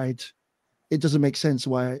tried. It doesn't make sense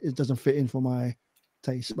why it doesn't fit in for my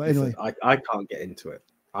taste. But anyway, I can't get into it.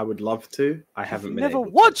 I would love to. I haven't been never able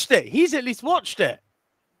to. watched it. He's at least watched it.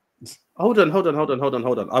 Hold on.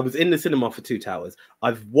 I was in the cinema for Two Towers.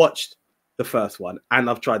 I've watched the first one and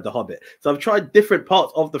I've tried The Hobbit. So I've tried different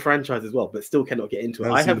parts of the franchise as well, but still cannot get into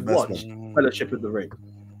it. I have watched Fellowship of the Ring.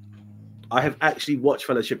 I have actually watched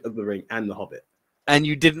Fellowship of the Ring and The Hobbit. And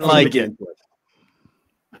you didn't like it?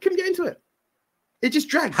 I couldn't get into it. It just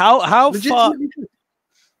dragged. How far?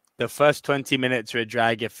 The first 20 minutes are a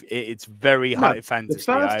drag. If it's very high fantasy,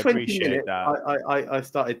 I appreciate that. I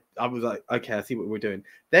started. I was like, okay, I see what we're doing.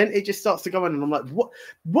 Then it just starts to go on, and I'm like,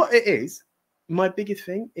 what it is? My biggest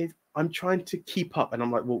thing is I'm trying to keep up, and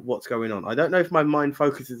I'm like, well, what's going on? I don't know if my mind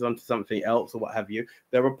focuses onto something else or what have you.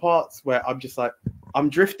 There are parts where I'm just like, I'm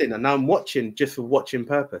drifting, and now I'm watching just for watching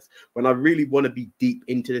purpose when I really want to be deep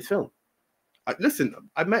into this film. Listen,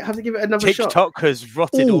 I might have to give it another shot. TikTok has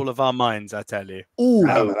rotted all of our minds, I tell you.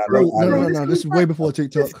 No. This is way before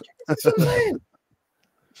TikTok.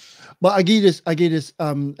 But I give this,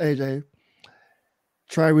 AJ.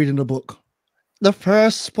 Try reading the book. The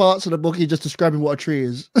first parts of the book, he's just describing what a tree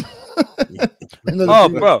is.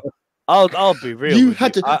 Bro, I'll be real. You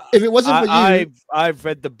had to. If it wasn't for you, I've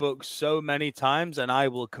read the book so many times, and I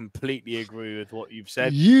will completely agree with what you've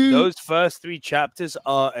said. Those first 3 chapters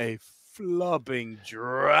are a flubbing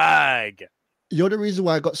drag. You're the reason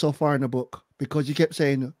why I got so far in the book, because you kept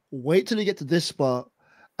saying, wait till you get to this part.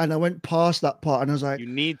 And I went past that part and I was like, you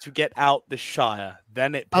need to get out the Shire.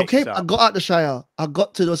 Then it picks up. I got out the Shire. I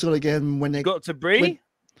got to those again when they got to Bree.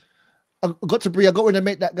 I got to Bree. I got when they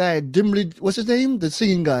met that guy, Dimly. What's his name? The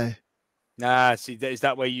singing guy. Nah, see, is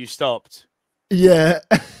that where you stopped? Yeah.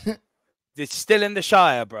 It's still in the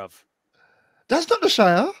Shire, bruv. That's not the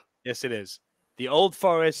Shire. Yes, it is. The Old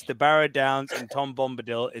Forest, the Barrow Downs, and Tom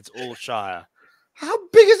Bombadil. It's all Shire. How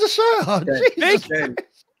big is the Shire?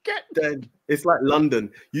 Big. It's like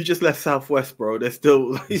London. You just left Southwest, bro. You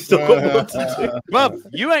still got more to do. Bruv,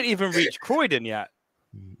 you ain't even reached Croydon yet.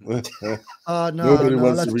 No.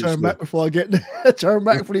 Let's turn back before I get there. Turn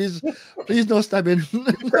back, please. Please, no stabbing.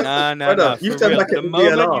 No. You turn back the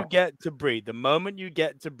moment you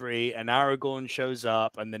get to Bree, and Aragorn shows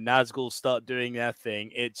up, and the Nazgûl start doing their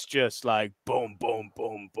thing, it's just like boom, boom,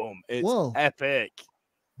 boom, boom. It's epic.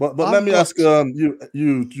 But let me ask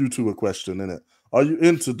you two a question, innit? Are you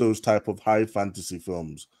into those type of high fantasy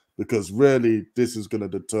films? Because really, this is going to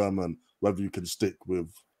determine whether you can stick with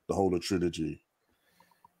the whole trilogy.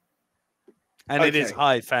 And it is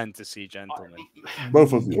high fantasy, gentlemen.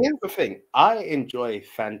 Both of you. Here's the thing. I enjoy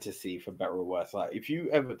fantasy for better or worse. Like, if you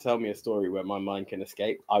ever tell me a story where my mind can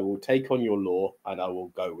escape, I will take on your lore and I will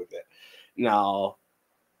go with it. Now,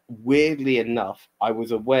 weirdly enough, I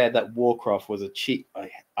was aware that Warcraft was a cheat.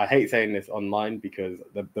 I hate saying this online because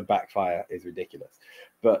the backfire is ridiculous.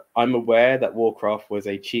 But I'm aware that Warcraft was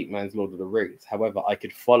a cheap man's Lord of the Rings. However, I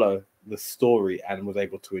could follow the story and was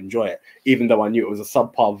able to enjoy it, even though I knew it was a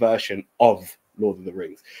subpar version of Lord of the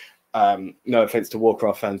Rings. No offense to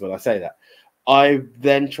Warcraft fans when I say that. I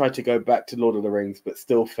then tried to go back to Lord of the Rings, but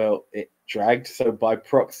still felt it dragged. So by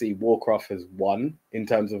proxy, Warcraft has won in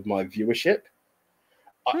terms of my viewership.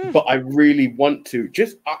 But I really want to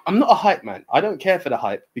I'm not a hype man. I don't care for the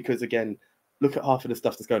hype because, again, look at half of the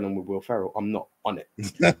stuff that's going on with Will Ferrell. I'm not on it.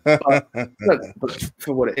 but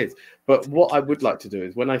for what it is. But what I would like to do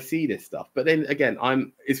is when I see this stuff, but then again,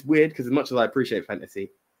 it's weird because as much as I appreciate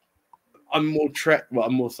fantasy, I'm more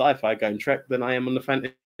sci-fi going Trek than I am on the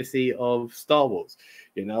fantasy of Star Wars.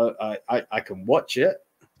 You know, I can watch it,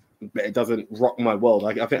 but it doesn't rock my world.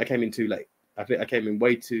 I think I came in too late. I think I came in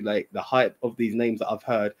way too late. The hype of these names that I've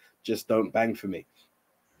heard just don't bang for me.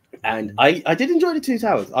 And I did enjoy the Two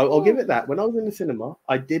Towers. I'll give it that. When I was in the cinema,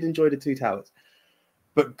 I did enjoy the Two Towers.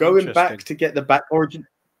 But going back to get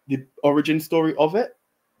the origin story of it,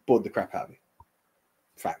 bored the crap out of me.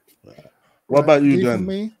 Fact. What about you,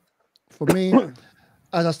 Dan? For me,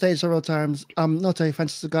 as I stated several times, I'm not a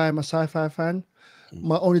fantasy guy. I'm a sci-fi fan.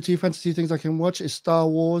 My only two fantasy things I can watch is Star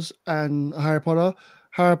Wars and Harry Potter.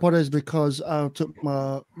 Harry Potter is because I took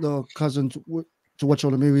my little cousin to watch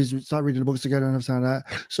all the movies. We started reading the books together and everything like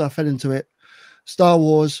that. So I fell into it. Star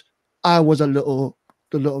Wars, I was the little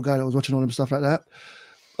guy that was watching all them stuff like that.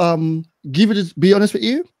 Be honest with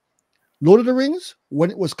you, Lord of the Rings,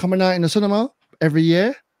 when it was coming out in the cinema every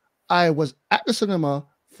year, I was at the cinema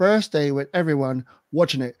first day with everyone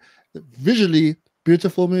watching it. Visually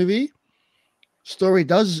beautiful movie. Story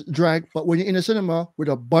does drag, but when you're in a cinema with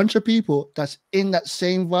a bunch of people that's in that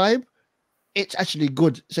same vibe, it's actually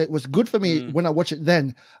good. So it was good for me when I watched it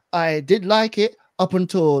then. I did like it up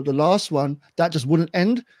until the last one. That just wouldn't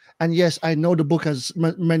end. And yes, I know the book has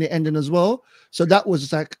many endings as well. So that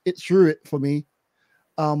was like, it threw it for me.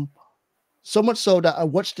 So much so that I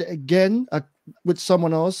watched it again with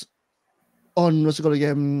someone else on, what's it called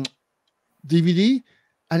again, DVD.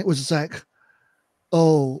 And it was just like,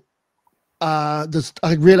 oh, I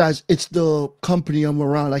realized it's the company I'm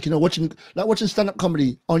around. Like, watching stand-up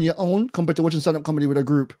comedy on your own compared to watching stand-up comedy with a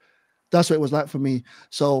group. That's what it was like for me.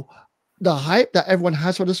 So the hype that everyone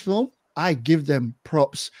has for this film, I give them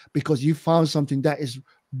props because you found something that is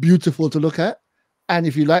beautiful to look at. And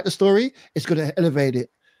if you like the story, it's going to elevate it.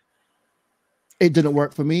 It didn't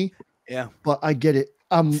work for me. Yeah. But I get it.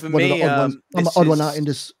 I'm for one me, of the odd ones. I'm an odd one out is... in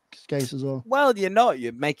this case as well. Well, you're not.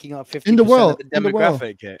 You're making up 50% in the world, of the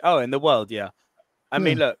demographic here. Oh, in the world, yeah. I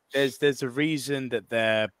mean, look, there's a reason that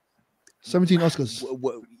they're 17 Oscars.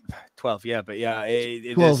 12, yeah, but yeah,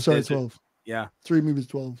 12. Sorry, 12. Yeah, 3 movies,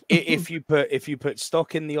 12. if you put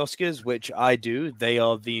stock in the Oscars, which I do, they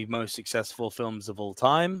are the most successful films of all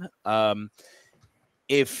time.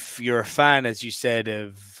 If you're a fan, as you said,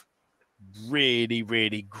 of really,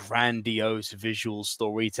 really grandiose visual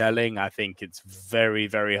storytelling, I think it's very,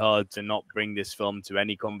 very hard to not bring this film to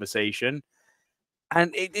any conversation.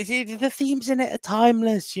 And the themes in it are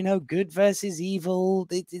timeless, good versus evil.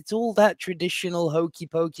 It's all that traditional hokey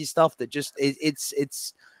pokey stuff that just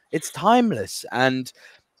it's timeless. And I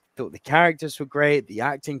thought the characters were great, the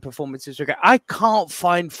acting performances were great. I can't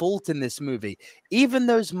find fault in this movie. Even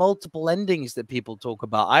those multiple endings that people talk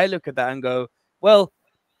about, I look at that and go, well,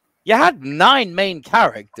 you had 9 main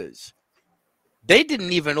characters. They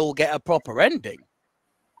didn't even all get a proper ending.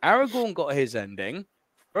 Aragorn got his ending.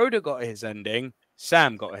 Frodo got his ending.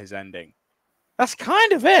 Sam got his ending. That's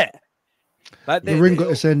kind of it. Like the Ring got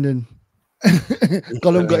his ending.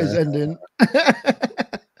 Gollum got his ending.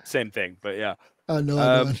 Same thing, but yeah. I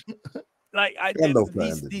know. Like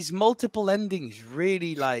these multiple endings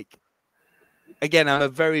really like. Again, I'm a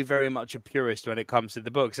very, very much a purist when it comes to the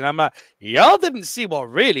books. And I'm like, y'all didn't see what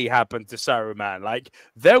really happened to Saruman. Like,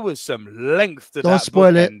 there was some length to that. Don't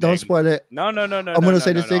spoil it. Ending. Don't spoil it. No. I'm going to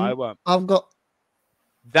say this thing. I won't. I've got...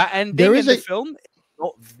 That ending in the film,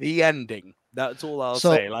 not the ending. That's all I'll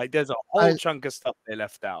say. Like, there's a whole chunk of stuff they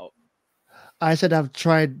left out. I said I've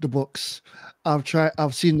tried the books.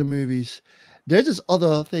 I've seen the movies. There's this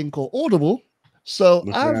other thing called Audible. So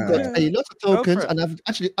I've got a lot of tokens, and I've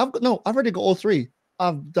already got all 3.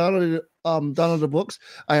 I've downloaded the books.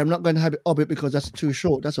 I am not going to have Hobbit because that's too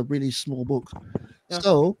short. That's a really small book. Yeah.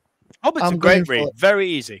 So Hobbit's a great read. Very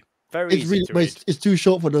easy. Very easy to read. It's too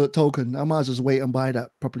short for the token. I might as well just wait and buy that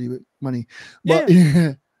properly with money. But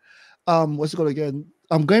yeah. What's it called again?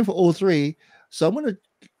 I'm going for all 3. So I'm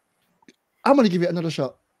gonna give it another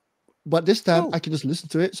shot. But this time I can just listen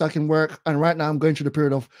to it so I can work. And right now I'm going through the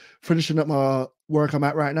period of finishing up my work I'm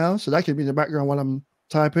at right now. So that can be in the background while I'm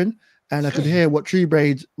typing. And I could hear why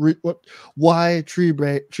Treebeard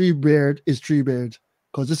is Treebeard.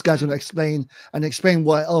 Because this guy's going to explain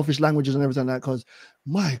what elfish languages and everything like that. Because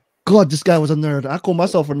my God, this guy was a nerd. I call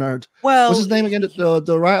myself a nerd. Well, what's his name again?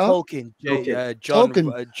 The writer? Tolkien.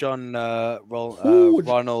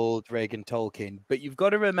 Ronald Reagan Tolkien. But you've got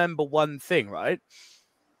to remember one thing, right?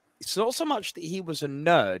 It's not so much that he was a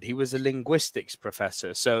nerd. He was a linguistics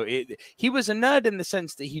professor. So he was a nerd in the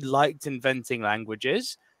sense that he liked inventing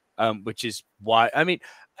languages, which is why, I mean,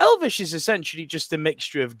 Elvish is essentially just a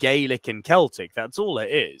mixture of Gaelic and Celtic. That's all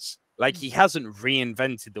it is. Like, he hasn't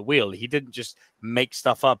reinvented the wheel. He didn't just make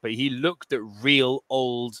stuff up, but he looked at real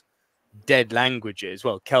old dead languages.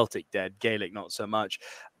 Well, Celtic dead, Gaelic not so much.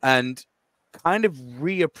 And kind of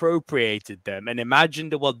reappropriated them and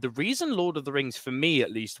imagined the reason Lord of the Rings, for me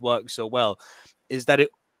at least, works so well is that it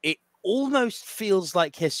almost feels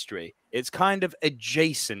like history. It's kind of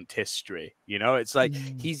adjacent history, it's like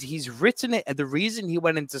he's written it, and the reason he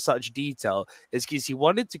went into such detail is because he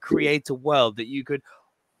wanted to create a world that you could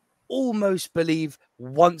almost believe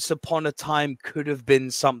once upon a time could have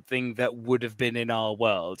been something that would have been in our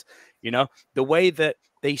world. The way that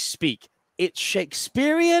they speak, it's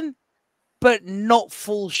Shakespearean, but not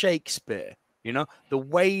full Shakespeare. You know, the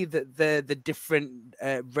way that the different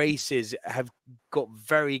races have got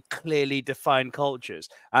very clearly defined cultures.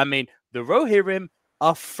 I mean, the Rohirrim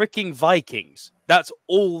are freaking Vikings. That's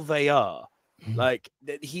all they are. Like,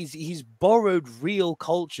 he's borrowed real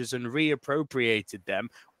cultures and reappropriated them.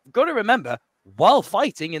 Got to remember, while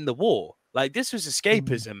fighting in the war. Like, this was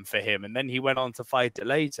escapism for him, and then he went on to fight it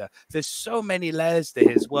later. There's so many layers to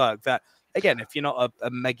his work that, again, if you're not a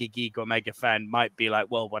mega geek or mega fan, might be like,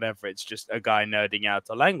 well, whatever, it's just a guy nerding out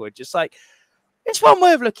a language. It's like, it's one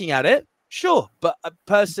way of looking at it, sure. But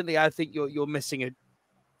personally, I think you're missing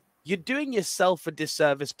you're doing yourself a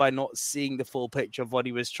disservice by not seeing the full picture of what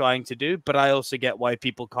he was trying to do. But I also get why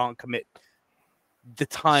people can't commit the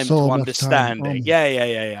time So to much understand time. it.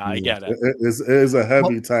 Yeah. I get it. It is a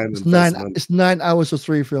heavy time It's investment. It's 9 hours for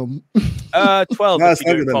 3 film. 12 No, if it's you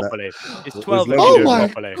do heavier it than that. properly. It's It's 12 if longer you Oh do it my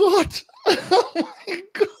properly. god! Oh my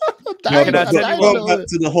god! No, Can I but tell you going what? back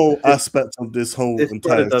to the whole aspect of this whole This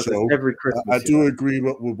entire brother does this show, every Christmas. I you do know. agree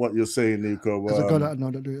with what you're saying, Nico. There's a god I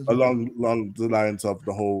know that do it as well. Along the lines of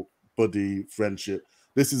the whole buddy friendship.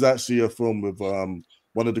 This is actually a film with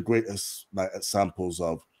one of the greatest like examples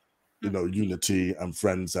of unity and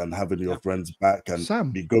friends and having your friends back and Sam,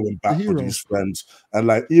 be going back the for hero. these friends and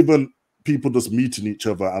like even people just meeting each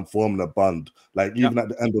other and forming a bond. Like even at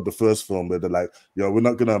the end of the first film where they're like, yo, we're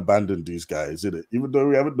not gonna abandon these guys, is it? Even though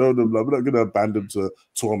we haven't known them, like, we're not gonna abandon to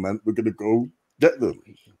torment, we're gonna go get them.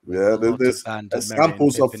 Yeah, there's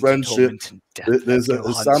examples of friendship. There's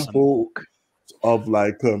a sample of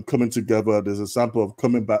like coming together. There's a sample of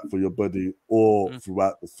coming back for your buddy all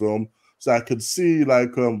throughout the film. So I could see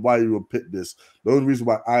like why you would pick this. The only reason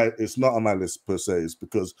why it's not on my list per se is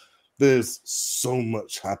because there's so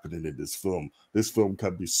much happening in this film. This film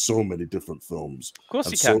can be so many different films. Of course,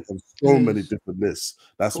 and it so, can. so many different lists.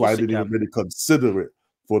 That's why I didn't even really consider it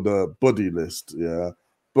for the buddy list. Yeah,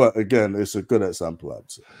 but again, it's a good example. I'd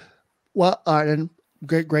say. Well, all right, then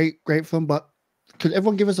great film. But could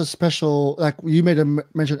everyone give us a special, like you made a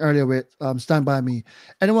mention earlier with Stand By Me?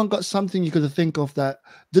 Anyone got something you could think of that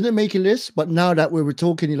didn't make a list, but now that we were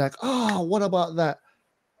talking, you're like, oh, what about that?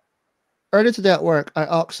 Earlier today at work, I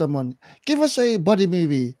asked someone, give us a buddy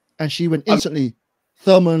movie, and she went instantly,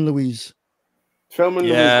 Thelma and Louise. Thelma and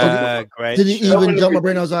Louise, great. Didn't even jump my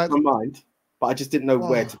brain. I was like, my mind, but I just didn't know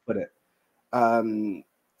where to put it. The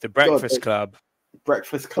Breakfast Club.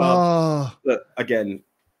 Breakfast Club. Look, again,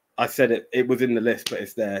 I said it. It was in the list, but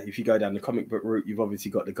it's there. If you go down the comic book route, you've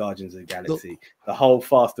obviously got the Guardians of the Galaxy. The whole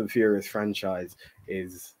Fast and Furious franchise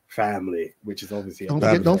is family, which is obviously don't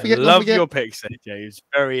forget. Love your picks, AJ. It's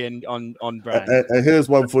very on brand. And here's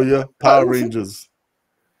one for you: Power Rangers.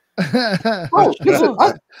 I'll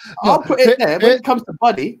put it there. When it comes to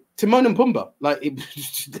buddy, Timon and Pumbaa, like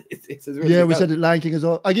it's really we said it, Lion King as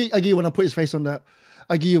well. I give you when I put his face on that.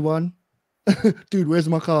 I give you one, dude. Where's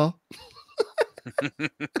my car?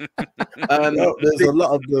 There's a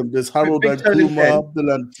lot of them. There's Harold and Kumar, Bill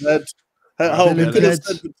and Ted. How we could have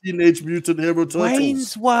said the Teenage Mutant Hero Turtles.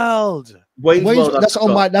 Wayne's World. Wayne's World. That's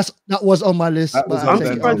on my. That was on my list. I'm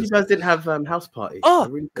surprised you guys didn't have House Party. Oh,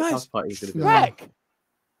 really guys, House Party Shrek.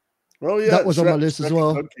 Oh yeah, that was on my list as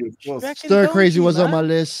well. Stir Crazy was on my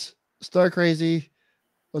list. Stir Crazy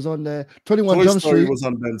was on there. 21 Jump Street was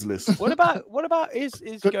on Ben's list. What about is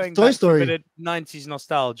going Toy back Story. to a bit of 90s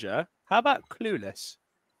nostalgia? How about Clueless?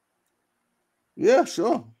 Yeah,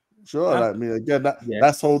 sure. Like me again.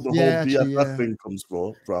 That's how the whole BFF thing comes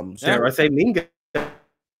from. Dare I say Mean Girls?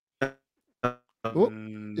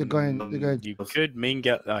 You're going. You could Mean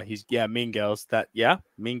Girls. Mean Girls.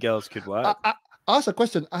 Mean Girls could work. I asked a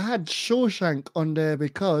question. I had Shawshank on there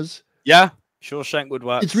because Shawshank would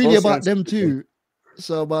work. It's really about them too.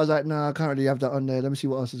 So, but I was like, nah, I can't really have that on there. Let me see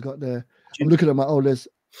what else has got there. I'm looking at my old list.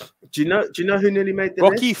 Do you know who nearly made the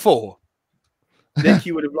Rocky list? 4. Nick,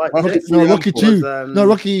 you would have liked it. No, Rocky 2.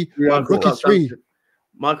 Rocky 3.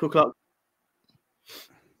 Michael Clark.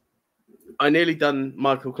 I nearly done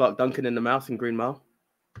Michael Clark Duncan in the Mouse in Green Mile.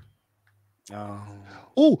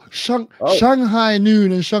 Oh, Shanghai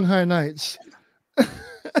Noon and Shanghai Nights. I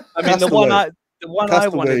mean, the one I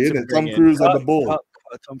wanted to bring Tom Cruise on the ball.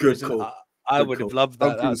 Good call. I would have loved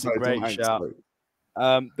that. That's a great shout.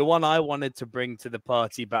 The one I wanted to bring to the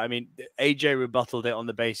party, but I mean, AJ rebutted it on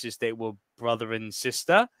the basis they were brother and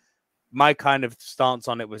sister. My kind of stance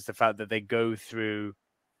on it was the fact that they go through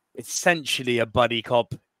essentially a buddy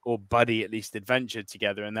cop or buddy at least adventure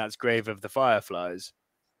together, and that's Grave of the Fireflies.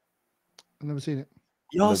 I've never seen it.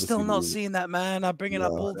 You're still not seeing that, man. I bring it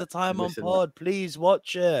up all the time on pod. Please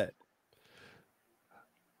watch it.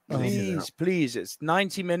 Please. It's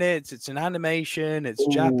 90 minutes. It's an animation. It's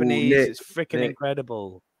Japanese. It's freaking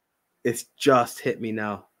incredible. It's just hit me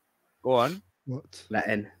now. Go on. What?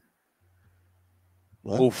 Latin.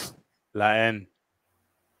 What? Oof. Latin.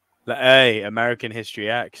 Hey, American History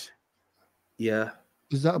X. Yeah.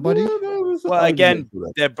 Is that a buddy? Well, again,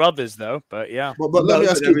 they're brothers though, but yeah. But let me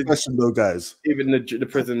ask you a question though, guys. Even the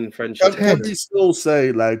prison friendship. Can we still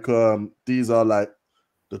say like these are like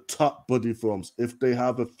the top buddy films if they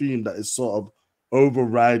have a theme that is sort of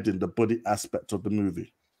overriding the buddy aspect of the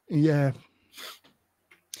movie? Yeah.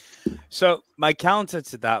 So my counter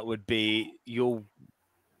to that would be you're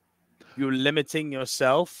limiting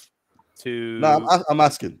yourself to. No, I'm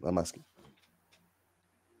asking.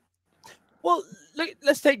 Well,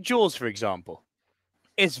 let's take Jaws for example.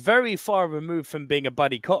 It's very far removed from being a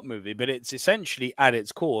buddy cop movie, but it's essentially at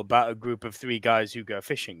its core about a group of 3 guys who go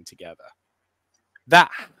fishing together. That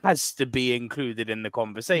has to be included in the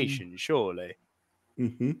conversation, surely.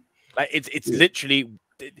 Mm-hmm. Like it's literally,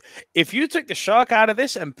 if you took the shark out of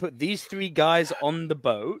this and put these 3 guys on the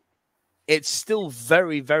boat, it's still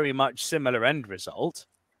very, very much similar end result.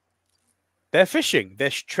 They're fishing. They're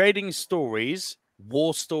trading stories,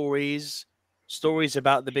 war stories, stories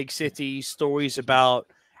about the big city, stories about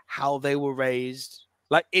how they were raised.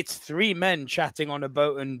 Like it's 3 men chatting on a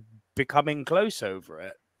boat and becoming close over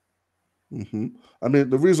it. Mm-hmm. I mean,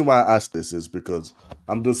 the reason why I asked this is because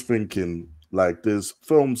I'm just thinking, like, there's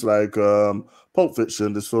films like Pulp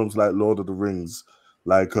Fiction, there's films like Lord of the Rings,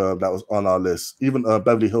 like that was on our list. Even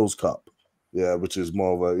Beverly Hills Cop, yeah, which is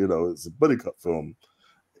more of a, it's a buddy cop film.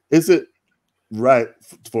 Is it right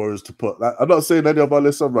for us to put? Like, I'm not saying any of our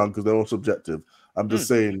lists are wrong because they're all subjective. I'm just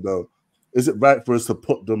saying though, is it right for us to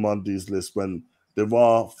put them on these lists when there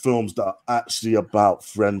are films that are actually about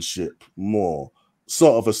friendship more?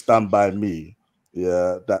 Sort of a Stand By Me,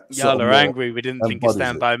 yeah. That y'all are angry. We didn't think of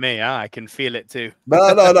Stand By Me. Huh? I can feel it too. No.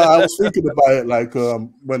 I was thinking about it like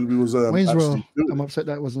when we was Wayne's World. I'm upset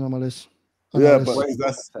that wasn't on my list. But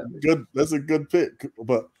that's good. That's a good pick.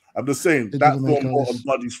 But I'm just saying that film more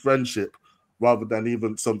embodies friendship rather than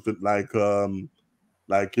even something like Beverly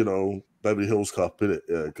Hills Cop in it,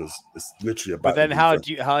 yeah, because it's literally about. But then how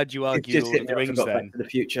do you argue Lord of the Rings then? Back to the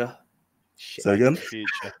Future. Say again.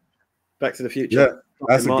 Back to the Future. Yeah,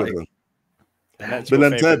 that's a good one. And that's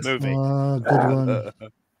your favorite movie. Oh, good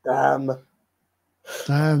one.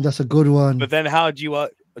 Damn, that's a good one. But then how do you,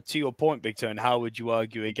 to your point, Big Tone, how would you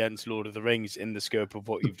argue against Lord of the Rings in the scope of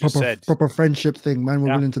what you've just said? Proper friendship thing, man.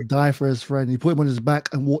 We're willing to die for his friend. He put him on his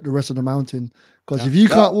back and walk the rest of the mountain. Because if you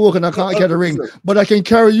can't walk and I can't get a ring, but I can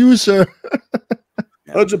carry you, sir.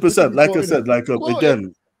 100%. Like I said,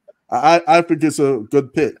 again, I think it's a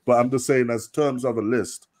good pick, but I'm just saying as terms of a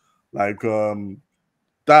list, like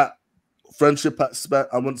that friendship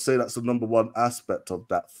aspect, I wouldn't say that's the number one aspect of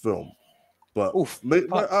that film. But I would.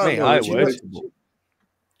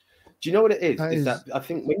 Do you know what it is? That I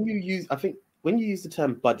think when you use the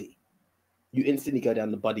term buddy, you instantly go down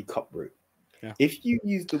the buddy cop route. Yeah. If you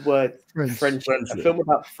use the word friendship, a film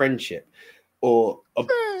about friendship, or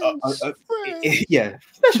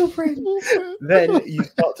special friend, then you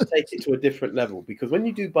start to take it to a different level. Because when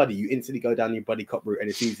you do buddy, you instantly go down your buddy cop route, and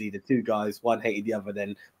it's usually the 2 guys, one hated the other.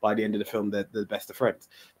 Then by the end of the film, they're the best of friends.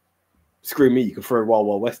 Screw me, you could throw Wild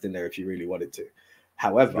Wild West in there if you really wanted to.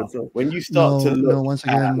 However, when you start to look, once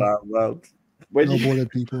again, when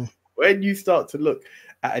you start to look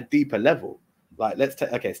at a deeper level, like let's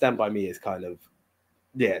take Stand By Me is kind of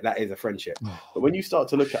that is a friendship. But when you start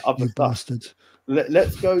to look at other stuff,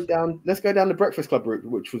 let's go down the Breakfast Club route,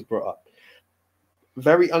 which was brought up.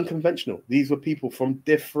 Very unconventional. These were people from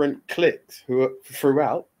different cliques who are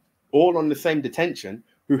throughout, all on the same detention,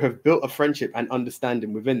 who have built a friendship and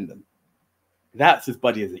understanding within them. That's as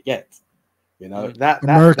buddy as it gets. That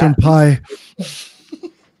American Pie.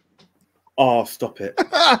 Oh, stop it.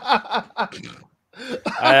 I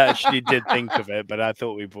actually did think of it, but I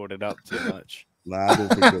thought we brought it up too much. Nah, I didn't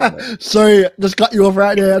think of that. Sorry, just cut you off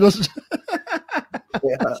right there. No,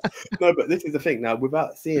 but this is the thing. Now,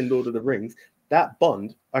 without seeing Lord of the Rings, that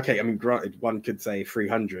Bond, okay, I mean, granted, one could say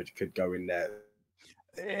 300 could go in there.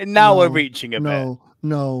 Now we're reaching a bit.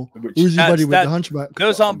 No. Who's your buddy with the Hunchback?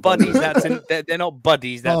 Those aren't buddies. They're not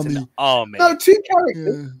buddies. That's an army. No, 2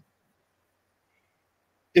 characters. Yeah.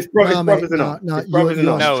 It's brothers in arms.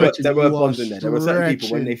 There were Bonds in there. There were certain people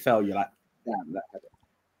when they fell, you're like, damn, that.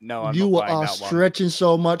 No, I'm you not are stretching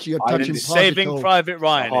so much. You're touching Saving Private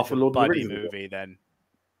Ryan is a buddy movie then.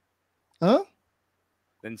 Huh?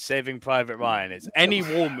 Then Saving Private Ryan is any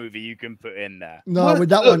war movie you can put in there. No, with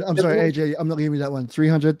that one, I'm sorry, AJ, I'm not giving you that one.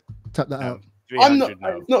 300, tap that out. I'm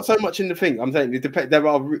not so much in the thing. I'm saying it depends. There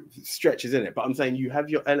are stretches in it, but I'm saying you have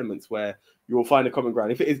your elements where you will find a common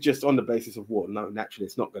ground. If it is just on the basis of war, no, naturally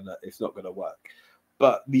it's not gonna work.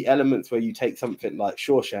 but the elements where you take something like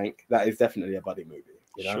Shawshank, that is definitely a buddy movie.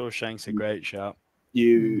 You know? Shawshank's a great shout.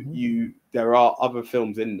 There are other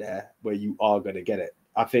films in there where you are going to get it.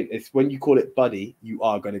 I think it's when you call it buddy, you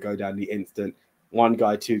are going to go down the instant one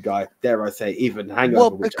guy, two guy, dare I say, even Hangover.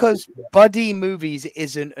 Well, because buddy movies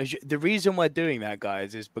isn't the reason we're doing that,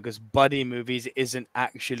 guys, is because buddy movies isn't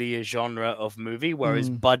actually a genre of movie, whereas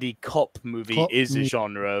buddy cop movie is a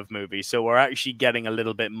genre of movie. So we're actually getting a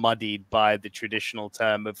little bit muddied by the traditional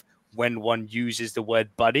term of when one uses the word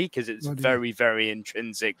buddy, because it's very, very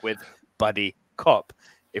intrinsic with buddy cop.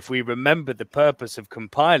 If we remember, the purpose of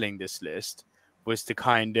compiling this list was to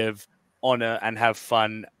kind of honor and have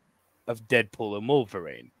fun of Deadpool and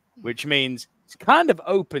Wolverine, which means it's kind of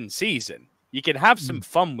open season. You can have some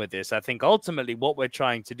fun with this. I think ultimately what we're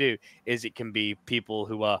trying to do is it can be people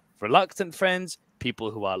who are reluctant friends, people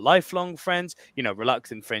who are lifelong friends. You know,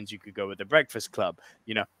 reluctant friends, you could go with the Breakfast Club.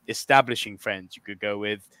 You know, establishing friends, you could go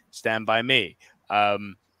with Stand By Me.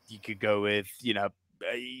 You could go with,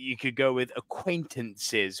 you could go with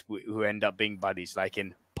acquaintances who end up being buddies, like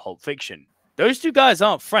in Pulp Fiction. Those two guys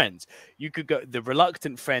aren't friends. You could go the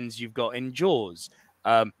reluctant friends you've got in Jaws,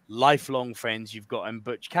 lifelong friends you've got in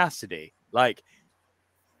Butch Cassidy. Like,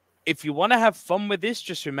 if you want to have fun with this,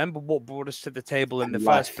 just remember what brought us to the table in the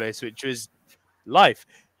first place, which was life.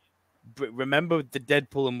 Remember, the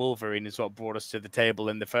Deadpool and Wolverine is what brought us to the table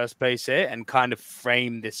in the first place here, and kind of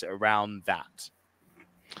frame this around that.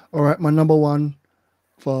 All right, my number one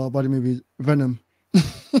for buddy movies, Venom.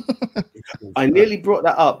 I nearly brought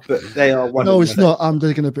that up, but they are one. No, it's not. I'm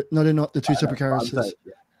taking a bit. No, they're not. The two separate characters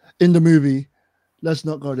in the movie. Let's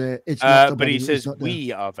not go there. It's not. But he says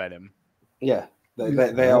we are Venom. Yeah,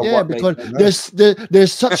 they are. Yeah, because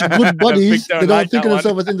there's such good buddies. They don't think of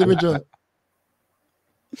themselves as individual.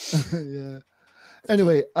 Yeah.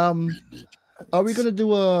 Anyway, are we gonna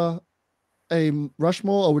do a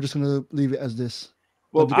Rushmore, or we're just gonna leave it as this?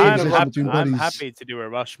 Well, I'm happy to do a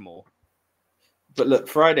Rushmore. But look,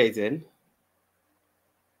 Friday's in.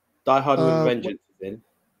 Die Hard with Vengeance is in.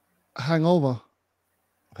 Hangover.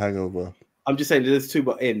 I'm just saying there's two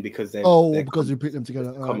but in because they're because we put them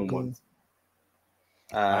together. Common ones.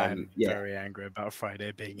 I'm very angry about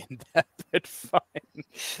Friday being in there, but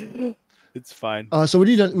fine. It's fine. So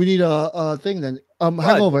we need a thing then.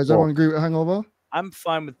 Hangover. Does everyone agree with Hangover? I'm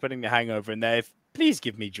fine with putting the Hangover in there. Please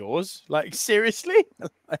give me Jaws. Like, seriously?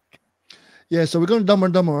 Yeah, so we're going to Dumb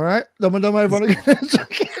and Dumber, all right? Dumb and Dumber, everyone.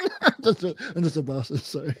 I'm just a bastard,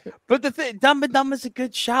 sorry. But the thing, Dumb and Dumber's a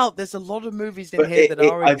good shout. There's a lot of movies in here that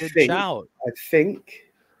are a good shout. I think.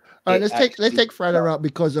 All right, let's take Friday out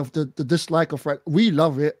because of the dislike of Friday. We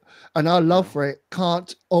love it, and our love for it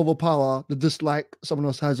can't overpower the dislike someone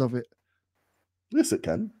else has of it. Yes, it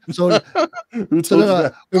can. So, since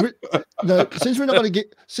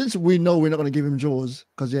we know we're not going to give him Jaws,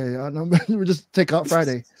 because we just take out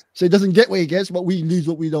Friday, so he doesn't get what he gets, but we lose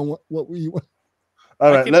what we don't want. What we want.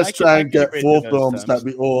 All right, let's try and get 4 films that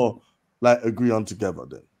we all agree on together.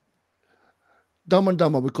 Then Dumb and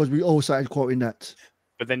Dumber, because we all started quoting that.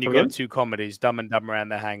 But then you've got 2 comedies, Dumb and Dumber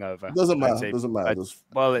and The Hangover. Doesn't matter.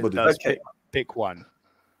 Well, it does. Okay. Pick one.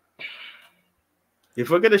 If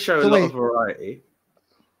we're going to show a lot of variety.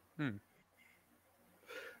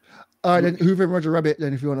 All right, then Who Framed Roger Rabbit,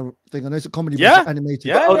 then if you want to think. I know it's a comedy, but it's animated.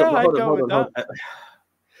 Yeah, hold on.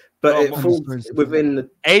 But it falls within the...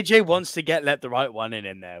 AJ wants to get Let the Right One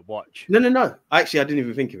in there. Watch. No. Actually, I didn't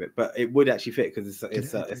even think of it, but it would actually fit because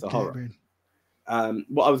it's a horror.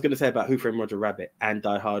 What I was going to say about Who Framed Roger Rabbit and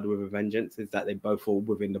Die Hard with a Vengeance is that they both fall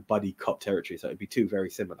within the buddy cop territory, so it'd be 2 very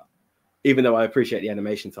similar. Even though I appreciate the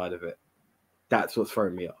animation side of it, that's what's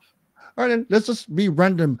throwing me off. All right, then let's just be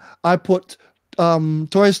random. I put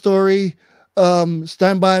Toy Story,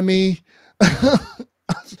 Stand By Me.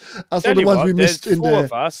 That's all the ones we missed in there. 4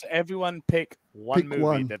 of us. Everyone pick one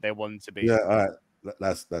movie that they want to be. Yeah, all right.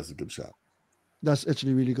 That's a good shot. That's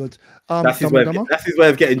actually really good. That's his way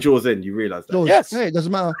of getting Jaws in. You realize that? Jaws. Yes. Hey, it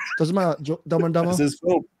doesn't matter. Dumb and Dumber. That's his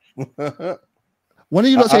film. When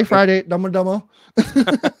did you not say Friday? Dumb and Dumber.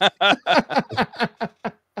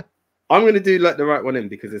 I'm going to do Let the Right One in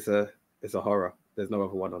because it's a horror. There's no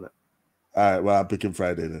other one on it. All right, well, I'm picking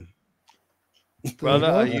Friday then. Brother,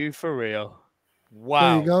 are you for real? Wow.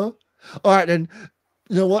 There you go. All right, then.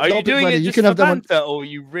 You know what? Are you doing Friday. it just for banter, or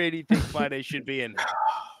you really think Friday should be in?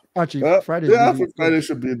 Actually, Friday. Yeah, I think Friday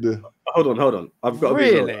should be in there. Hold on. I've got to be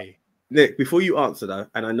really. Nick, before you answer though,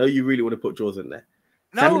 and I know you really want to put Jaws in there.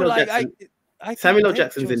 No, Samuel L.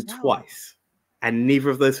 Jackson's in twice, and neither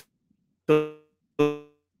of those films are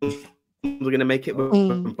going to make it.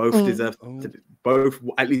 Both deserve to be,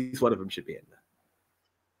 at least one of them should be in there.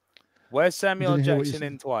 Where's Samuel L. Jackson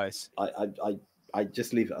in twice? I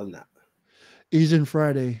just leave it on that. He's in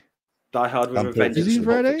Friday. Die Hard with And a Pulp Vengeance. Is he and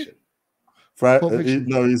Pulp Friday? Fiction. Pulp Fiction.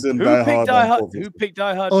 No, he's in Who Die picked Hard. Die and Hard? Pulp Who Fiction. picked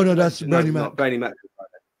Die Hard? Oh with no, a that's Vengeance? Bernie No, Mac. not Bernie Mac.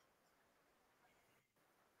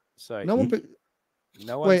 Sorry. No one picked.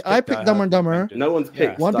 No one's Wait, I Die picked Dumb Hard and with a Dumber. Vengeance. No one's Yeah.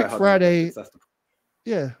 picked. One Die picked Hard with a Friday. Vengeance, that's the-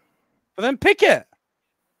 Yeah. Well, then pick it.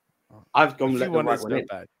 I've gone If let you the want right it one so in.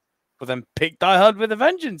 bad. Well, then pick Die Hard with a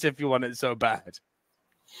Vengeance if you want it so bad.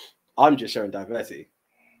 I'm just showing diversity.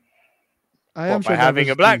 I am What, by having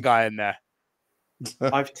a black guy in there.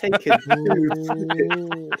 I've taken Ooh.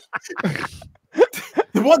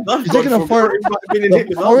 the one I've You're gone taking a for foreign- might have been in the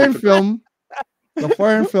Hitler's foreign army. film, the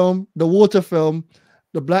foreign film, the water film,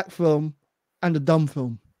 the black film, and the dumb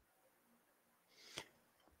film.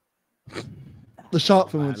 The shark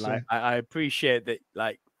film, Man, would like, say. I appreciate that.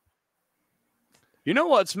 Like, you know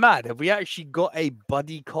what's mad? Have we actually got a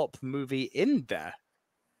buddy cop movie in there?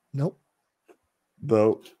 Nope.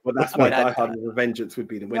 No, Well, that's I why mean, Die Hard with a Vengeance would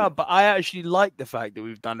be the winner. Yeah, but I actually like the fact that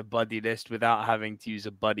we've done a buddy list without having to use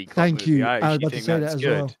a buddy cop Thank movie. you. I I was actually about to think say that that's as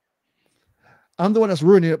good. well. I'm the one that's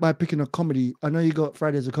ruining it by picking a comedy. I know you got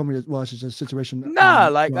Friday as a comedy. Well, it's just a situation. Nah,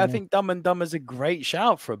 like I drama. think Dumb and Dumber is a great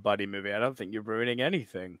shout for a buddy movie. I don't think you're ruining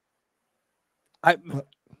anything.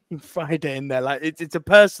 Friday in there, like it's a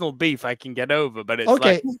personal beef I can get over, but it's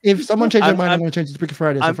Okay, like, if someone changes their mind, I'm I'm- going to change it to pick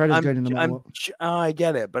Friday. So Friday's going in no matter what. I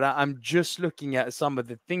get it, but I'm just looking at some of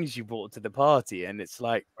the things you brought to the party, and it's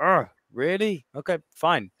like, really? Okay,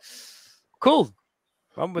 fine, cool.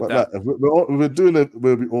 Run with but that. like, if we're doing it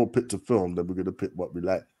where we all picked a film, then we're gonna pick what we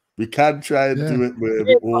like. We can try and do it where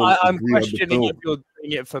we all I'm agree on the questioning if film. you're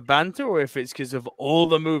doing it for banter or if it's because of all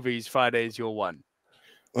the movies. Friday is your one.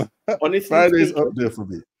 Honestly, Friday's speaking- up there for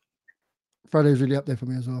me. Friday's really up there for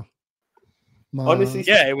me as well. Honestly,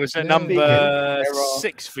 Yeah, it was at Yeah. number There are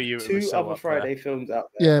 6 for you. It two was so other up there. Friday films out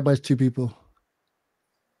there. yeah, but it's two people.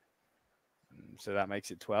 So that makes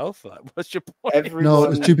it 12. Like, what's your point? No,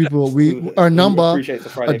 it's two people. Our who number appreciates the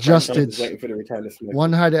Friday adjusted. franchise is waiting for the return of Smoke.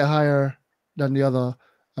 One had it higher than the other.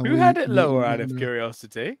 and Who we- had it we- lower we- out of we-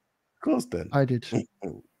 curiosity? Of course, then. I did.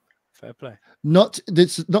 Fair play. Not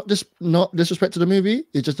disrespect to the movie.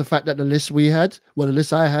 It's just the fact that the list we had, well, the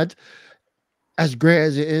list I had, as great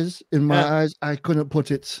as it is in my Yeah. eyes, I couldn't put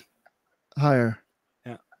it higher.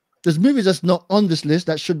 Yeah. There's movies that's not on this list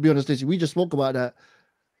that should be on this list. We just spoke about that.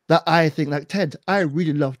 That I think, like Ted, I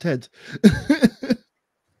really love Ted,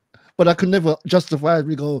 but I could never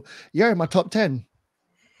justifiably go, yeah, in my top 10.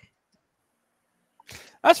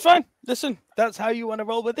 That's fine. Listen, that's how you want to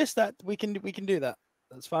roll with this. That we can do that.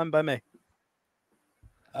 That's fine by me.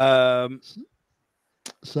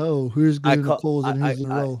 So who's I going to can't- cause and who's going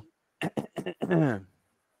to roll?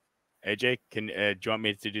 AJ, do you want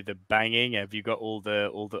me to do the banging? Have you got all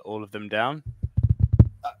of them down?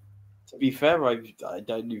 To be fair, I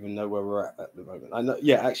don't even know where we're at the moment. I know.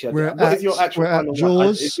 Yeah, actually, We're what is your at- actual we're at final one?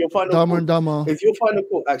 Jaws, Is your final Dumb call, and Dumber. is your final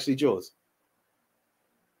call actually Jaws?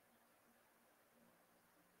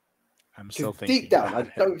 I'm still 'Cause thinking. deep down, I about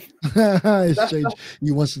it. don't. It's That's strange.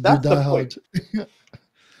 He wants to do that's the Die Hard. point.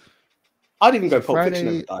 I'd even go Pulp Fiction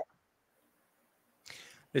Friday- over Die.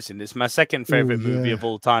 Listen, it's my second favorite Ooh, movie yeah. of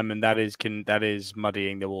all time, and that is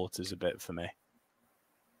muddying the waters a bit for me.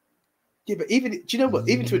 Yeah, but even do you know what?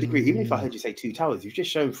 Even to a degree, even if I heard you say Two Towers, you've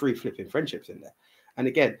just shown 3 flipping friendships in there. And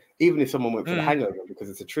again, even if someone went for the Hangover because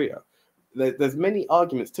it's a trio, there's many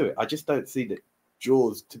arguments to it. I just don't see that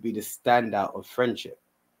Jaws to be the standout of friendship.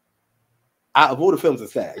 Out of all the films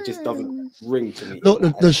that's there, it just doesn't ring to me. Look,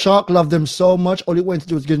 the shark loved them so much. All he wanted to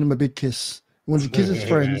do was give them a big kiss. He wanted to kiss his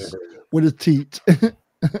friends with his teeth.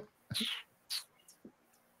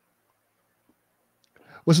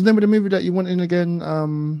 What's the name of the movie that you want in again,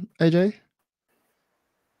 AJ?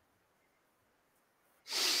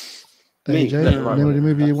 Me, AJ, Let the the Right name One of the In.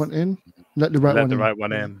 movie you That's- want in? Let the right Let one the in. right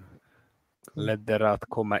one in. Let the rat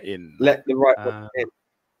come in. Let the right Uh, one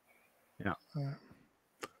in.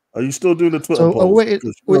 Are you still doing the Twitter So, polls? wait,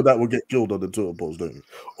 Because you know that will get killed on the Twitter polls, don't you?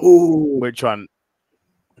 Oh, Which one?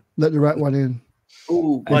 Let the right one in.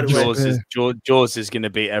 by And the way, Jaws is going to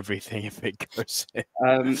be everything if it goes in.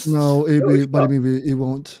 No, it'll be, it's but maybe it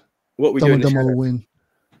won't. what we Dumb do in and the Dumber shadow. will win.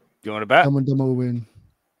 You want to bet? Dumb and Dumber will win. You want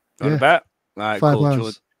yeah. to bet? All right, £5 cool.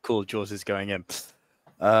 pounds. Cool. Jaws is going in.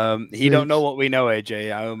 He don't know what we know,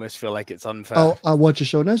 AJ. I almost feel like it's unfair. Oh, I'll watch your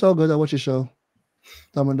show. That's all good. I'll watch your show.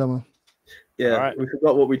 Dumb and Dumber. Yeah, Alright. we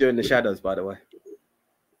forgot what we do in the shadows, by the way.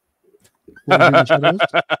 What we do in the shadows?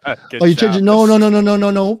 Good Oh, you shout. changing?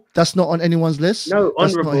 No. That's not on anyone's list. No,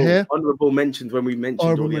 That's not here. honorable mentions when we mentioned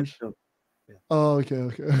Honorable all the mention. episodes. Oh, okay.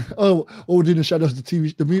 Oh, we're doing the shadows.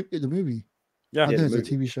 The movie. Yeah. I think the it's a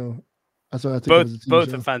movie. TV show. That's what I think. Both it was a TV both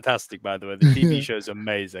show. are fantastic, by the way. The TV show is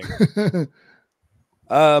amazing.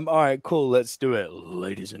 All right, cool. Let's do it,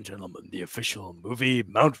 ladies and gentlemen. The official movie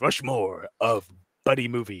Mount Rushmore of buddy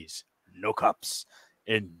movies, no cops,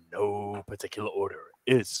 in no particular order,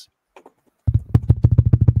 is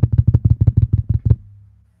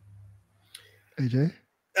AJ.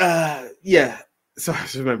 Yeah. So I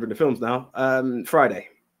was remembering the films now. Friday.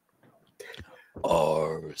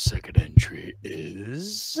 our second entry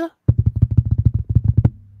is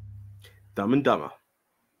Dumb and Dumber.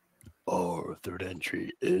 our third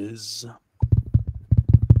entry is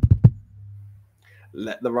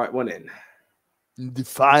Let the right one in. the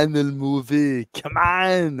final movie. Come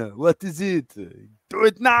on, what is it? Do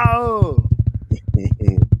it now.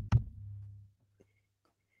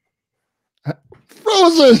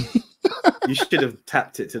 Frozen. You should have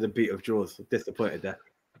tapped it to the beat of Jaws. Disappointed there.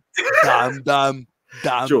 Damn, damn,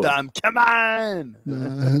 damn, Sure. damn. Come on.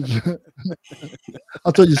 Nah,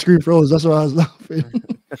 I thought you screamed froze. That's why I was laughing.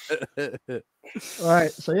 All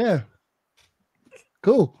right. So yeah.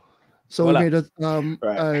 Cool. So Voila. we made a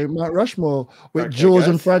Right. Mount Rushmore with Okay, Jaws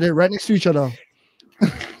and guys. Friday right next to each other.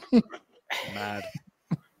 Mad.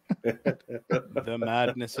 The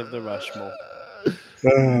madness of the Rushmore.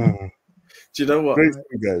 Do you know what? Great,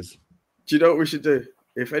 guys. Do you know what we should do?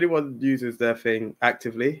 If anyone uses their thing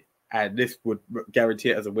actively, and this would guarantee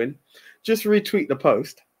it as a win, just retweet the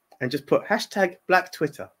post and just put hashtag Black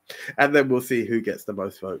Twitter, and then we'll see who gets the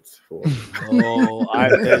most votes for. Oh,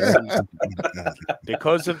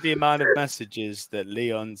 because of the amount of messages that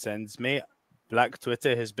Leon sends me, Black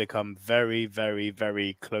Twitter has become very, very,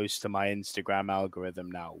 very close to my Instagram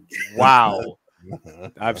algorithm now. Wow.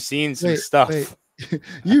 I've seen some stuff. Wait.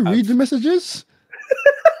 You read the messages?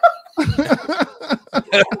 Do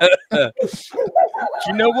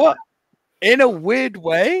you know what? In a weird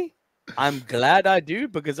way, I'm glad I do,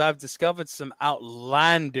 because I've discovered some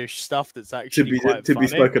outlandish stuff that's actually to be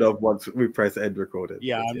spoken of once we press end recording.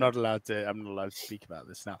 Yeah, I'm not allowed to speak about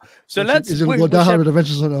this now. So Is it go down with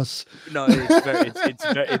Adventures on Us? No,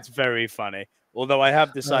 it's very funny. Although I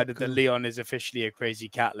have decided that Leon is officially a crazy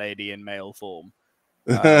cat lady in male form.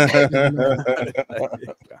 All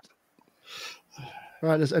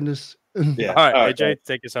right, let's end this. Yeah. All right, AJ,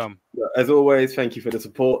 take us home. As always, thank you for the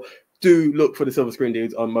support. Do look for the Silver Screen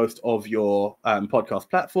Dudes on most of your podcast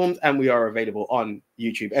platforms, and we are available on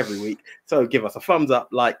YouTube every week. So give us a thumbs up,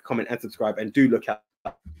 like, comment, and subscribe, and do look out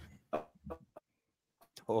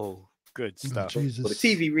Oh, good stuff. for the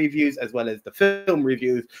TV reviews as well as the film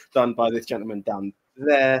reviews done by this gentleman down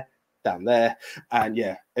there. And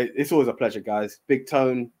yeah, it's always a pleasure, guys. Big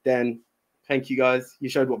Tone, Den, thank you, guys. You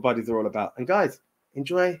showed what buddies are all about. And guys,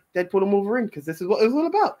 enjoy Deadpool and Wolverine, because this is what it was all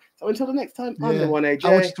about. So until the next time, I'm the one, AJ.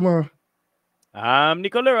 I'll watch it tomorrow. I'm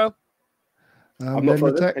Nicolero. I'm not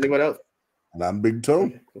further. Anyone else? And I'm Big Tone.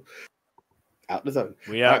 Okay, cool. Out the zone.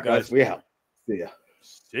 We out, guys. We out. See ya.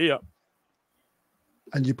 See ya.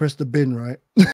 And you press the bin, right?